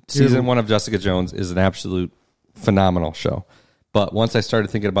did. Season 1 of Jessica Jones is an absolute phenomenal show. But once I started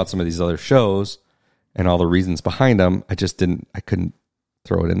thinking about some of these other shows and all the reasons behind them, I couldn't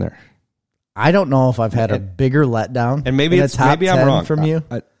throw it in there. I don't know if I've had a bigger letdown. And maybe maybe I'm wrong from you.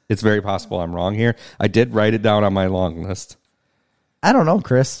 It's very possible I'm wrong here. I did write it down on my long list. I don't know,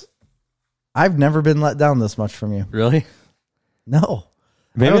 Chris. I've never been let down this much from you. Really? No.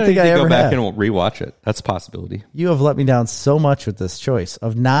 Maybe I don't think I ever go back have. and rewatch it. That's a possibility. You have let me down so much with this choice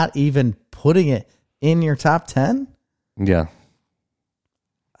of not even putting it in your top 10. Yeah.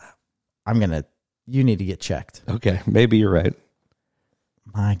 You need to get checked. Okay. Maybe you're right.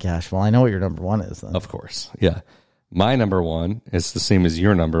 My gosh. Well, I know what your number 1 is then. Of course. Yeah. My number 1 is the same as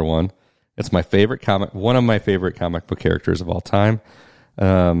your number 1. It's my favorite one of my favorite comic book characters of all time.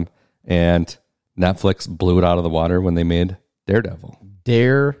 And Netflix blew it out of the water when they made Daredevil.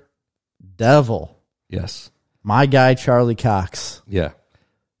 Daredevil. Yes. My guy, Charlie Cox. Yeah.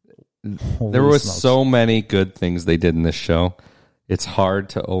 Holy There was smokes. so many good things they did in this show. It's hard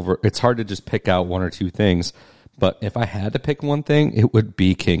to just pick out one or two things. But if I had to pick one thing, it would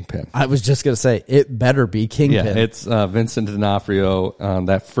be Kingpin. I was just going to say, it better be Kingpin. Yeah, it's Vincent D'Onofrio.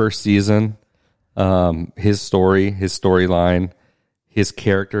 That first season, his storyline, his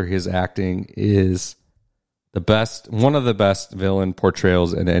character, his acting is one of the best villain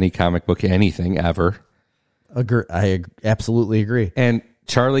portrayals in any comic book, anything ever. I absolutely agree. And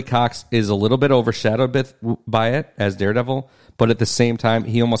Charlie Cox is a little bit overshadowed by it as Daredevil, but at the same time,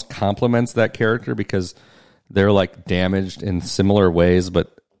 he almost complements that character because they're like damaged in similar ways.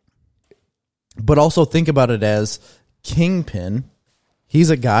 But also think about it as Kingpin. He's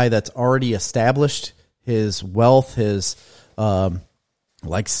a guy that's already established his wealth, his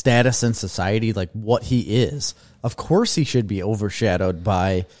like status in society, like what he is. Of course, he should be overshadowed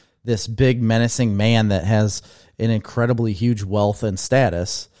by this big menacing man that has an incredibly huge wealth and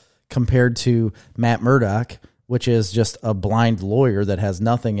status compared to Matt Murdock, which is just a blind lawyer that has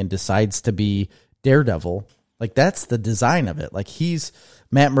nothing and decides to be Daredevil. Like, that's the design of it. Like,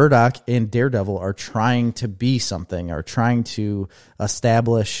 Matt Murdock and Daredevil are trying to be something, are trying to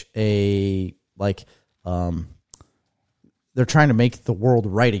establish they're trying to make the world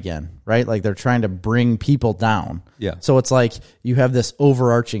right again, right? Like, they're trying to bring people down. Yeah. So it's like you have this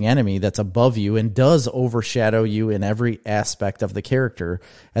overarching enemy that's above you and does overshadow you in every aspect of the character.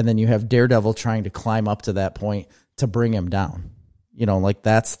 And then you have Daredevil trying to climb up to that point to bring him down. You know, like,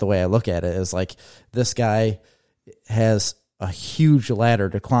 that's the way I look at it, is like, this guy has a huge ladder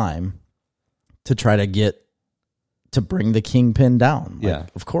to climb to try to bring the Kingpin down. Like, yeah,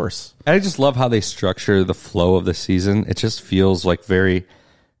 of course. I just love how they structure the flow of the season. It just feels like I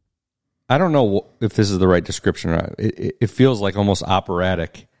don't know if this is the right description or not. It feels like almost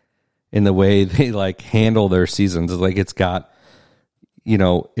operatic in the way they like handle their seasons. It's like it's got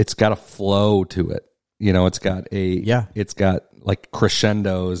a flow to it. You know, it's got like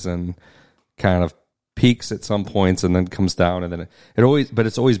crescendos and kind of peaks at some points and then comes down, and then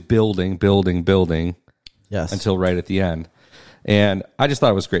it's always building. Yes. Until right at the end. And I just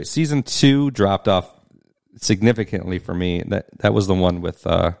thought it was great. Season 2 dropped off significantly for me. That was the one with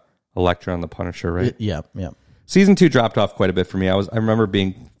Elektra and the Punisher, right? Yeah. Season 2 dropped off quite a bit for me. I remember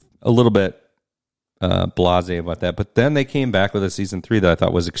being a little bit blasé about that. But then they came back with a season 3 that I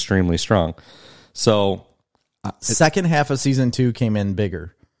thought was extremely strong. So second half of season 2 came in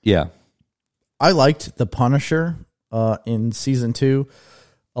bigger. Yeah. I liked the Punisher in season 2.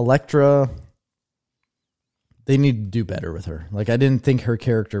 Elektra, they need to do better with her. Like, I didn't think her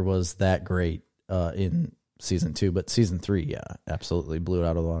character was that great in season 2, but season 3, yeah, absolutely blew it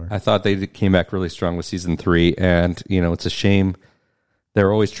out of the water. I thought they came back really strong with season 3, and it's a shame.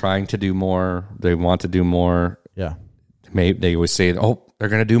 They're always trying to do more. They want to do more. Yeah, they always say, "Oh, they're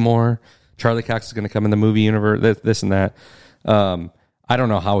going to do more." Charlie Cox is going to come in the movie universe. This and that. I don't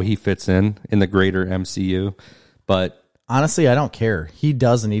know how he fits in the greater MCU, but honestly, I don't care. He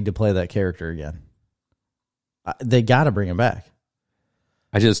does need to play that character again. They got to bring him back.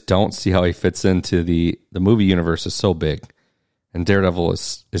 I just don't see how he fits into the movie universe. Is so big, and Daredevil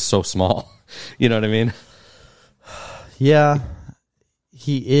is so small. You know what I mean? Yeah,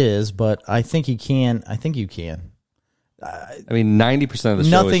 he is, but I think he can. I think you can. I mean, 90% of the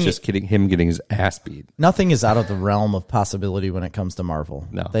show is just him getting his ass beat. Nothing is out of the realm of possibility when it comes to Marvel.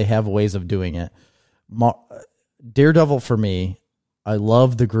 No. They have ways of doing it. Daredevil, for me, I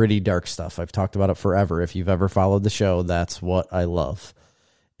love the gritty, dark stuff. I've talked about it forever. If you've ever followed the show, that's what I love.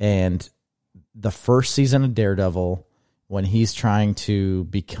 And the first season of Daredevil, when he's trying to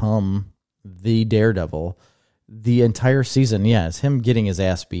become the Daredevil, the entire season, it's him getting his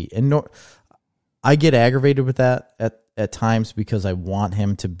ass beat. And I get aggravated with that at times because I want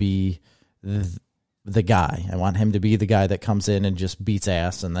him to be the guy. I want him to be the guy that comes in and just beats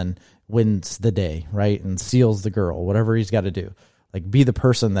ass and then wins the day, right? And seals the girl, whatever he's got to do. Like, be the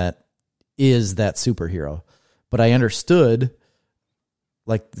person that is that superhero. But I understood,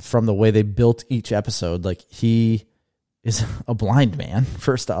 like, from the way they built each episode, like, he is a blind man,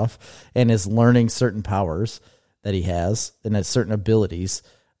 first off, and is learning certain powers that he has and has certain abilities.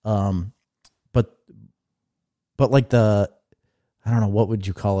 But like I don't know, what would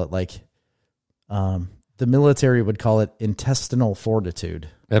you call it? Like, the military would call it intestinal fortitude.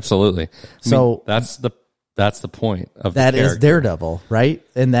 Absolutely. So that's the point of that the is Daredevil, right?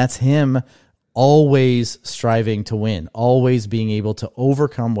 And that's him always striving to win, always being able to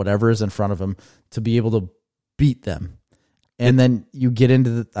overcome whatever is in front of him to be able to beat them. And then you get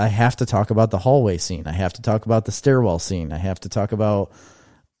into I have to talk about the hallway scene. I have to talk about the stairwell scene. I have to talk about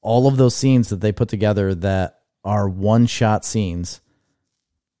all of those scenes that they put together that are one-shot scenes.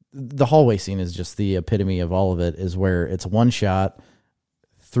 The hallway scene is just the epitome of all of it, is where it's one shot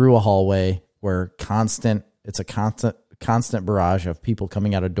through a hallway where it's a constant barrage of people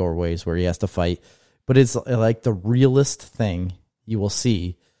coming out of doorways where he has to fight. But it's like the realest thing you will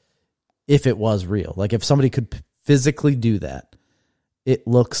see if it was real. Like, if somebody could physically do that, it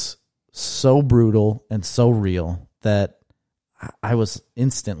looks so brutal and so real that I was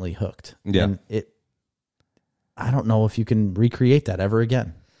instantly hooked. Yeah. And I don't know if you can recreate that ever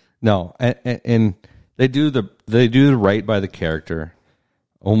again. No, and they do the right by the character,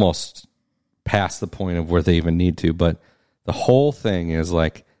 almost past the point of where they even need to. But the whole thing is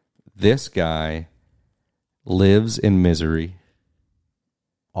like, this guy lives in misery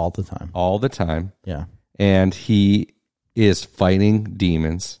all the time. Yeah, and he is fighting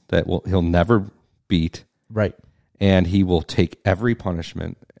demons that he'll never beat. Right, and he will take every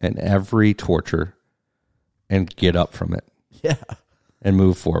punishment and every torture and get up from it. Yeah. And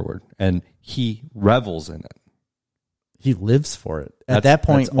move forward. And he revels in it. He lives for it. At that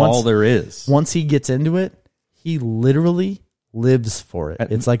point, that's all there is. Once he gets into it, he literally lives for it.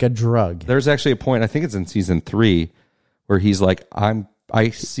 It's like a drug. There's actually a point, I think it's in season 3, where he's like, I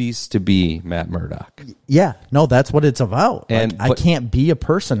cease to be Matt Murdock. Yeah. No, that's what it's about. And I can't be a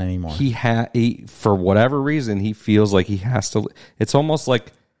person anymore. He for whatever reason, he feels like he has to. It's almost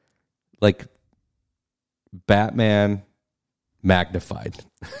like Batman magnified,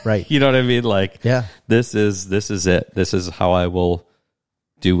 right? You know what I mean? Like, yeah, this is it. This is how I will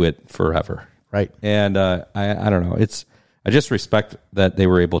do it forever, right? And I don't know. I just respect that they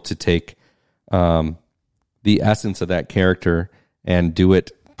were able to take the essence of that character and do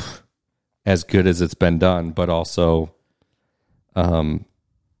it as good as it's been done, but also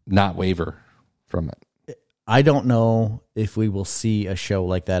not waver from it. I don't know if we will see a show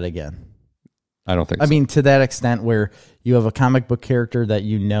like that again. I don't think so. I mean, to that extent where you have a comic book character that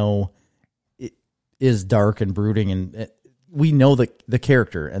is dark and brooding, and we know the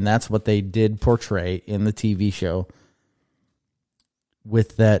character, and that's what they did portray in the TV show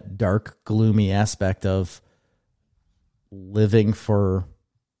with that dark, gloomy aspect of living for,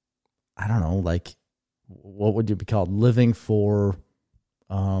 I don't know, like, what would you be called? Living for,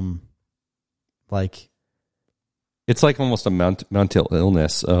 like... It's like almost a mental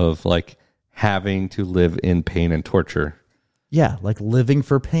illness of, like, having to live in pain and torture. Yeah, like living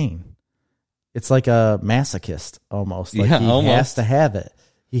for pain. It's like a masochist almost. Like, he almost has to have it.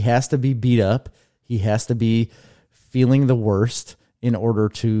 He has to be beat up. He has to be feeling the worst in order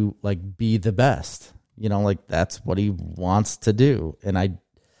to, like, be the best. You know, like, that's what he wants to do. And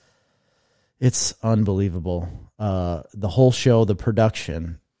it's unbelievable. The whole show, the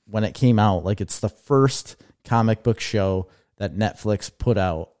production, when it came out, like, it's the first comic book show that Netflix put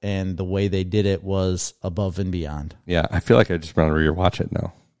out, and the way they did it was above and beyond. Yeah, I feel like I just want to rewatch it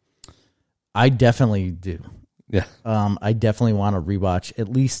now. I definitely do. Yeah. I definitely want to rewatch at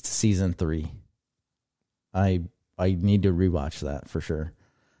least season 3. I need to rewatch that for sure,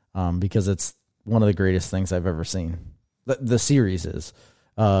 because it's one of the greatest things I've ever seen. The series is.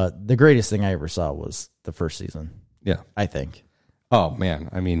 The greatest thing I ever saw was the first season. Yeah. I think. Oh, man.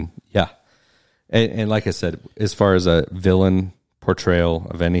 I mean, yeah. And like I said, as far as a villain portrayal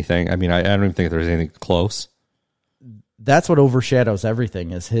of anything, I mean, I don't even think there's anything close. That's what overshadows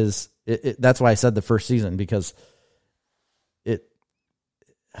everything is his. That's why I said the first season, because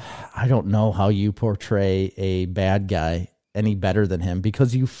I don't know how you portray a bad guy any better than him,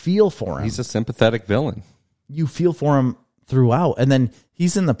 because you feel for him. He's a sympathetic villain. You feel for him throughout. And then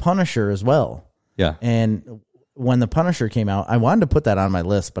he's in The Punisher as well. Yeah. And when the Punisher came out, I wanted to put that on my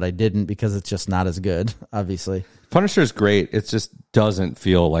list, but I didn't because it's just not as good, obviously. Punisher's great. It just doesn't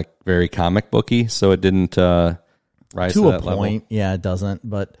feel like very comic booky, so it didn't rise to that a point. level. Yeah, it doesn't.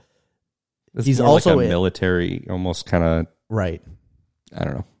 But It's he's more also like a military, almost kind of. right. I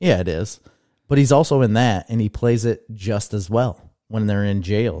don't know. Yeah, it is. But he's also in that, and he plays it just as well when they're in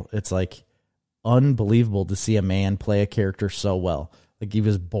jail. It's like unbelievable to see a man play a character so well. Like he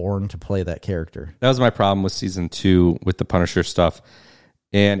was born to play that character. That was my problem with season 2 with the Punisher stuff.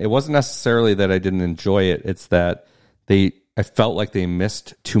 And it wasn't necessarily that I didn't enjoy it. It's that I felt like they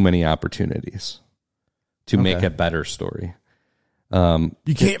missed too many opportunities to make a better story.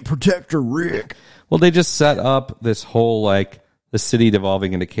 You can't protect her, Rick. Well, they just set up this whole, like, the city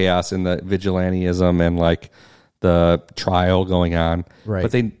devolving into chaos and the vigilantism and, like, the trial going on. Right.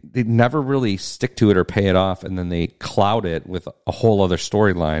 But they never really stick to it or pay it off, and then they cloud it with a whole other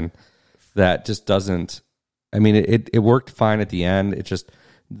storyline that just doesn't... I mean, it worked fine at the end. It just...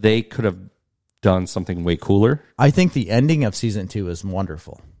 They could have done something way cooler. I think the ending of season 2 is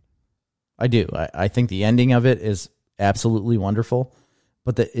wonderful. I do. I think the ending of it is absolutely wonderful,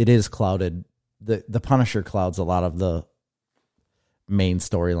 but it is clouded. The Punisher clouds a lot of the main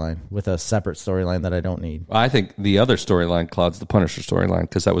storyline with a separate storyline that I don't need. I think the other storyline clouds the Punisher storyline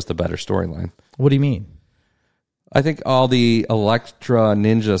because that was the better storyline. What do you mean? I think all the Elektra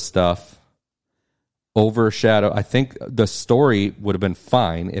ninja stuff overshadow. I think the story would have been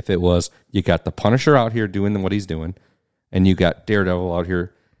fine if it was you got the Punisher out here doing what he's doing, and you got Daredevil out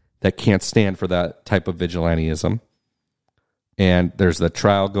here that can't stand for that type of vigilantism. And there's the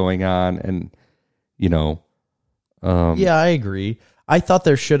trial going on, and yeah, I agree. I thought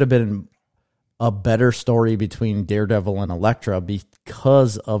there should have been a better story between Daredevil and Elektra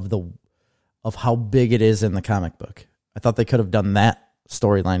because of how big it is in the comic book. I thought they could have done that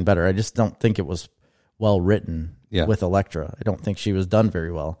storyline better. I just don't think it was well written with Elektra. I don't think she was done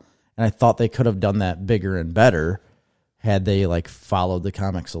very well. And I thought they could have done that bigger and better had they followed the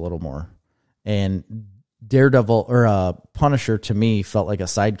comics a little more. And Daredevil or Punisher to me felt like a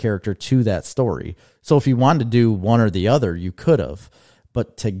side character to that story. So if you wanted to do one or the other, you could have,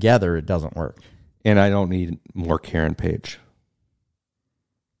 but together it doesn't work. And I don't need more Karen Page.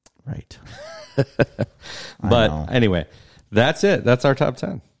 Right. But anyway, that's it. That's our top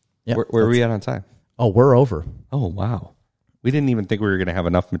 10. Yep, Where are we at on time? Oh, we're over. Oh, wow. We didn't even think we were going to have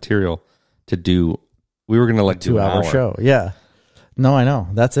enough material to do. We were going to do an 2-hour hour. show. Yeah. No, I know.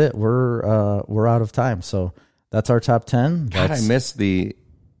 That's it. We're out of time. So that's our top 10. God, I miss the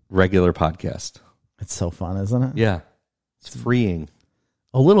regular podcast. It's so fun, isn't it? Yeah. It's freeing.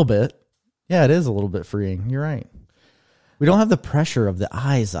 A little bit. Yeah, it is a little bit freeing. You're right. We don't have the pressure of the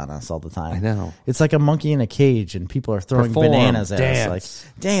eyes on us all the time. I know. It's like a monkey in a cage and people are throwing bananas at us.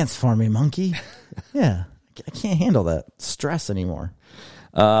 Like, dance for me, monkey. Yeah. I can't handle that stress anymore.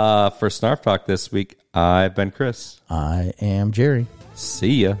 For Snarf Talk this week, I've been Chris. I am Jerry.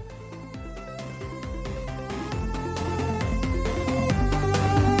 See ya.